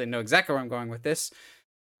listening to this, they know exactly where I'm going with this.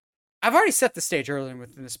 I've already set the stage earlier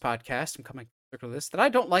within this podcast. I'm coming to this that I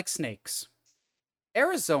don't like snakes.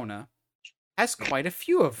 Arizona has quite a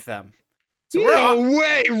few of them. So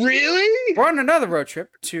really? We're on another road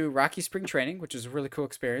trip to Rocky Spring Training, which is a really cool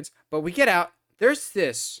experience. But we get out, there's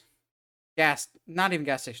this not even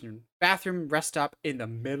gas station, bathroom rest stop in the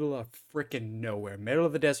middle of freaking nowhere, middle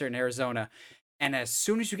of the desert in Arizona. And as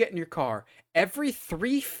soon as you get in your car, every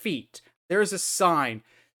 3 feet, there's a sign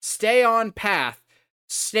stay on path,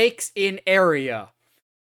 snakes in area.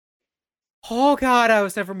 Oh god, I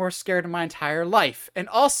was never more scared in my entire life. And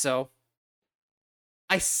also,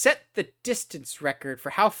 I set the distance record for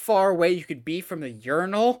how far away you could be from the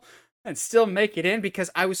urinal and still make it in because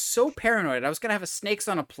I was so paranoid. I was going to have a snakes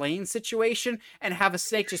on a plane situation and have a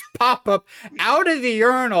snake just pop up out of the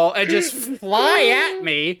urinal and just fly at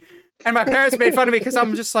me. And my parents made fun of me because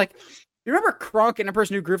I'm just like, you remember Kronk in Emperor's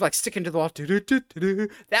New Groove, like sticking to the wall?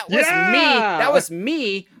 That was me. That was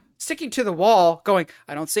me sticking to the wall going,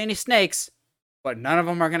 I don't see any snakes, but none of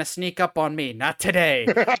them are going to sneak up on me. Not today.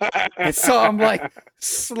 And so I'm like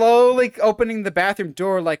slowly opening the bathroom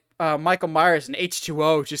door like Michael Myers in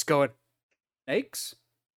H2O, just going, snakes?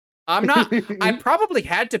 I'm not. I probably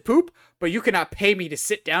had to poop, but you cannot pay me to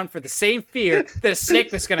sit down for the same fear that a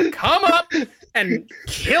snake was going to come up and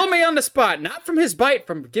kill me on the spot. Not from his bite,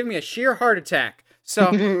 from giving me a sheer heart attack.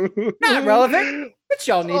 So, not relevant, but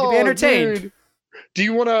y'all need to be entertained. Dude. Do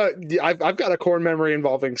you want to? I've got a core memory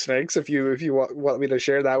involving snakes. If you want me to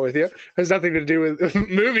share that with you, it has nothing to do with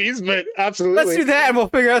movies, but absolutely. Let's do that, and we'll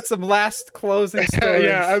figure out some last closing stories.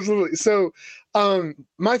 Yeah, absolutely. So,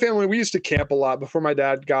 my family, we used to camp a lot before my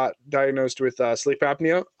dad got diagnosed with sleep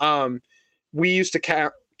apnea. We used to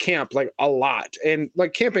camp like a lot, and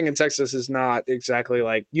like camping in Texas is not exactly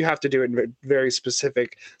like you have to do it in very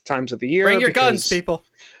specific times of the year. Bring your guns, people.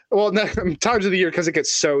 Well, no, times of the year because it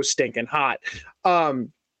gets so stinking hot.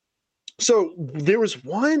 So there was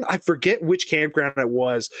one, I forget which campground it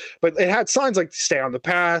was, but it had signs like stay on the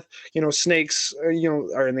path, snakes,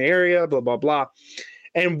 are in the area, blah, blah, blah.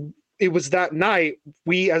 And it was that night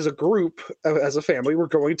we as a group, as a family, were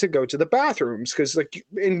going to go to the bathrooms because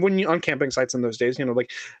when you on camping sites in those days, like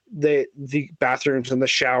the bathrooms and the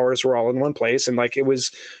showers were all in one place. And like, it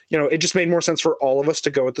was, it just made more sense for all of us to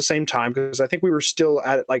go at the same time. Because I think we were still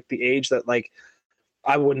at like the age that like,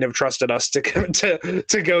 I wouldn't have trusted us to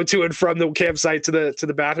go to and from the campsite to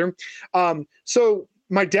the bathroom. So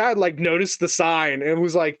my dad like noticed the sign and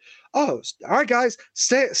was like, "Oh, all right, guys,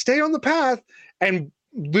 stay on the path." And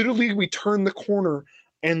literally, we turned the corner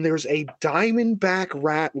and there's a diamondback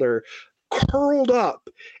rattler curled up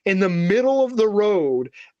in the middle of the road.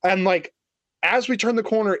 And like, as we turned the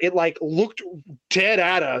corner, it like looked dead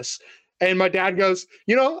at us. And my dad goes,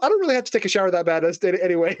 I don't really have to take a shower that bad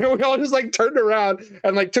anyway. And we all just like turned around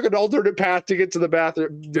and like took an alternate path to get to the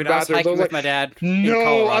bathroom. Dude, I was hiking with my dad.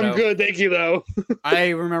 No, I'm good. Thank you, though. I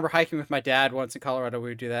remember hiking with my dad once in Colorado. We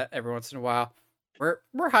would do that every once in a while. We're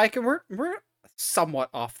hiking. We're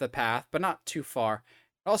somewhat off the path, but not too far.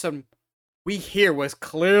 All of a sudden, we hear was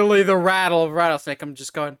clearly the rattle of a rattlesnake. I'm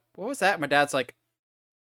just going, what was that? My dad's like,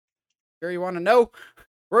 sure you want to know?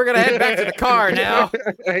 We're gonna head back to the car now.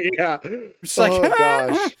 Yeah. Just like,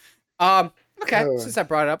 gosh. Okay. Since I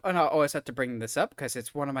brought it up, and I always have to bring this up because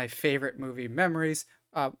it's one of my favorite movie memories.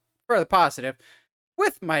 For the positive,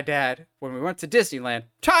 with my dad when we went to Disneyland.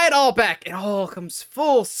 Tie it all back. It all comes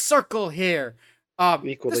full circle here.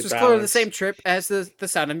 This was clearly the same trip as the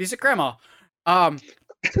Sound of Music Grandma.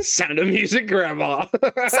 Sound of Music Grandma.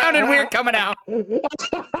 Sounded weird coming out.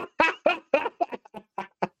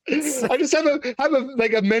 I just have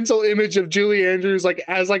a mental image of Julie Andrews like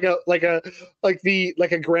as like a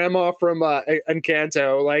grandma from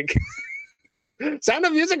Encanto, like Sound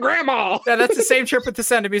of Music Grandma. Yeah, that's the same trip with the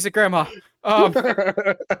Sound of Music Grandma.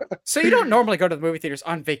 So you don't normally go to the movie theaters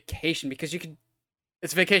on vacation because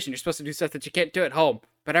it's vacation. You're supposed to do stuff that you can't do at home.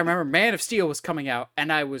 But I remember Man of Steel was coming out,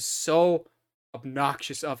 and I was so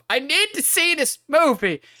obnoxious I need to see this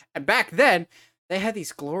movie. And back then, they had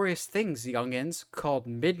these glorious things, youngins, called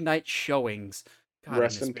midnight showings. God,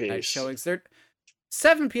 rest in peace. Showings. They're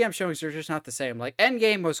 7 p.m. showings are just not the same. Like,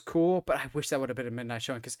 Endgame was cool, but I wish that would have been a midnight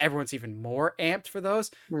showing because everyone's even more amped for those.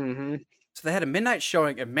 Mm-hmm. So they had a midnight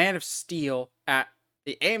showing of Man of Steel at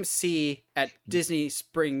the AMC at Disney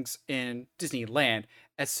Springs in Disneyland.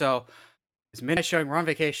 And so it's midnight showing. We're on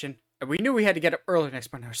vacation. And we knew we had to get up early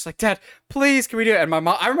next morning. I was just like, Dad, please, can we do it? And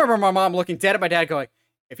I remember my mom looking dead at my dad going,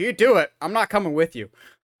 if you do it, I'm not coming with you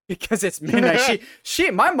because it's midnight.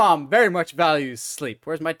 My mom very much values sleep.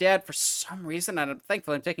 Whereas my dad, for some reason, and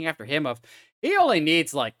thankfully I'm taking after him he only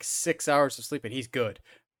needs like 6 hours of sleep and he's good.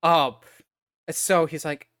 So he's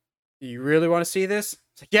like, do you really want to see this?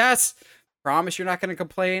 It's like, yes. Promise you're not going to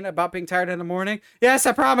complain about being tired in the morning? Yes,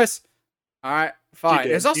 I promise. All right, fine.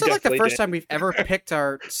 It's also like the first time we've ever picked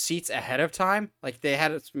our seats ahead of time. Like they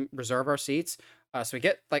had us reserve our seats. So we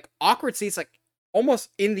get like awkward seats, like almost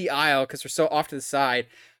in the aisle because we're so off to the side.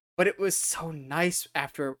 But it was so nice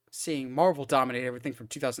after seeing Marvel dominate everything from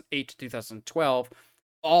 2008 to 2012,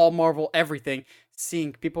 all Marvel everything,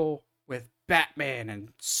 seeing people with Batman and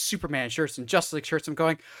Superman shirts and Justice League shirts. I'm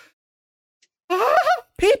going,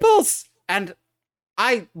 peoples! And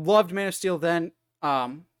I loved Man of Steel then.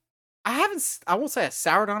 I won't say I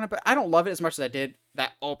soured on it, but I don't love it as much as I did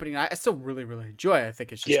that opening. I still really, really enjoy it. I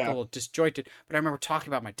think it's just a little disjointed. But I remember talking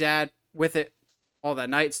about my dad with it all that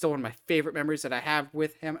night. It's still one of my favorite memories that I have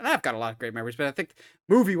with him. And I've got a lot of great memories, but I think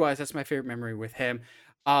movie-wise, that's my favorite memory with him.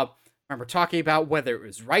 I remember talking about whether it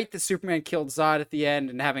was right that Superman killed Zod at the end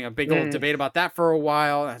and having a big old debate about that for a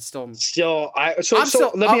while. And I'm still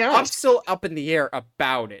up in the air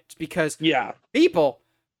about it because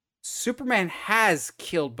Superman has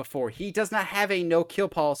killed before. He does not have a no-kill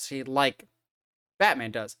policy like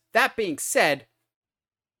Batman does. That being said,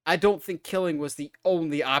 I don't think killing was the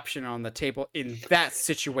only option on the table in that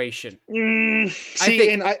situation. I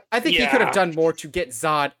think he could have done more to get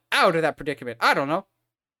Zod out of that predicament. I don't know.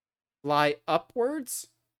 Fly upwards?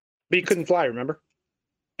 But he couldn't fly, remember?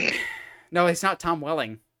 No, he's not Tom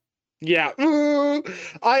Welling. Yeah.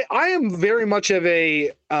 I am very much of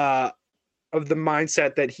the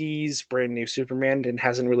mindset that he's brand new Superman and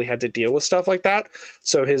hasn't really had to deal with stuff like that.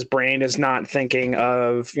 So his brain is not thinking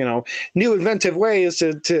of, new inventive ways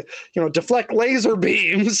to deflect laser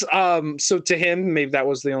beams. So to him, maybe that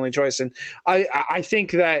was the only choice. And I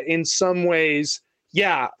think that in some ways,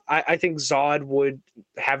 I think Zod would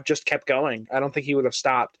have just kept going. I don't think he would have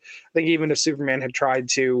stopped. I think even if Superman had tried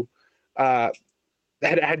to,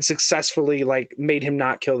 had successfully made him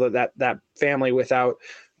not kill that family without,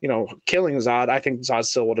 killing Zod, I think Zod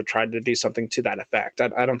still would have tried to do something to that effect.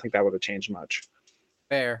 I don't think that would have changed much.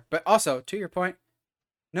 Fair. But also, to your point,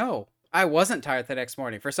 no, I wasn't tired the next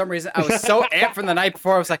morning. For some reason, I was so amped from the night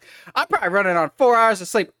before. I was like, I'm probably running on 4 hours of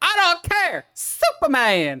sleep. I don't care.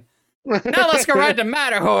 Superman. Now let's go ride the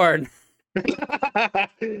Matterhorn.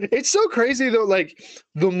 It's so crazy though.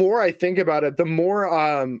 The more I think about it, the more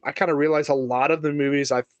I kind of realize a lot of the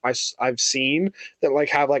movies I've seen that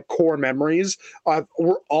have core memories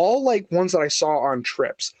were all ones that I saw on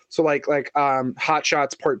trips. So Hot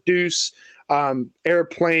Shots Part Deuce,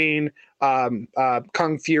 Airplane,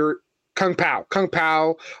 Kung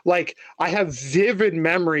Pao. I have vivid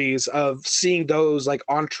memories of seeing those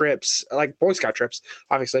on trips, Boy Scout trips,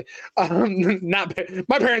 obviously. Not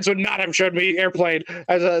my parents would not have showed me Airplane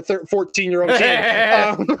as a 14-year-old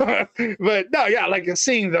kid. But no,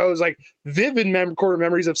 seeing those vivid core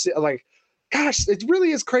memories of gosh, it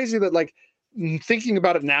really is crazy that thinking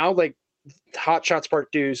about it now, Hot Shots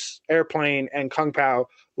Part Deuce, Airplane, and Kung Pao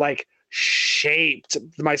shaped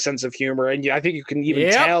my sense of humor, and I think you can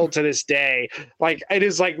even tell to this day it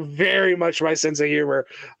is very much my sense of humor.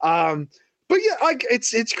 But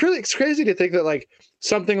it's crazy to think that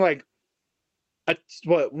something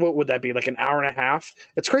what would that be, an hour and a half?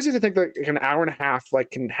 It's crazy to think that an hour and a half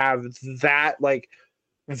can have that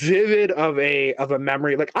vivid of a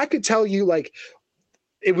memory. I could tell you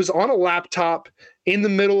it was on a laptop in the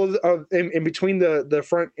middle of in between the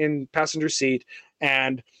front and passenger seat,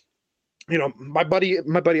 and my buddy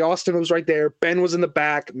Austin was right there. Ben was in the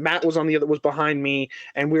back. Matt was was behind me,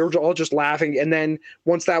 and we were all just laughing. And then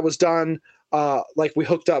once that was done, we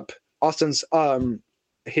hooked up Austin's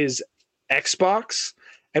his Xbox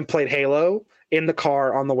and played Halo in the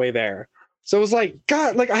car on the way there. So it was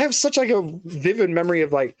God, I have such a vivid memory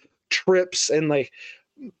of trips and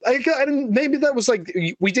maybe that was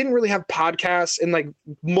we didn't really have podcasts and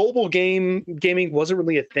mobile gaming wasn't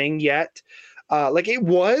really a thing yet. It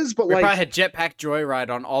was, but we probably had Jetpack Joyride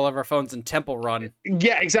on all of our phones in Temple Run.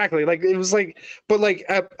 Yeah, exactly. It was but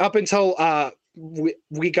up until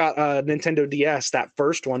we got a Nintendo DS, that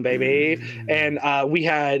first one, baby, and we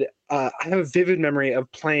had I have a vivid memory of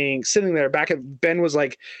sitting there back at Ben was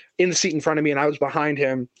in the seat in front of me and I was behind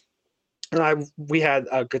him. And we had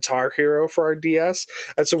a Guitar Hero for our DS,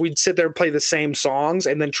 and so we'd sit there and play the same songs,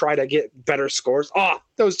 and then try to get better scores. Oh,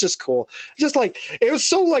 that was just cool. Just it was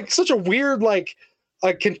so such a weird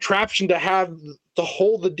a contraption to have to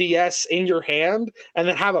hold the DS in your hand and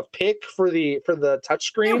then have a pick for the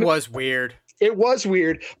touchscreen. It was weird. It was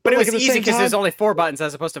weird, but it was easy because there's only 4 buttons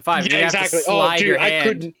as opposed to 5. Yeah, exactly. Have to slide your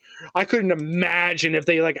hand. I couldn't imagine if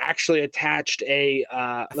they actually attached a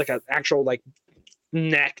an actual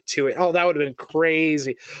neck to it. Oh, that would have been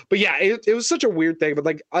crazy. But yeah, it was such a weird thing.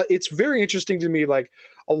 But it's very interesting to me.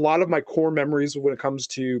 A lot of my core memories when it comes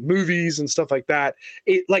to movies and stuff like that,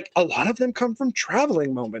 it a lot of them come from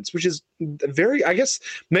traveling moments, which is very, I guess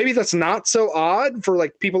maybe that's not so odd for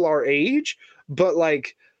people our age, but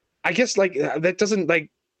I guess that doesn't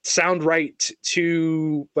sound right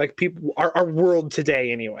to people our world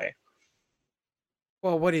today anyway.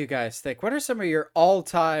 Well, what do you guys think? What are some of your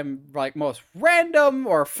all-time, like, most random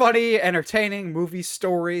or funny, entertaining movie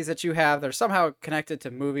stories that you have that are somehow connected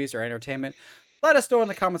to movies or entertainment? Let us know in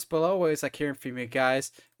the comments below. Always like hearing from you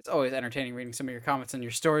guys. It's always entertaining reading some of your comments and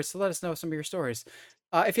your stories, so let us know some of your stories.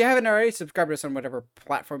 If you haven't already, subscribe to us on whatever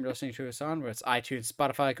platform you're listening to us on, whether it's iTunes,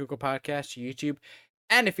 Spotify, Google Podcasts, YouTube.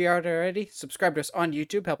 And if you aren't already, subscribe to us on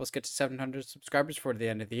YouTube. Help us get to 700 subscribers before the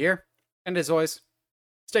end of the year. And as always,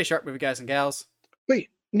 stay sharp, movie guys and gals. Wait,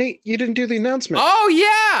 Nate, you didn't do the announcement. Oh,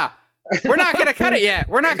 yeah! We're not going to cut it yet.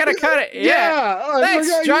 We're not going to cut it yet. Yeah.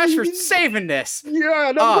 Thanks, Josh, for saving this.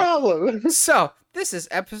 Yeah, no problem. So, this is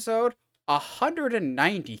episode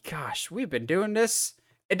 190. Gosh, we've been doing this.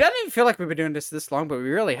 It doesn't even feel like we've been doing this long, but we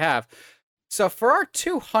really have. So, for our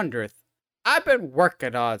 200th, I've been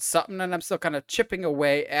working on something, and I'm still kind of chipping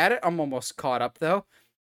away at it. I'm almost caught up, though.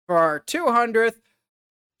 For our 200th,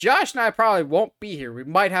 Josh and I probably won't be here. We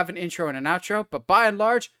might have an intro and an outro, but by and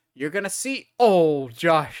large, you're going to see old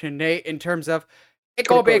Josh and Nate in terms of it's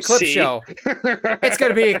going to be a clip show. It's going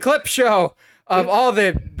to be a clip show of all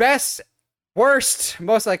the best, worst,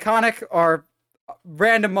 most iconic, or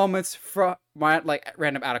random moments from, like,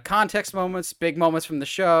 random out of context moments, big moments from the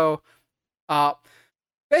show.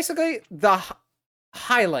 Basically, the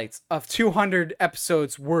highlights of 200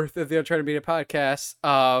 episodes worth of the Uncharted Media podcast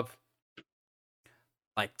of,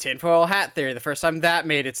 like, Tinfoil Hat Theory, the first time that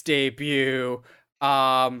made its debut.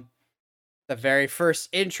 The very first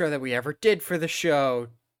intro that we ever did for the show.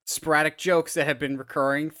 Sporadic jokes that have been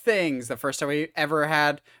recurring things. The first time we ever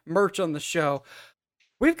had merch on the show.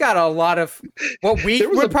 We've got a lot of what we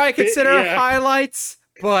would probably consider highlights.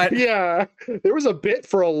 But yeah, there was a bit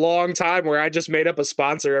for a long time where I just made up a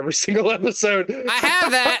sponsor every single episode. I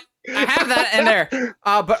have that in there.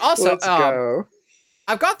 But also, let's go.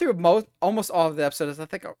 I've got through almost all of the episodes. I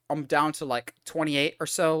think I'm down to like 28 or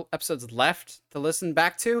so episodes left to listen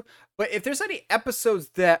back to. But if there's any episodes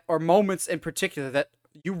that or moments in particular that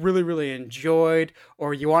you really, really enjoyed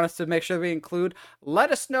or you want us to make sure we include,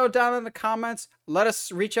 let us know down in the comments. Let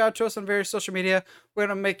us reach out to us on various social media. We're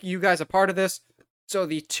going to make you guys a part of this. So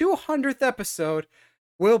the 200th episode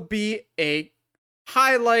will be a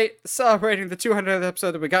highlight celebrating the 200th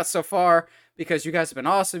episode that we got so far, because you guys have been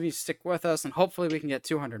awesome. You stick with us, and hopefully we can get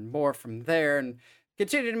 200 more from there and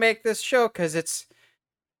continue to make this show, because it's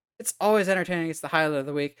always entertaining. It's the highlight of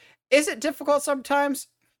the week. Is it difficult sometimes?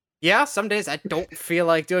 Yeah, some days I don't feel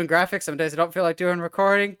like doing graphics. Some days I don't feel like doing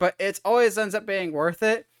recording, but it always ends up being worth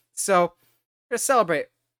it. So we're going to celebrate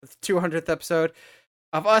the 200th episode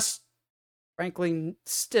of us, frankly,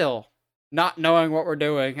 still not knowing what we're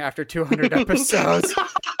doing after 200 episodes.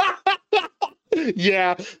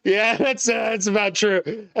 Yeah, that's about true.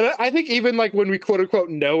 And I think even like when we quote unquote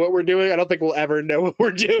know what we're doing, I don't think we'll ever know what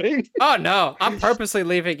we're doing. Oh no, I'm purposely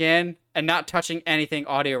leaving in and not touching anything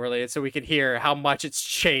audio related so we can hear how much it's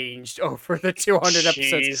changed over the 200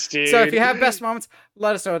 episodes. Dude. So if you have best moments,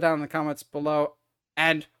 let us know down in the comments below.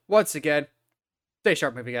 And once again, stay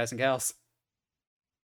sharp, movie guys and gals.